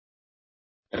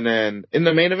 And then in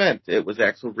the main event, it was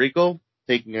Axel Rico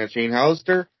taking on Shane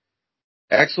Hollister.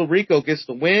 Axel Rico gets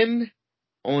the win,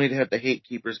 only to have the Hate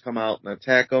Keepers come out and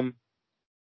attack him.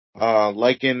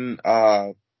 Lycan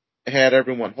had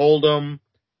everyone hold him,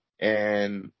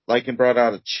 and Lycan brought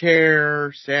out a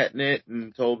chair, sat in it,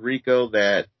 and told Rico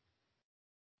that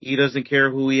he doesn't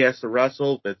care who he has to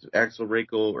wrestle, if it's Axel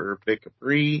Rico or Vic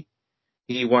Capri.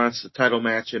 He wants the title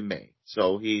match in May.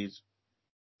 So he's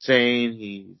saying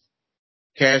he's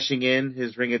cashing in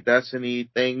his Ring of Destiny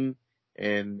thing,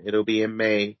 and it'll be in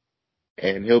May.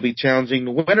 And he'll be challenging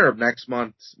the winner of next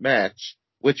month's match,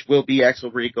 which will be Axel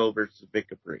Rico versus Vic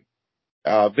Capri.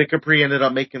 Vic Capri ended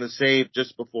up making a save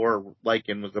just before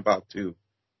Lycan was about to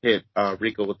hit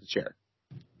Rico with the chair.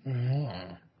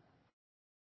 Mm-hmm.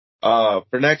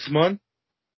 For next month,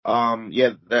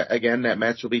 that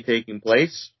match will be taking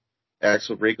place.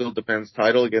 Axel Rico defends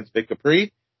title against Vic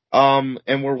Capri.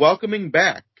 And we're welcoming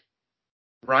back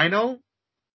Rhino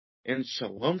and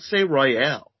Shalonce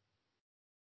Royale.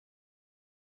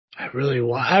 I really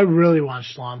want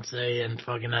Shalonce and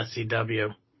fucking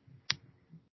SCW.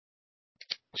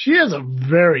 She has a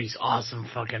very awesome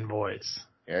fucking voice.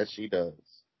 Yeah, she does.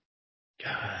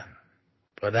 God.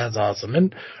 But that's awesome.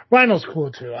 And Rhino's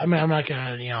cool too. I mean, I'm not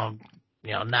gonna,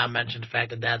 not mention the fact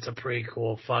that that's a pretty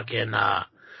cool fucking,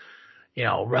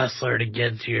 wrestler to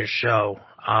get to your show.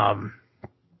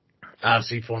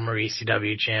 Obviously former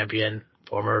ECW champion,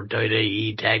 former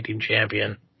WWE tag team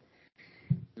champion.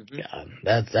 Mm-hmm.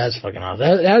 God, that's fucking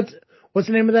awesome. That's what's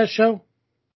the name of that show?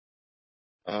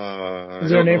 Is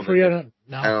there a name for you?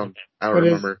 No. I don't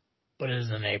remember. But it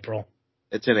is in April.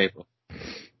 It's in April.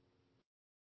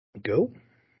 Go.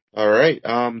 All right.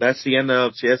 That's the end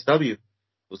of CSW.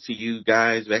 We'll see you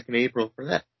guys back in April for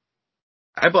that.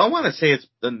 I want to say it's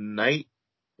the night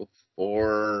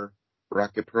before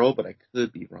Rocket Pro, but I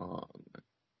could be wrong.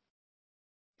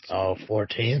 Oh,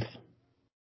 14th?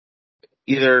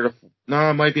 It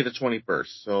might be the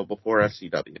 21st, so before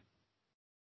SCW.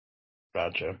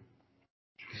 Gotcha.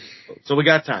 So we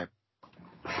got time.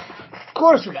 Of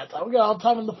course we got time. We got all the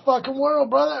time in the fucking world,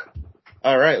 brother.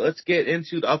 All right, let's get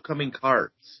into the upcoming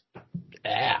cards.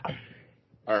 Yeah.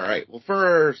 All right. Well,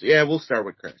 first, we'll start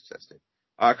with Crash Tested.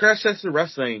 Crash Tested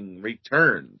Wrestling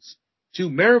returns to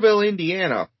Maryville,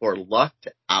 Indiana for Lucked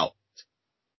Out.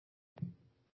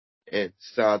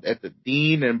 It's at the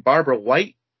Dean and Barbara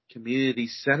White Community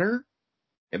Center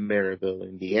in Maryville,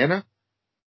 Indiana.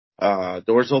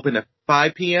 Doors open at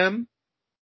 5 p.m.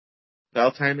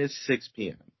 Bell time is 6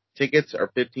 p.m. Tickets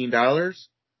are $15.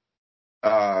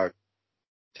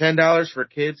 $10 for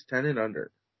kids 10 and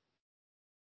under.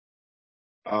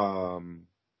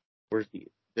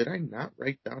 Did I not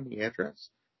write down the address?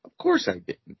 Of course I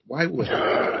didn't. Why would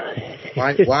I?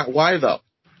 Why though?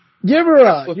 Do you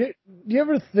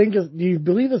ever think do you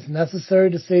believe it's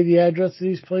necessary to say the address of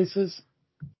these places?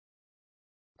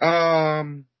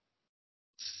 Sometimes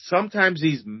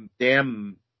these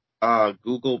damn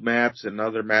Google Maps and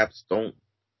other maps don't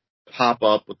pop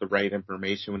up with the right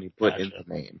information when you put in the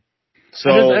name.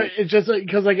 So it's just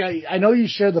because I know you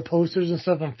share the posters and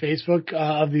stuff on Facebook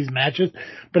of these matches,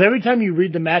 but every time you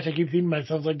read the match, I keep thinking to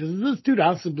myself like, does this dude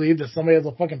honestly believe that somebody has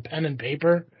a fucking pen and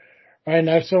paper right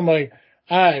next to him? Like,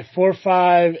 all right,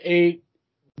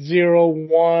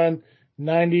 45801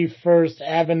 91st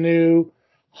Avenue,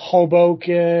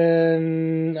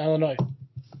 Hoboken, Illinois.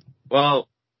 Well,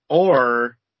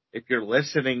 or if you're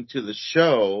listening to the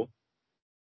show,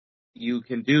 you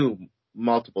can do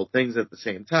multiple things at the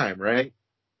same time, right?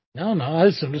 No, I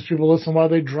assume just people listen while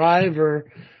they drive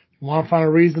or want to find a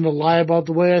reason to lie about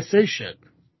the way I say shit.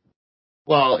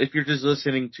 Well, if you're just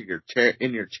listening to your chair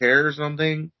in your chair or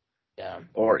something,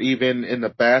 or even in the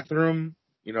bathroom,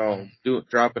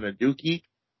 dropping a dookie,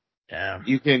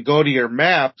 you can go to your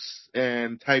maps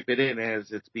and type it in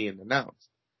as it's being announced.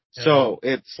 Yeah. So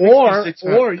it's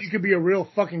or you could be a real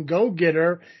fucking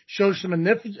go-getter, show some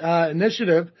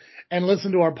initiative, and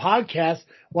listen to our podcast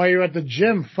while you're at the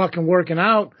gym fucking working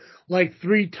out like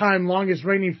 3-time longest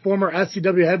reigning former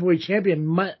SCW heavyweight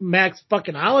champion Max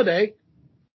fucking Holiday.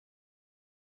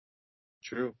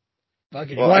 True.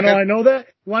 Fucking, well, I know that?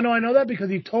 You want to know I know that? Because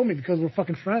he told me, because we're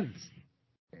fucking friends.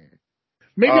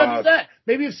 Maybe I'll do that.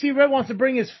 Maybe if C-Red wants to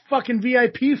bring his fucking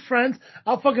VIP friends,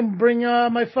 I'll fucking bring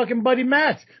my fucking buddy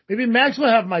Max. Maybe Max will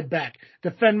have my back.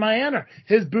 Defend my honor.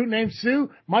 His boot named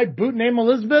Sue, my boot named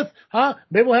Elizabeth. Huh?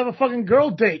 Maybe we'll have a fucking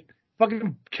girl date.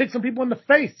 Fucking kick some people in the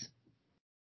face.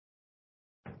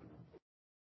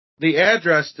 The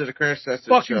address to the Crash Tested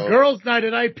Fucking show. girls' night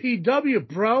at IPW,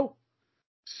 bro.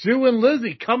 Sue and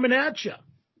Lizzie coming at you.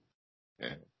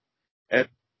 At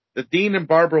the Dean and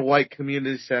Barbara White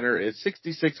Community Center is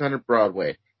 6600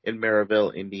 Broadway in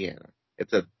Maryville, Indiana.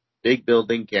 It's a big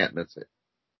building, can't miss it.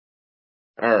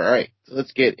 All right, so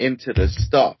let's get into the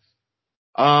stuff.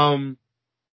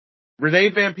 Renee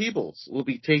Van Peebles will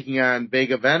be taking on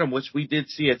Vega Venom, which we did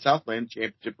see at Southland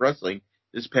Championship Wrestling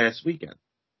this past weekend.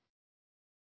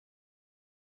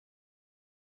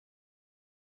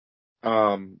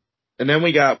 And then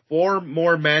we got 4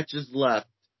 more matches left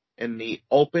in the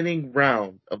opening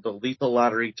round of the Lethal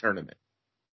Lottery tournament.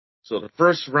 So the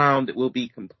first round will be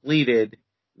completed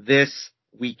this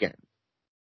weekend.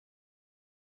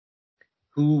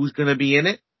 Who's going to be in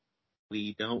it?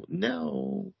 We don't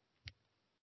know.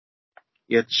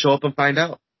 You have to show up and find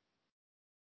out.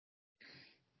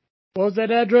 What was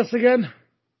that address again?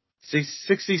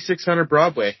 6600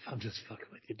 Broadway. I'm just fucking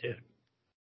with you, dude.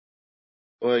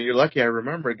 Well, you're lucky I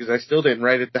remember because I still didn't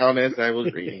write it down as I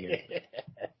was reading it.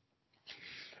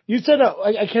 You said,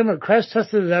 I can't remember, Crash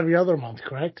Tested it every other month,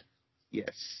 correct?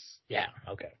 Yes. Yeah,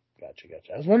 okay. Gotcha.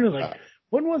 I was wondering,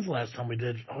 when was the last time we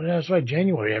did? Oh, yeah, that's right,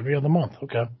 January every other month.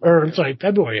 Okay. Or, I'm sorry,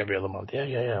 February every other month.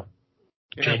 Yeah.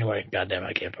 January. Goddamn,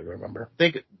 I can't fucking remember.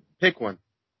 Pick one.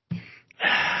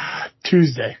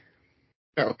 Tuesday.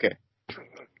 Okay.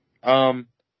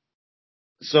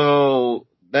 So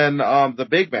then, the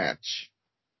big match,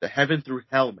 the Heaven Through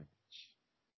Hell match,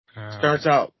 starts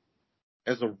out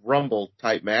as a Rumble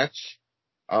type match.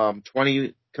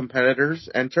 20 competitors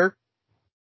enter.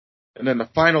 And then the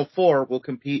final 4 will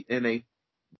compete in a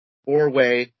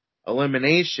 4-way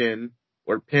elimination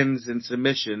where pins and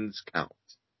submissions count.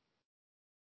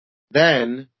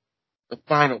 Then the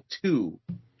final 2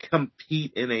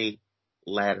 compete in a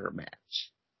ladder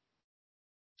match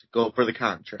to go for the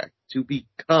contract to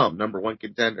become number 1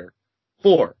 contender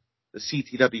for the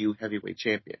CTW Heavyweight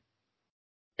Champion.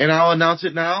 And I'll announce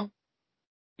it now,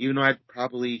 even though I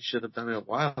probably should have done it a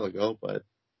while ago, but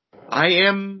I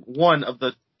am one of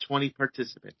the 20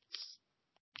 participants.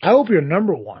 I hope you're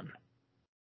number 1.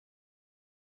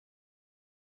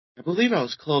 I believe I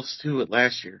was close to it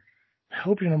last year. I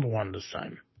hope you're number 1 this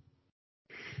time.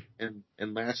 And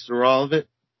last through all of it?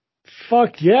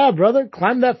 Fuck yeah, brother.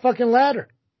 Climb that fucking ladder.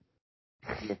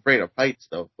 I'm afraid of heights,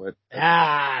 though. But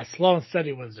slow and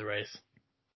steady wins the race.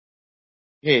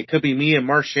 Hey, it could be me and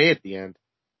Marche at the end.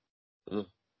 Ugh.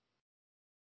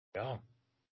 Yeah.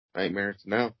 Nightmares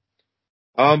now.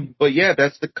 But yeah,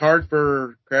 that's the card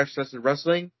for Crash Tested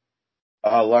Wrestling.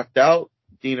 Locked out,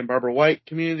 Dean and Barbara White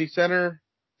Community Center,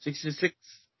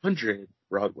 6600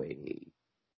 Broadway.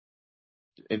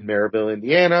 In Maryville,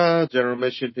 Indiana, general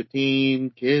admission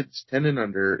 15, kids 10 and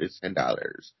under is $10.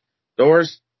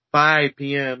 Doors 5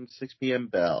 p.m., 6 p.m.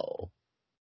 bell.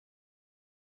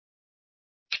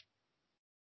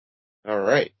 All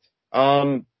right.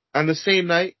 On the same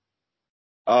night,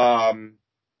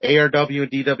 ARW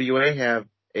and DWA have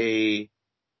a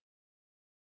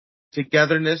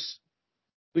togetherness,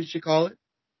 we should call it,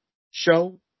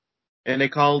 show, and they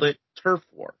called it Turf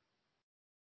War.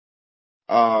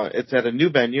 It's at a new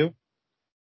venue,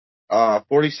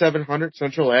 4700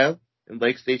 Central Ave in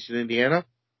Lake Station, Indiana.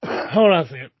 Hold on a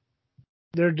second.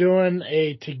 They're doing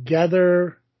a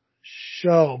together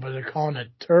show, but they're calling it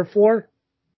Turf War?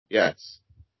 Yes.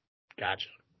 Gotcha.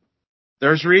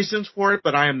 There's reasons for it,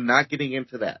 but I am not getting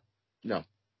into that. No.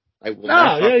 I will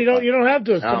not. No, yeah, you don't have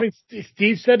to. No. I mean,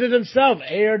 Steve said it himself.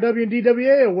 ARW and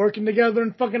DWA are working together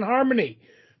in fucking harmony.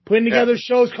 Putting together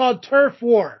shows called Turf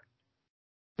War.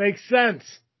 Makes sense.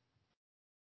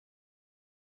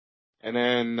 And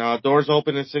then doors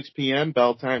open at 6 p.m.,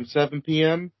 bell time 7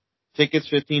 p.m., tickets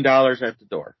 $15 at the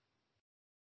door.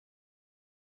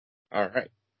 All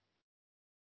right.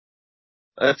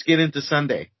 Let's get into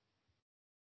Sunday.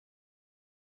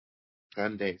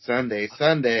 Sunday.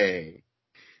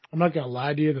 I'm not going to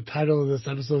lie to you. The title of this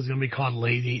episode is going to be called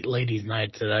Ladies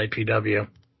Night at IPW.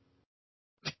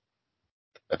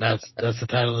 That's the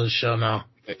title of the show now.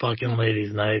 Fucking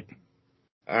Ladies Night.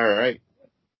 All right.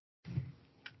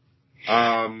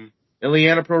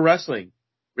 Indiana Pro Wrestling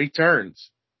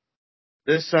returns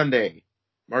this Sunday,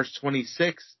 March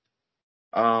 26th,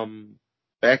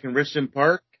 back in Richmond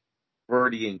Park for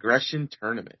the Ingression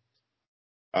Tournament.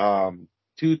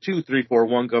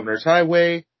 22341 Governor's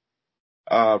Highway,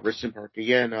 Richmond Park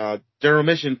again. General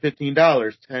admission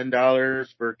 $15, $10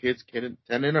 for kids 10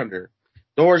 and under.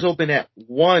 Doors open at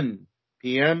 1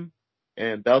 p.m.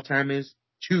 and bell time is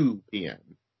 2 p.m.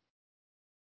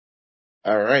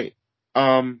 All right.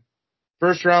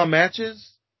 First round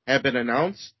matches have been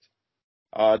announced.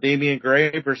 Damian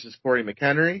Gray versus Corey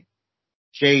McHenry.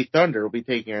 Jay Thunder will be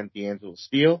taking on D'Angelo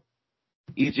Steele.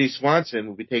 E.J. Swanson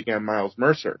will be taking on Miles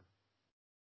Mercer.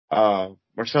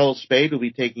 Marcelo Spade will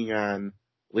be taking on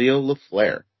Leo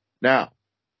LaFleur. Now,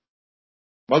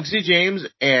 Muggsy James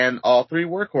and all three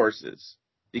workhorses,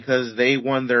 because they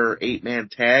won their 8-man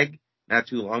tag not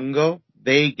too long ago,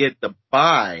 they get the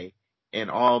bye and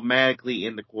automatically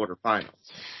in the quarterfinals.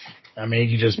 I mean,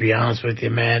 you can just be honest with you,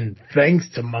 man. Thanks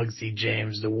to Muggsy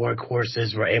James, the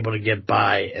workhorses were able to get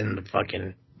by in the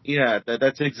fucking... Yeah,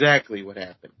 that's exactly what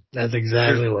happened. That's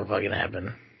exactly what fucking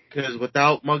happened. Because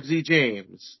without Muggsy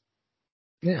James...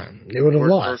 Yeah, they would have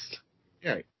lost.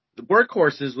 Yeah, the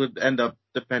workhorses would end up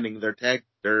defending their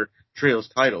trios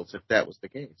titles if that was the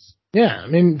case. Yeah, I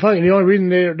mean, fucking the only reason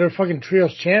they're fucking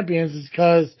trios champions is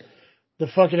because the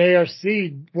fucking ARC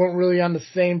weren't really on the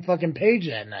same fucking page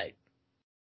that night.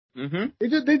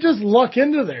 Mm-hmm. They just luck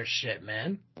into their shit,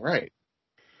 man. Right.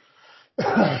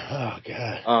 Oh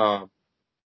god.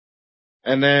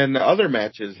 And then other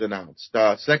matches announced.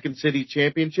 Second City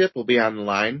Championship will be on the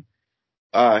line.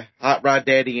 Hot Rod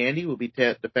Daddy Andy will be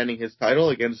defending his title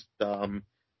against the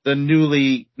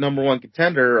newly number one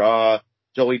contender,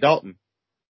 Joey Dalton.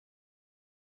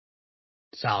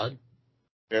 Solid.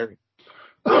 Very.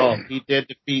 Well, he did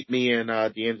defeat me in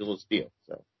D'Angelo Steele,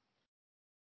 so.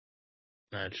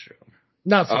 That's true.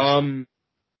 Not so.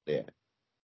 Yeah.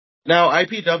 Now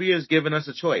IPW has given us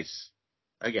a choice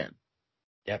again.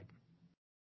 Yep.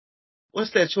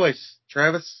 What's that choice,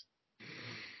 Travis?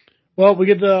 Well, we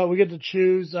get to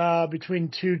choose between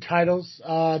two titles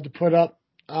to put up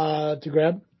to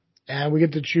grab, and we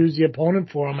get to choose the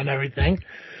opponent for them and everything.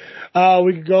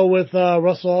 We could go with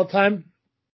Russell Alltime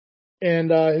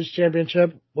and his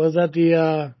championship. Was that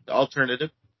the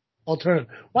alternative? Alternative.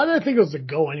 Why did I think it was the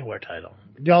Go Anywhere title?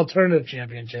 The alternative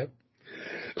championship.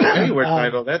 Anywhere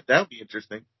title. That would be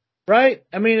interesting. Right?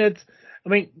 I mean,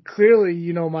 clearly,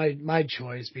 you know, my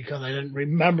choice because I didn't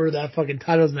remember that fucking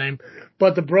title's name,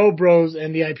 but the Bro Bros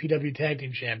and the IPW Tag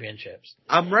Team Championships.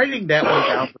 I'm writing that one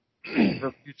down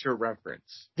for future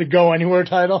reference. The Go Anywhere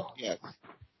title? Yes.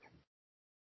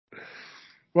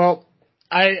 Well,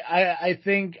 I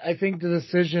think the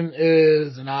decision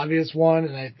is an obvious one,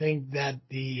 and I think that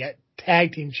the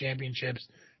Tag Team Championships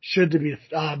should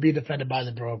be defended by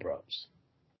the Bro Bros.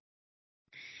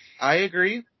 I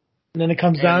agree. And then it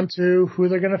comes down to who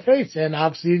they're going to face, and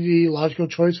obviously the logical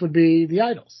choice would be the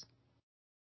Idols.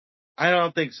 I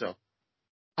don't think so.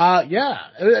 Yeah.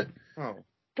 Oh.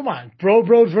 Come on, Bro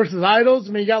Bros versus Idols.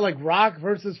 I mean, you got like Rock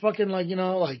versus fucking like, you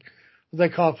know, like what they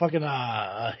call fucking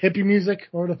hippie music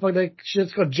or the fuck that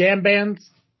shit's called, jam bands.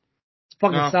 It's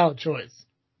fucking a solid choice.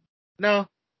 No.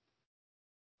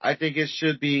 I think it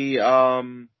should be. I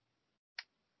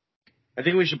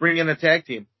think we should bring in a tag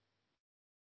team.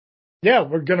 Yeah,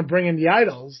 we're gonna bring in the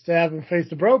Idols to have them face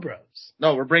the Bro Bros.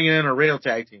 No, we're bringing in a real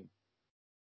tag team.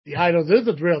 The Idols is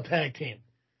a real tag team.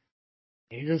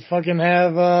 You just fucking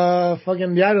have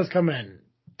fucking the Idols come in,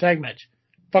 tag match.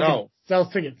 Fucking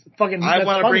sells tickets. Fucking. I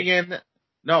want to bring in.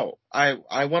 No,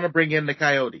 I want to bring in the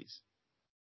Coyotes.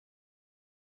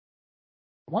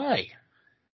 Why?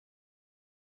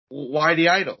 Why the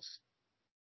Idols?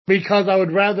 Because I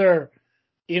would rather,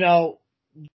 you know,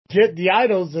 get the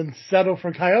Idols and settle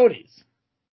for Coyotes.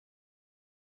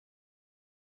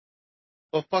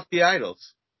 Well, fuck the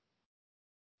Idols.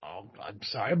 Oh, I'm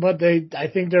sorry, but I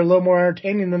think they're a little more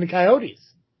entertaining than the Coyotes.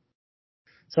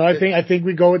 So I think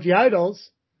we go with the Idols,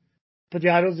 put the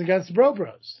Idols against the Bro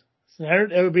Bros. So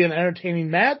it would be an entertaining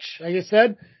match. Like I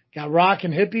said, got rock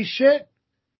and hippie shit.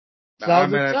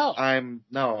 I'm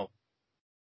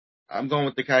going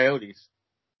with the Coyotes.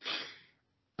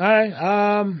 All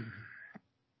right.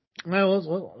 Well,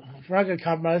 if we're not gonna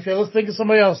compromise, okay, let's think of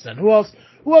somebody else then. Who else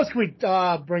can we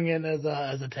bring in as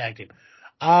a tag team?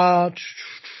 How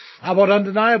about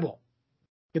Undeniable?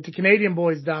 Get the Canadian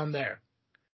boys down there.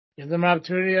 Give them an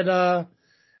opportunity at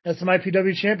some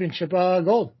IPW Championship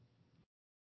gold.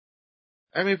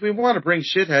 I mean, if we want to bring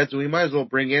shitheads, we might as well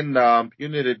bring in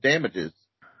punitive damages.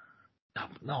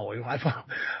 No,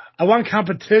 I want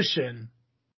competition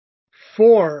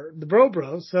for the Bro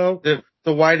Bros. So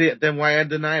why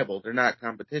Undeniable? They're not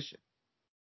competition.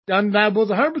 Undeniable is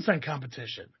 100%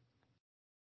 competition.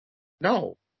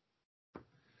 No.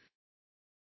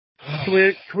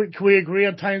 Can we agree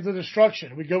on Titans of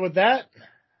Destruction? We good with that?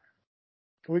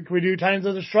 Can we do Titans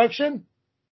of Destruction?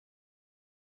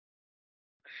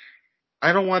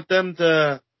 I don't want them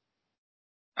to.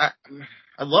 I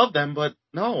love them, but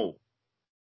no.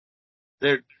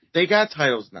 They got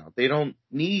titles now. They don't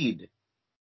need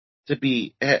to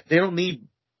be. They don't need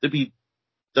to be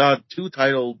the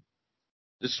 2-title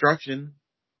Destruction.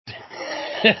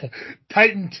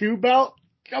 Titan 2 belt?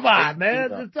 Come on,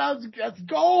 man. That's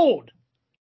gold.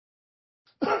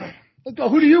 Let's go.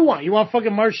 Who do you want? You want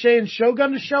fucking Marche and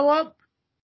Shogun to show up?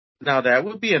 Now that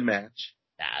would be a match.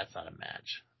 Nah, that's not a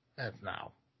match. That's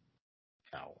no.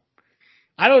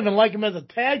 I don't even like him as a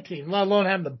tag team, let alone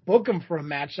having to book him for a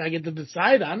match I get to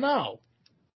decide on. No.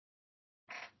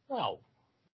 Well,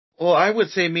 I would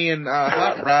say me and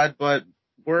Hot Rod, but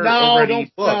we're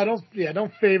already booked.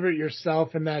 Don't favorite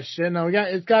yourself in that shit. No,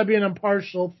 it's got to be an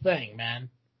impartial thing, man.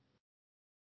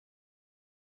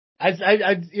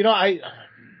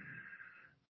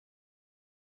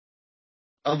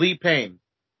 Elite Pain.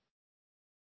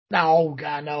 No,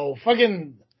 God, no.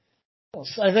 Fucking,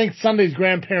 I think Sunday's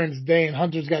Grandparents' Day and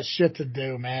Hunter's got shit to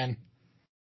do, man.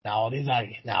 No, he's not.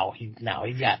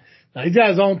 He's got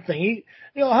his own thing.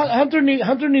 Hunter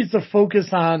needs to focus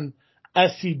on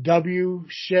SCW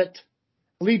shit.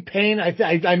 Elite Pain,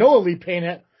 I know Elite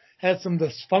Pain has some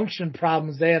dysfunction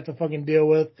problems they have to fucking deal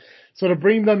with. So to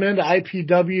bring them into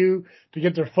IPW to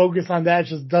get their focus on that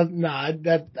just doesn't. I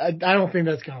don't think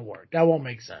that's gonna work. That won't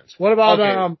make sense. What about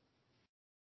how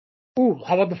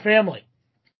about the family?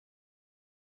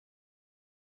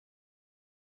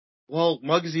 Well,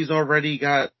 Muggsy's already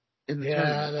got in the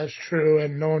tournament. Yeah, that's true,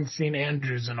 and no one's seen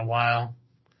Andrews in a while.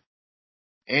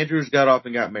 Andrews got off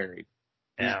and got married.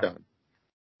 He's done.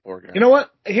 Poor guy. You know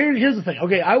what? Here's the thing.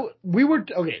 Okay,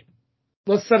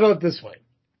 let's settle it this way.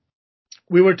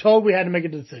 We were told we had to make a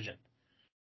decision.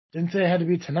 Didn't say it had to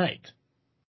be tonight.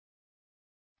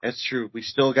 That's true. We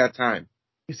still got time.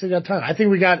 We still got time. I think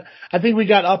we got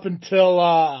up until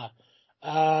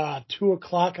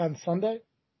 2:00 on Sunday.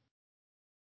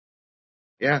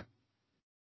 Yeah.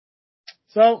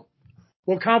 So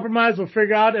we'll compromise. We'll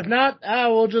figure out. If not,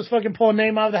 we'll just fucking pull a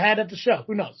name out of the hat at the show.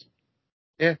 Who knows?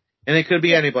 Yeah, and it could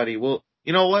be anybody. Well,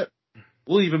 you know what?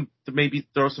 We'll even maybe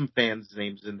throw some fans'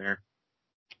 names in there.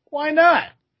 Why not?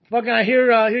 Fucking, I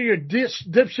hear your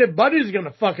dipshit buddy's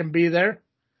gonna fucking be there.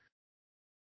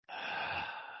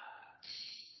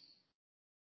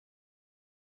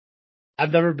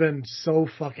 I've never been so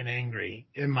fucking angry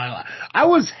in my life. I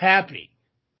was happy.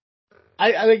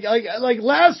 I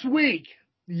last week,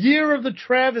 year of the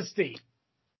travesty.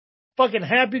 Fucking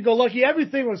happy-go-lucky.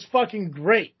 Everything was fucking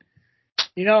great.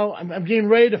 You know, I'm getting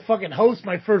ready to fucking host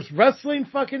my first wrestling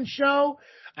fucking show.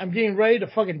 I'm getting ready to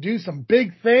fucking do some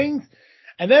big things.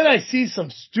 And then I see some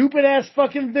stupid-ass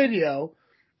fucking video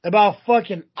about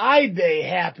fucking I-Day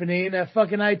happening at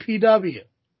fucking IPW.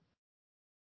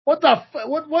 What does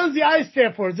the I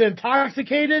stand for? Is it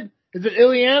intoxicated? Is it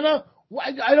Ileana?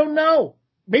 I don't know.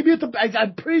 Maybe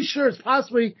I'm pretty sure it's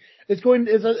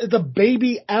a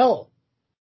baby L.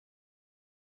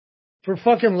 For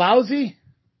fucking lousy?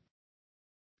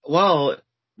 Well,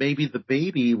 maybe the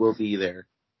baby will be there.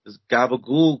 This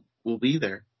Gabagool will be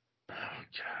there. Oh,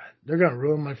 God. They're going to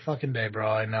ruin my fucking day, bro.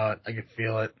 I know it. I can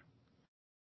feel it.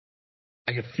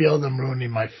 I can feel them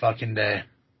ruining my fucking day.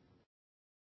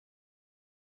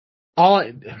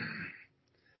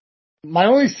 My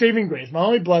only saving grace, my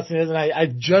only blessing is, and I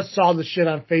just saw the shit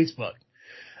on Facebook.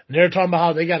 And they're talking about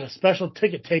how they got a special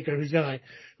ticket taker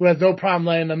who has no problem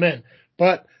letting them in.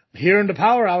 But here in the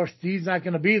Power Hour, Steve's not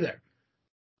going to be there.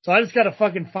 So I just got to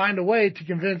fucking find a way to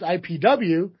convince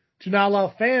IPW to not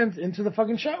allow fans into the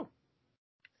fucking show.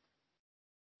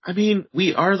 I mean,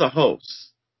 we are the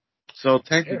hosts. So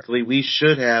technically we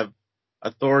should have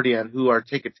authority on who our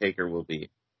ticket taker will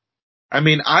be. I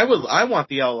mean, I want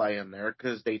the LIM there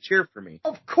because they cheer for me.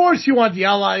 Of course you want the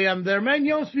LIM there, man.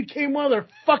 You almost became one of their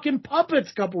fucking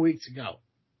puppets a couple weeks ago.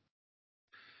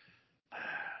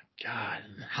 God,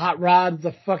 Hot Rod's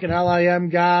the fucking LIM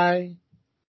guy.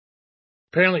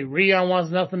 Apparently Rion wants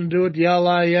nothing to do with the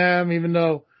LIM, even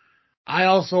though I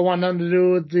also want nothing to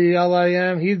do with the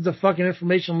LIM. He's the fucking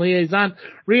information liaison.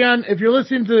 Rion, if you're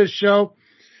listening to this show,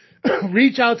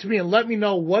 reach out to me and let me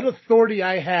know what authority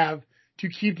I have to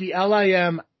keep the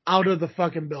LIM out of the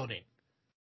fucking building.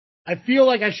 I feel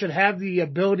like I should have the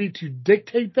ability to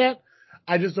dictate that.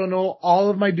 I just don't know all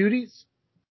of my duties.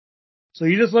 So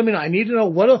you just let me know. I need to know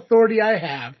what authority I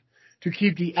have to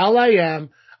keep the LIM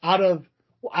out of,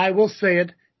 I will say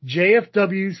it,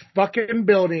 JFW's fucking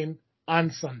building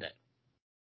on Sunday.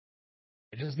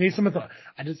 I just need some authority.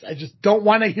 I just don't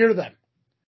want to hear them.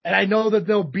 And I know that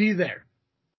they'll be there.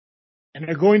 And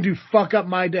they're going to fuck up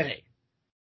my day.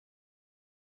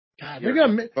 God, they're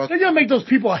gonna make those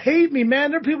people hate me, man.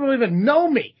 There are people who don't even know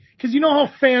me. Because you know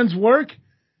how fans work?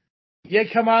 You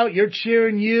come out, you're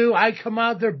cheering you. I come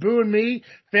out, they're booing me.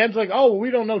 Fans are like, oh, well, we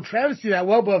don't know Travesty that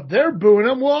well, but if they're booing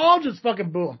him, we'll all just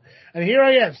fucking boo him. And here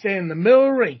I am, standing in the middle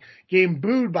of the ring, getting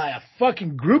booed by a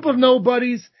fucking group of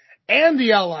nobodies and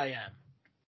the LIM.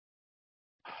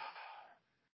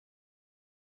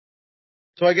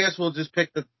 So I guess we'll just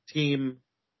pick the team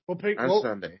on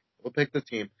Sunday. We'll pick the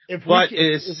team. But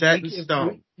it is set in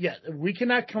stone. If we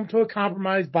cannot come to a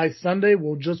compromise by Sunday,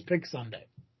 we'll just pick Sunday.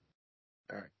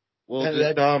 All right.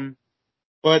 We'll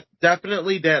but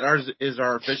definitely that is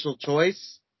our official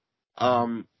choice.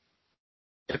 If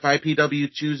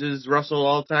IPW chooses Russell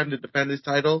All-Time to defend his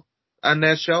title on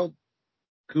that show,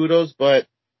 kudos, but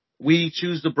we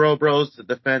choose the Bros to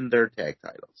defend their tag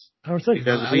titles. I want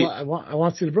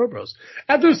to see the Bros.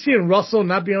 After seeing Russell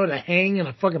not being able to hang in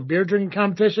a fucking beer drinking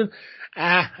competition,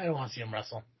 I don't want to see him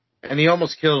wrestle. And he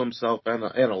almost killed himself in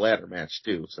a ladder match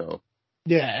too. So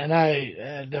yeah,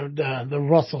 and the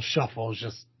Russell Shuffle is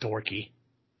just dorky.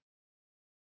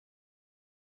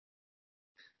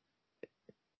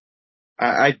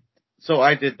 I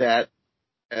did that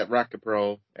at Rocket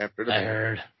Pro after the I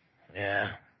heard.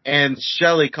 Yeah. And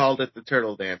Shelly called it the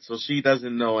turtle dance, so she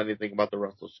doesn't know anything about the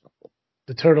Russell Shuffle.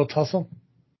 The turtle tussle?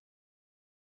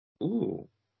 Ooh.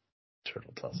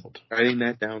 Turtle tussle. Writing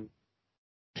that down.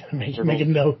 Make a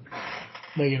note.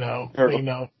 Make a note.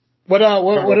 What are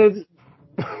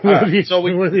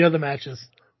the other matches?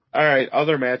 All right,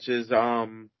 other matches.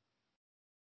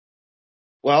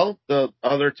 Well, the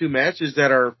other two matches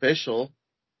that are official.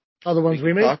 Are the ones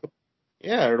we made?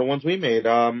 Yeah, are the ones we made.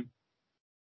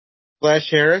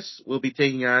 Flash Harris will be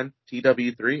taking on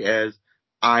TW3 as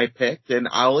I picked, and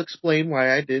I'll explain why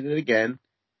I did it again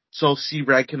so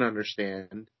C-Red can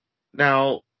understand.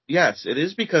 Now, yes, it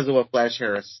is because of what Flash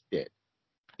Harris did.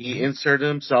 He inserted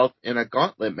himself in a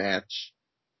gauntlet match,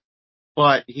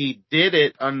 but he did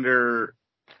it under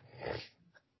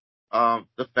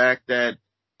the fact that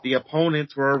the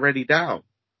opponents were already down.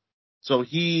 So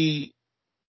he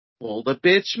pulled a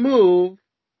bitch move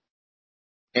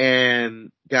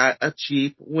and got a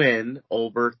cheap win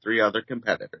over 3 other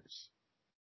competitors.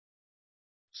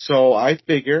 So I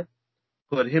figure,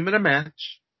 put him in a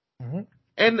match. Mm-hmm.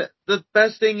 And the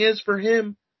best thing is for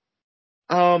him,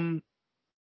 I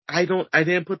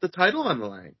didn't put the title on the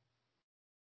line.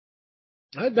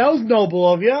 That was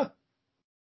noble of you.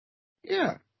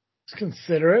 Yeah. It's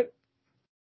considerate.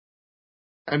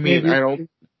 I mean,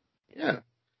 yeah.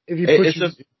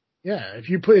 If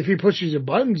he pushes your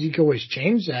buttons, you can always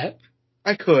change that.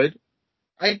 I could.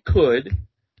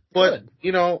 But,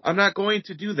 I'm not going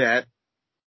to do that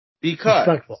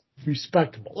because...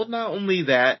 Respectable. Well, not only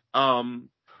that, I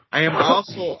am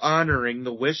also honoring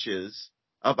the wishes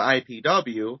of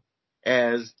IPW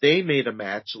as they made a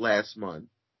match last month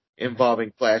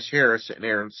involving Flash Harris and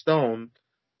Aaron Stone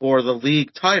for the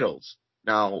league titles.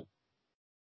 Now,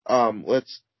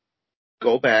 let's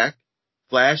go back.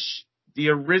 Flash, the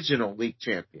original league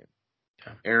champion.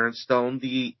 Aaron Stone,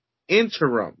 the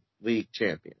interim league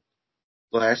champion.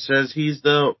 Flash says he's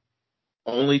the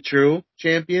only true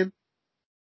champion.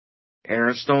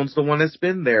 Aaron Stone's the one that's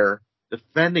been there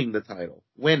defending the title,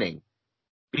 winning,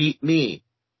 beat me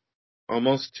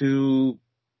almost to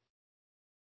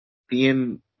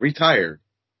being retired,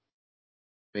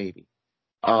 maybe.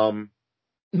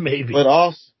 Maybe.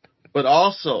 But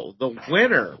also the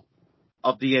winner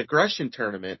of the aggression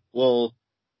tournament will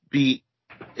be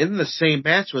in the same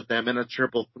match with them in a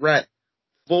triple threat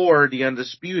for the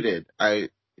undisputed, I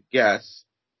guess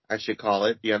I should call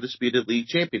it, the undisputed league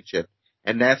championship.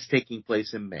 And that's taking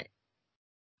place in May.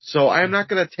 So I'm not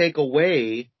going to take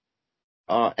away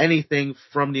anything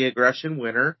from the aggression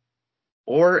winner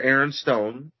or Aaron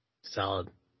Stone. Solid.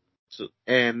 So,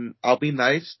 and I'll be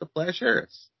nice to Flash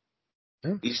Harris.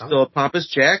 Yeah, he's still a pompous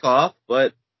jack off,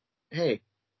 but hey,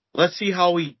 let's see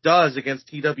how he does against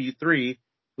TW3,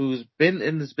 who's been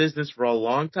in this business for a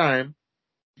long time,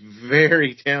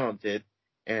 very talented,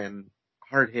 and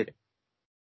hard hitting.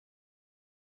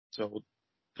 So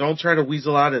don't try to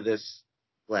weasel out of this,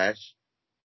 Flash,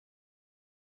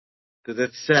 because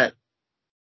it's set.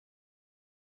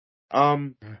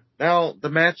 Now the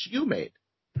match you made.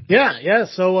 Yeah.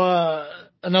 So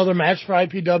another match for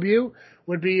IPW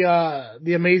would be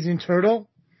the Amazing Turtle,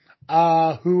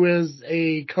 who is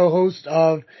a co-host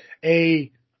of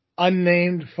a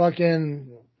unnamed fucking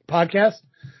podcast,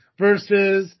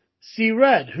 versus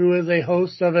C-Red, who is a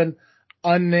host of an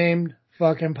unnamed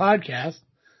fucking podcast.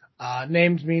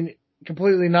 Names mean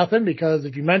completely nothing, because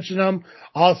if you mention them,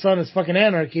 all of a sudden it's fucking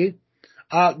anarchy.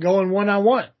 Going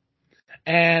one-on-one.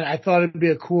 And I thought it'd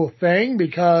be a cool thing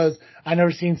because I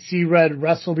never seen C-Red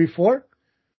wrestle before.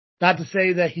 Not to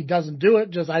say that he doesn't do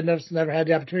it, just I never had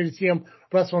the opportunity to see him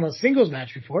wrestle in a singles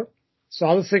match before.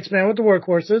 Saw the 6-man with the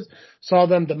workhorses, saw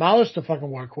them demolish the fucking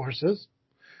workhorses,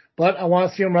 but I want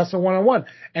to see him wrestle one-on-one.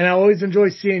 And I always enjoy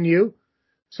seeing you.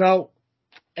 So,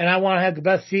 and I want to have the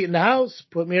best seat in the house,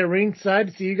 put me at ringside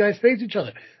to see you guys face each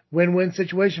other. Win-win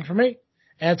situation for me.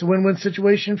 And it's a win-win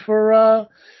situation for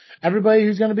everybody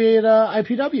who's going to be at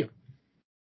IPW.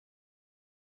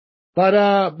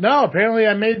 But no, apparently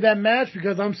I made that match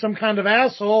because I'm some kind of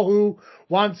asshole who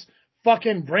wants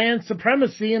fucking brand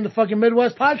supremacy in the fucking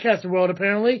Midwest podcasting world,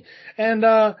 apparently, and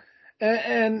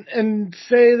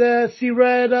say that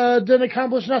C-Red didn't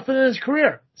accomplish nothing in his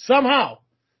career. Somehow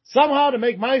to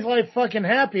make my life fucking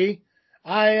happy,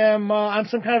 I'm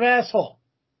some kind of asshole.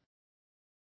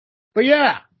 But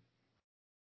yeah,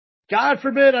 God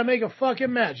forbid I make a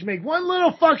fucking match. Make one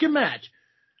little fucking match.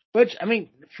 Which, I mean,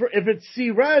 if it's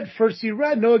C-Red, for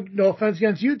C-Red, no offense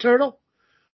against you, Turtle.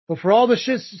 But for all the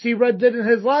shit C-Red did in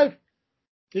his life,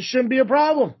 this shouldn't be a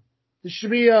problem. This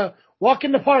should be a walk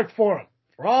in the park for him.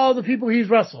 For all the people he's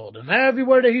wrestled and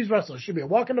everywhere that he's wrestled, it should be a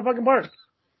walk in the fucking park.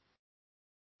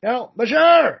 You know, but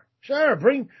sure,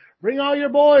 bring all your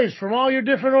boys from all your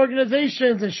different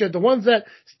organizations and shit. The ones that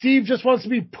Steve just wants to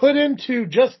be put into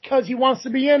just because he wants to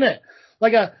be in it.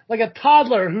 Like a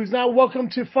toddler who's now welcome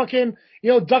to fucking,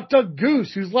 Duck Duck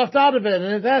Goose, who's left out of it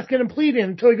and is asking and pleading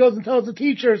until he goes and tells the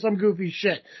teacher some goofy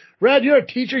shit. Red, you're a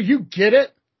teacher, you get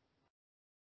it.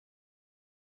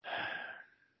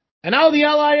 And now the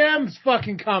LIM's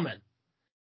fucking coming.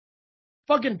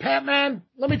 Fucking Pat, man,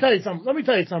 let me tell you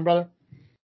something, brother.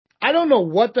 I don't know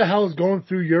what the hell is going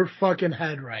through your fucking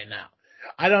head right now.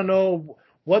 I don't know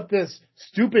what this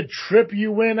stupid trip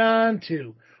you went on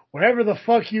to wherever the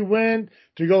fuck you went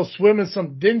to go swim in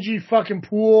some dingy fucking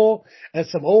pool at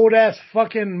some old ass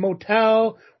fucking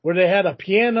motel where they had a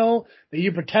piano that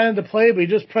you pretended to play, but you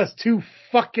just pressed two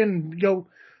fucking,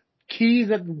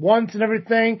 keys at once and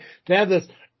everything to have this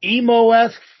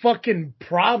emo-esque fucking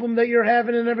problem that you're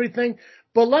having and everything.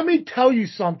 But let me tell you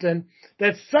something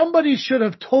that somebody should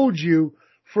have told you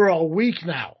for a week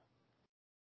now.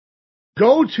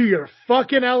 Go to your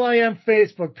fucking LIM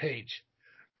Facebook page.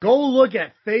 Go look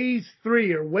at Phase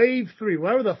 3 or Wave 3,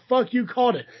 whatever the fuck you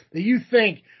called it, that you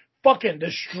think fucking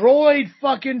destroyed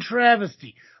fucking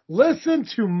travesty. Listen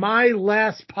to my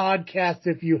last podcast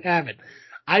if you haven't.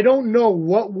 I don't know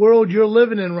what world you're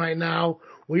living in right now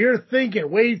where you're thinking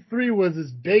Wave 3 was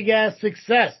this big-ass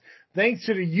success thanks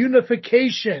to the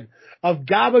unification of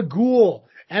Gabagool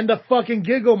and the fucking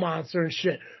Giggle Monster and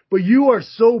shit. But you are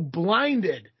so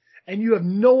blinded and you have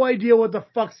no idea what the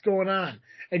fuck's going on.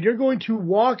 And you're going to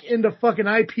walk into fucking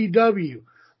IPW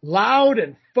loud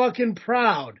and fucking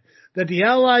proud that the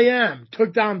LIM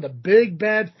took down the big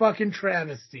bad fucking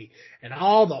travesty and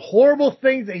all the horrible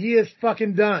things that he has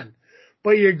fucking done.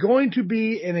 But you're going to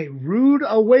be in a rude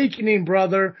awakening,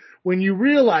 brother, when you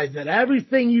realize that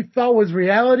everything you thought was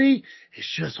reality is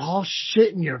just all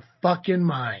shit in your fucking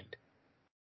mind.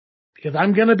 Because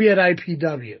I'm going to be at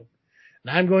IPW,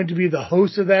 and I'm going to be the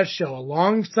host of that show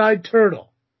alongside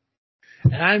Turtle.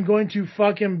 And I'm going to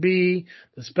fucking be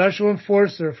the special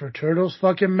enforcer for Turtle's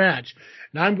fucking match.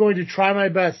 And I'm going to try my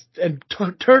best. And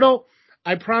Turtle,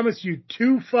 I promise you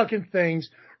two fucking things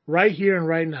right here and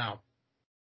right now.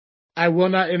 I will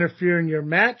not interfere in your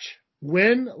match.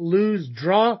 Win, lose,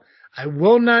 draw. I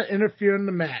will not interfere in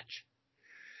the match.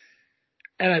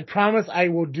 And I promise I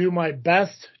will do my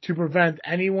best to prevent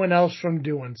anyone else from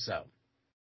doing so.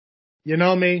 You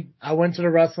know me. I went to the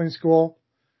wrestling school.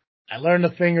 I learned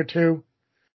a thing or two.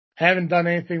 Haven't done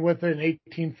anything with it in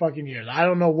 18 fucking years. I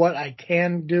don't know what I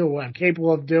can do, what I'm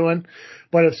capable of doing.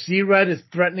 But if C-Red is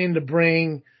threatening to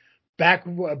bring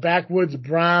Backwoods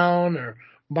Brown or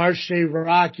Marche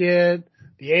Rocket,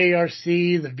 the ARC,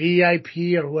 the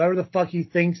VIP, or whoever the fuck he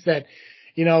thinks that,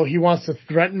 he wants to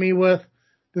threaten me with,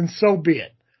 then so be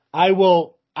it. I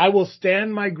will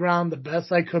stand my ground the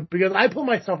best I could because I put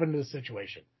myself into this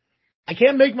situation. I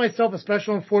can't make myself a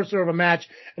special enforcer of a match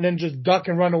and then just duck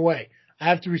and run away. I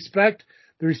have to respect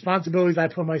the responsibilities I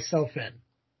put myself in.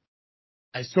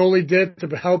 I solely did to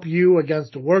help you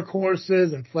against the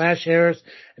Workhorses and Flash Harris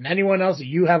and anyone else that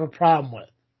you have a problem with.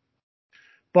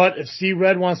 But if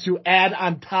C-Red wants to add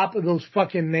on top of those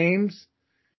fucking names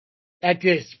at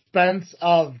the expense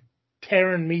of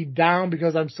tearing me down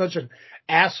because I'm such an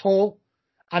asshole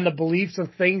on the beliefs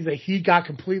of things that he got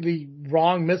completely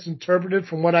wrong, misinterpreted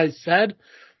from what I said,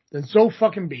 then so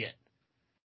fucking be it.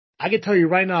 I can tell you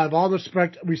right now, I have all the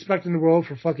respect in the world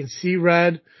for fucking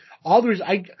C-Red. All the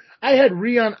reason I had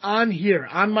Rion on here,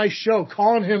 on my show,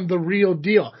 calling him the real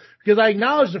deal. Because I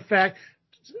acknowledge the fact,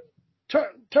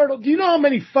 Turtle, do you know how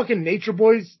many fucking Nature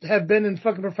Boys have been in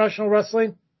fucking professional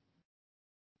wrestling?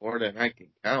 More than I can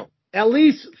count. At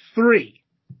least 3.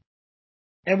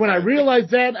 And when I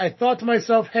realized that, I thought to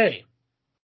myself, hey,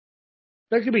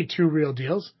 there could be 2 real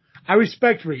deals. I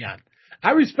respect Rion.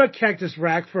 I respect Cactus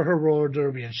Rack for her roller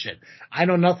derby and shit. I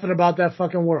know nothing about that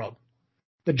fucking world.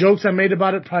 The jokes I made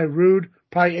about it, probably rude,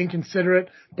 probably inconsiderate,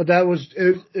 but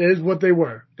it is what they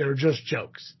were. They were just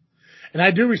jokes. And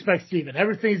I do respect Steve and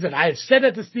everything that I have said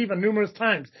that to Steve numerous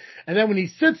times. And then when he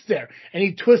sits there and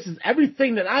he twists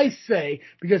everything that I say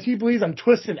because he believes I'm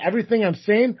twisting everything I'm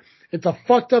saying, it's a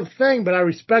fucked up thing, but I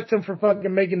respect him for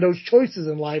fucking making those choices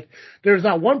in life. There's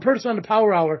not one person on the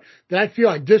Power Hour that I feel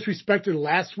I disrespected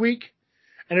last week.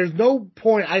 And there's no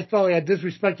point I felt like I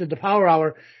disrespected the Power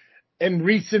Hour in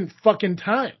recent fucking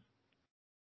time.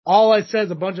 All I said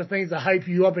is a bunch of things to hype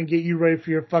you up and get you ready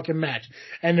for your fucking match.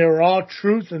 And they're all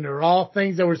truths and they're all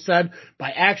things that were said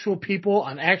by actual people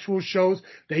on actual shows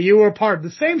that you were a part of. The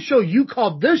same show you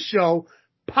called this show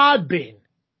Podbean.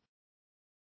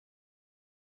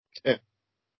 Yeah.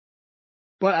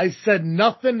 But I said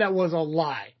nothing that was a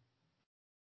lie.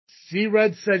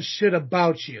 C-Red said shit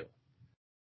about you.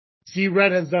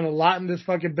 C-Red has done a lot in this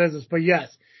fucking business. But yes,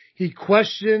 he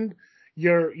questioned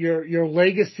your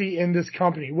legacy in this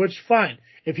company, which fine.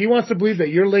 If he wants to believe that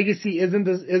your legacy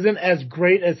isn't as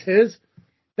great as his,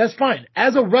 that's fine.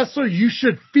 As a wrestler, you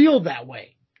should feel that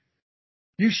way.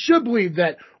 You should believe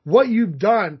that what you've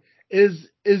done is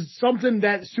something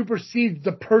that supersedes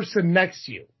the person next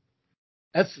to you.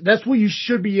 That's what you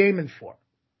should be aiming for.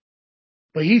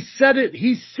 But he said it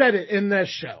in that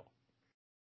show.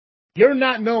 You're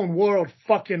not known world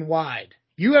fucking wide.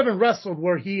 You haven't wrestled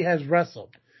where he has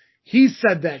wrestled. He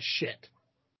said that shit.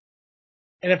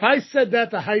 And if I said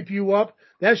that to hype you up,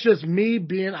 that's just me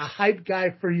being a hype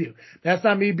guy for you. That's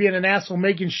not me being an asshole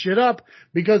making shit up,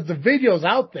 because the video's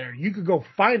out there. You could go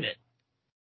find it.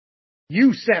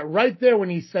 You sat right there when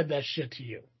he said that shit to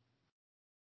you.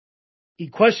 He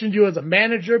questioned you as a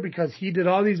manager because he did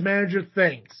all these manager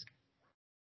things.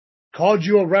 Called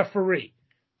you a referee.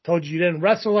 Told you didn't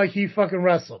wrestle like he fucking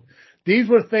wrestled. These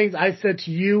were things I said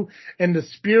to you in the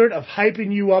spirit of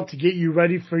hyping you up to get you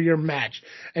ready for your match.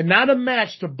 And not a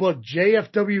match to book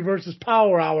JFW versus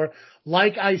Power Hour.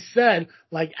 Like I said,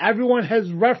 like everyone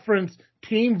has referenced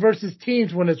team versus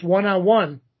teams when it's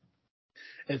one-on-one.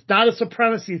 It's not a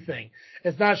supremacy thing.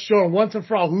 It's not showing once and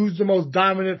for all who's the most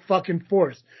dominant fucking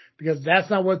force. Because that's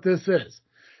not what this is.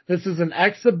 This is an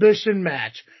exhibition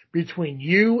match between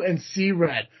you and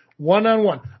C-Red.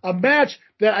 One-on-one. A match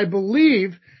that I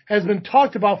believe has been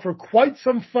talked about for quite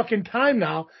some fucking time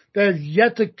now that has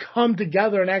yet to come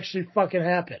together and actually fucking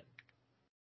happen.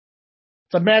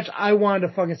 It's a match I wanted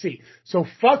to fucking see. So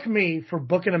fuck me for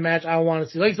booking a match I want to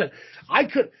see. Like I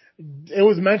said, it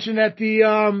was mentioned at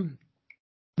the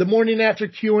morning after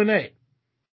Q&A.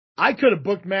 I could have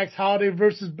booked Max Holiday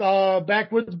versus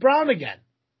Backwoods Brown again.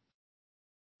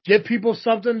 Give people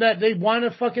something that they want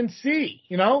to fucking see,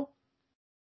 you know?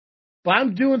 But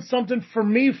I'm doing something for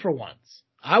me for once.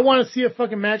 I want to see a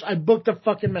fucking match. I booked a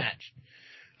fucking match.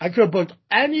 I could have booked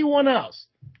anyone else.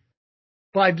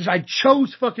 But I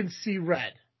chose fucking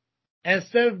C-Red. And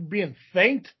instead of being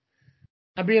thanked,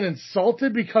 I'm being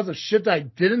insulted because of shit that I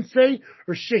didn't say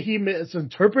or shit he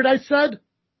misinterpreted I said.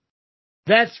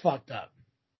 That's fucked up.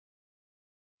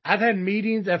 I've had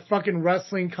meetings at fucking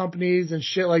wrestling companies and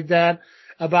shit like that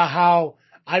about how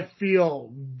I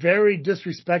feel very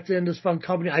disrespected in this fucking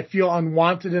company. I feel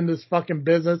unwanted in this fucking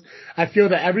business. I feel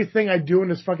that everything I do in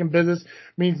this fucking business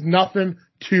means nothing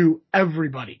to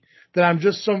everybody. That I'm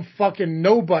just some fucking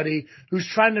nobody who's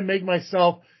trying to make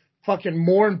myself fucking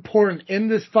more important in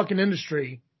this fucking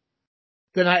industry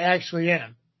than I actually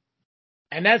am.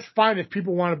 And that's fine if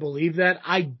people want to believe that.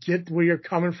 I get where you're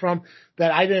coming from,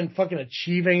 that I didn't fucking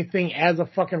achieve anything as a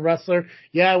fucking wrestler.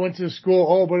 Yeah, I went to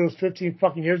school, but it was 15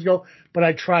 fucking years ago, but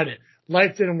I tried it.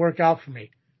 Life didn't work out for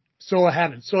me. So I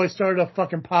haven't. So I started a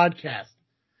fucking podcast.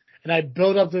 And I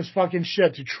built up this fucking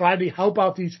shit to try to help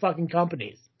out these fucking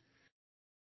companies.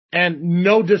 And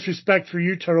no disrespect for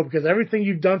you, Turtle, because everything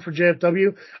you've done for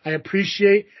JFW, I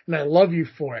appreciate and I love you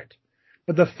for it.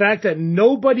 But the fact that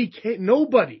nobody,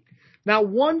 not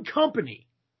one company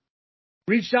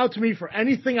reached out to me for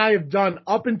anything I have done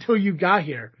up until you got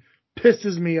here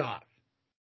pisses me off.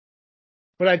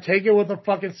 But I take it with a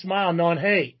fucking smile knowing,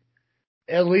 hey,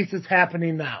 at least it's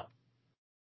happening now.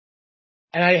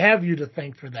 And I have you to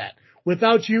thank for that.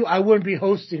 Without you, I wouldn't be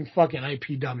hosting fucking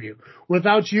IPW.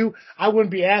 Without you, I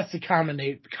wouldn't be asked to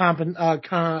commentate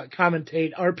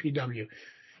RPW.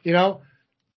 You know,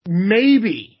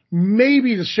 maybe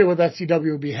the shit with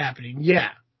SCW would be happening. Yeah.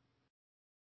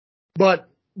 But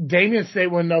Damian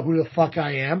State wouldn't know who the fuck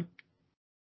I am.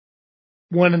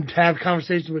 Wouldn't have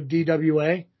conversations with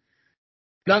DWA.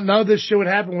 None of this shit would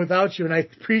happen without you, and I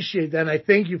appreciate that, and I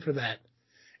thank you for that.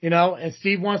 You know, and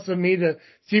Steve wants to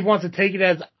take it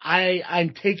as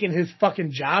I'm taking his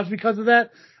fucking jobs because of that.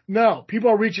 No, people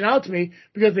are reaching out to me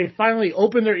because they finally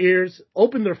open their ears,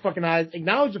 open their fucking eyes,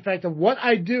 acknowledge the fact that what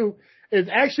I do is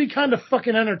actually kind of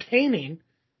fucking entertaining,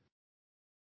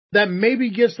 that maybe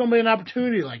gives somebody an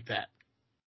opportunity like that.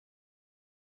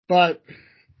 But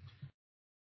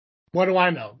what do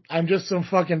I know? I'm just some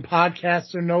fucking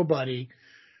podcaster nobody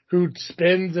who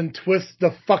spins and twists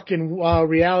the fucking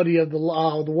reality of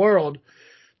the world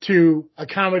to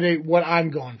accommodate what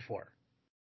I'm going for.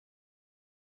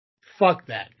 Fuck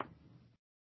that.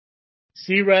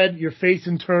 C-Red, you're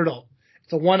facing Turtle.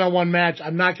 It's a one-on-one match.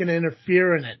 I'm not going to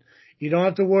interfere in it. You don't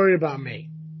have to worry about me.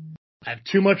 I have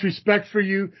too much respect for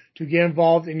you to get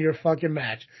involved in your fucking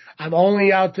match. I'm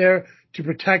only out there to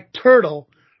protect Turtle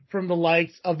from the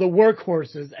likes of the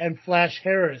Workhorses and Flash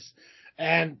Harris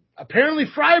and apparently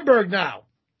Freiberg now,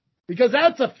 because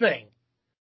that's a thing.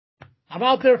 I'm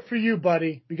out there for you,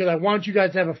 buddy, because I want you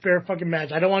guys to have a fair fucking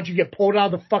match. I don't want you to get pulled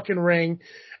out of the fucking ring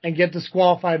and get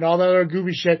disqualified and all that other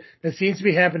goofy shit that seems to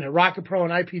be happening at Rocket Pro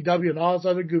and IPW and all this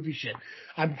other goofy shit.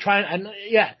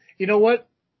 You know what?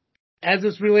 As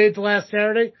it's related to last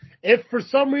Saturday, if for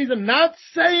some reason, not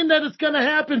saying that it's going to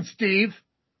happen, Steve,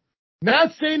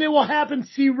 not saying it will happen,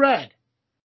 C-Red.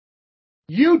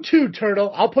 You too,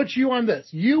 Turtle. I'll put you on this.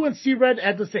 You and C-Red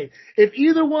at the same. If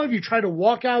either one of you try to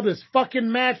walk out of this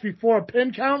fucking match before a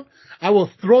pin count, I will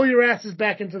throw your asses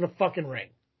back into the fucking ring.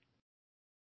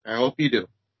 I hope you do.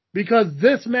 Because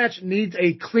this match needs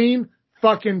a clean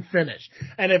fucking finish.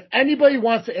 And if anybody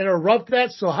wants to interrupt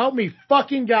that, so help me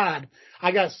fucking God,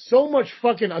 I got so much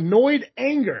fucking annoyed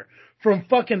anger from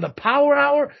fucking the Power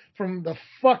Hour, from the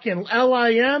fucking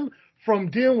LIM,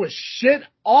 from dealing with shit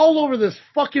all over this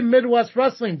fucking Midwest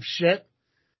wrestling shit,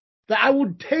 that I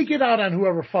would take it out on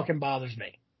whoever fucking bothers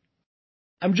me.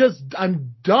 I'm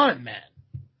done, man.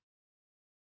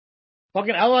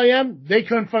 Fucking LIM, they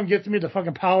couldn't fucking get to me. The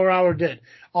fucking Power Hour did.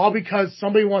 All because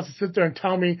somebody wants to sit there and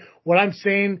tell me what I'm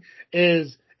saying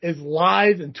is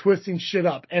lies and twisting shit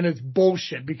up. And it's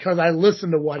bullshit because I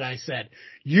listened to what I said.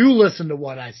 You listened to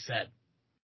what I said.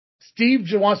 Steve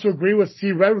wants to agree with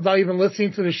C-Red without even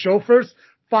listening to the show first.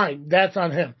 Fine, that's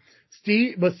on him.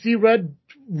 But C-Red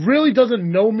really doesn't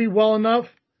know me well enough.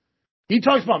 He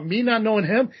talks about me not knowing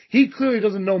him. He clearly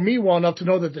doesn't know me well enough to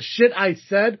know that the shit I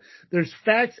said, there's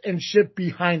facts and shit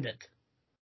behind it.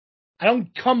 I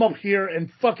don't come up here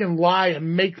and fucking lie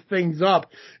and make things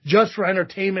up just for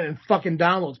entertainment and fucking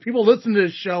downloads. People listen to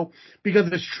this show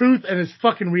because it's truth and it's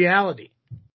fucking reality.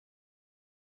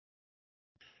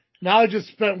 Now I just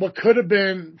spent what could have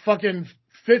been fucking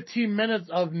 15 minutes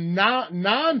of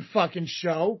non-fucking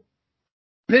show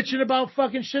bitching about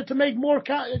fucking shit to make more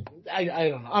I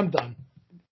don't know. I'm done.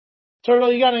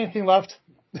 Turtle, you got anything left?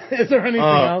 Is there anything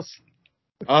else?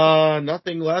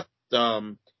 Nothing left.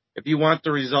 If you want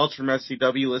the results from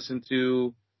SCW, listen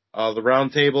to the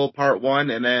Roundtable Part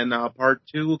 1, and then Part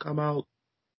 2 will come out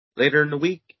later in the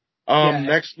week.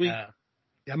 Next week.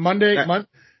 Monday.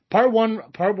 Part one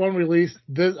released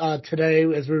this, today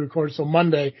as we record. So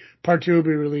Monday, part 2 will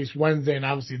be released Wednesday, and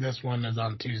obviously this one is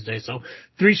on Tuesday. So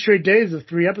 3 straight days of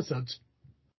 3 episodes.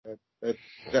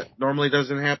 That normally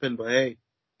doesn't happen, but hey,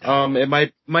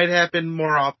 it might happen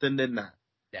more often than not.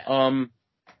 Yeah.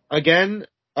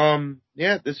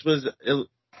 This was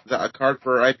a card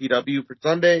for IPW for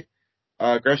Sunday.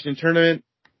 Gresham Tournament,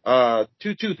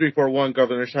 22341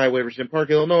 Governor's Highway, Richmond Park,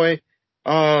 Illinois.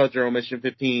 General admission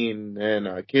 15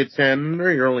 and kids 10.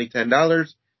 You're only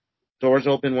 $10. Doors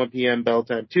open 1 p.m. Bell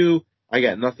time 2. I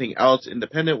got nothing else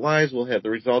independent wise. We'll have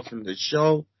the results from this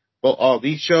show. Well, all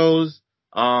these shows.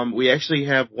 We actually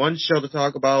have one show to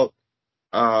talk about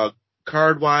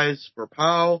card wise for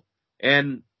POW,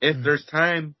 and if there's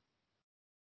time,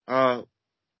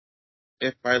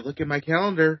 if I look at my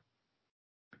calendar,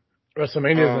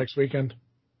 WrestleMania is next weekend.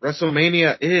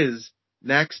 WrestleMania is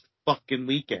next fucking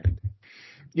weekend.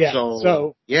 Yeah.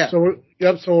 So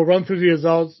we'll run through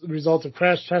the results of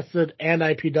Crash Tested and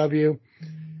IPW.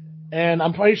 And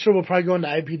I'm pretty sure we'll probably go into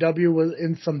IPW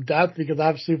in some depth because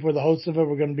obviously if we're the host of it,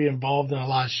 we're going to be involved in a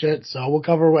lot of shit. So we'll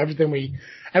cover everything that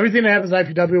happens at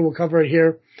IPW, we'll cover it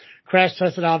here. Crash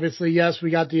Tested, obviously, yes, we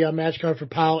got the match card for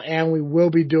POW, and we will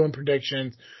be doing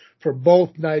predictions for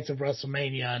both nights of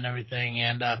WrestleMania and everything.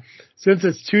 And since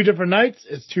it's 2 different nights,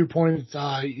 it's 2 points.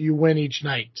 You win each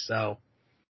night. So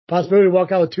possibility to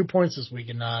walk out with 2 points this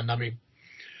weekend, Nubby.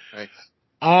 Nice.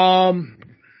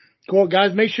 Cool,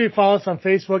 guys. Make sure you follow us on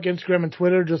Facebook, Instagram, and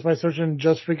Twitter just by searching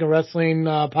Just Freaking Wrestling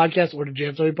Podcast or the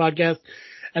JFiW Podcast.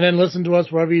 And then listen to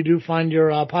us wherever you do find your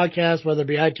podcast, whether it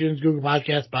be iTunes, Google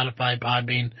Podcasts, Spotify,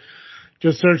 Podbean.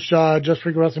 Just search Just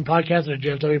Freaking Wrestling Podcast or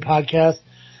JFiW Podcast.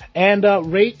 And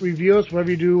rate, review us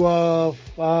wherever you do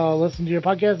listen to your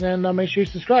podcast, and make sure you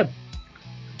subscribe.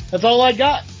 That's all I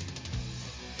got.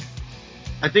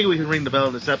 I think we can ring the bell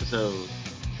in this episode.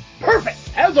 Perfect.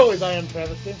 As always, I am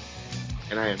Travesty.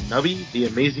 And I am Nubby, the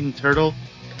amazing turtle,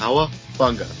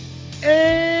 Cowabunga.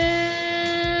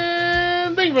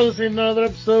 And thank you for listening to another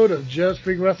episode of Just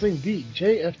Freak Wrestling, the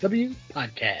JFW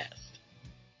podcast.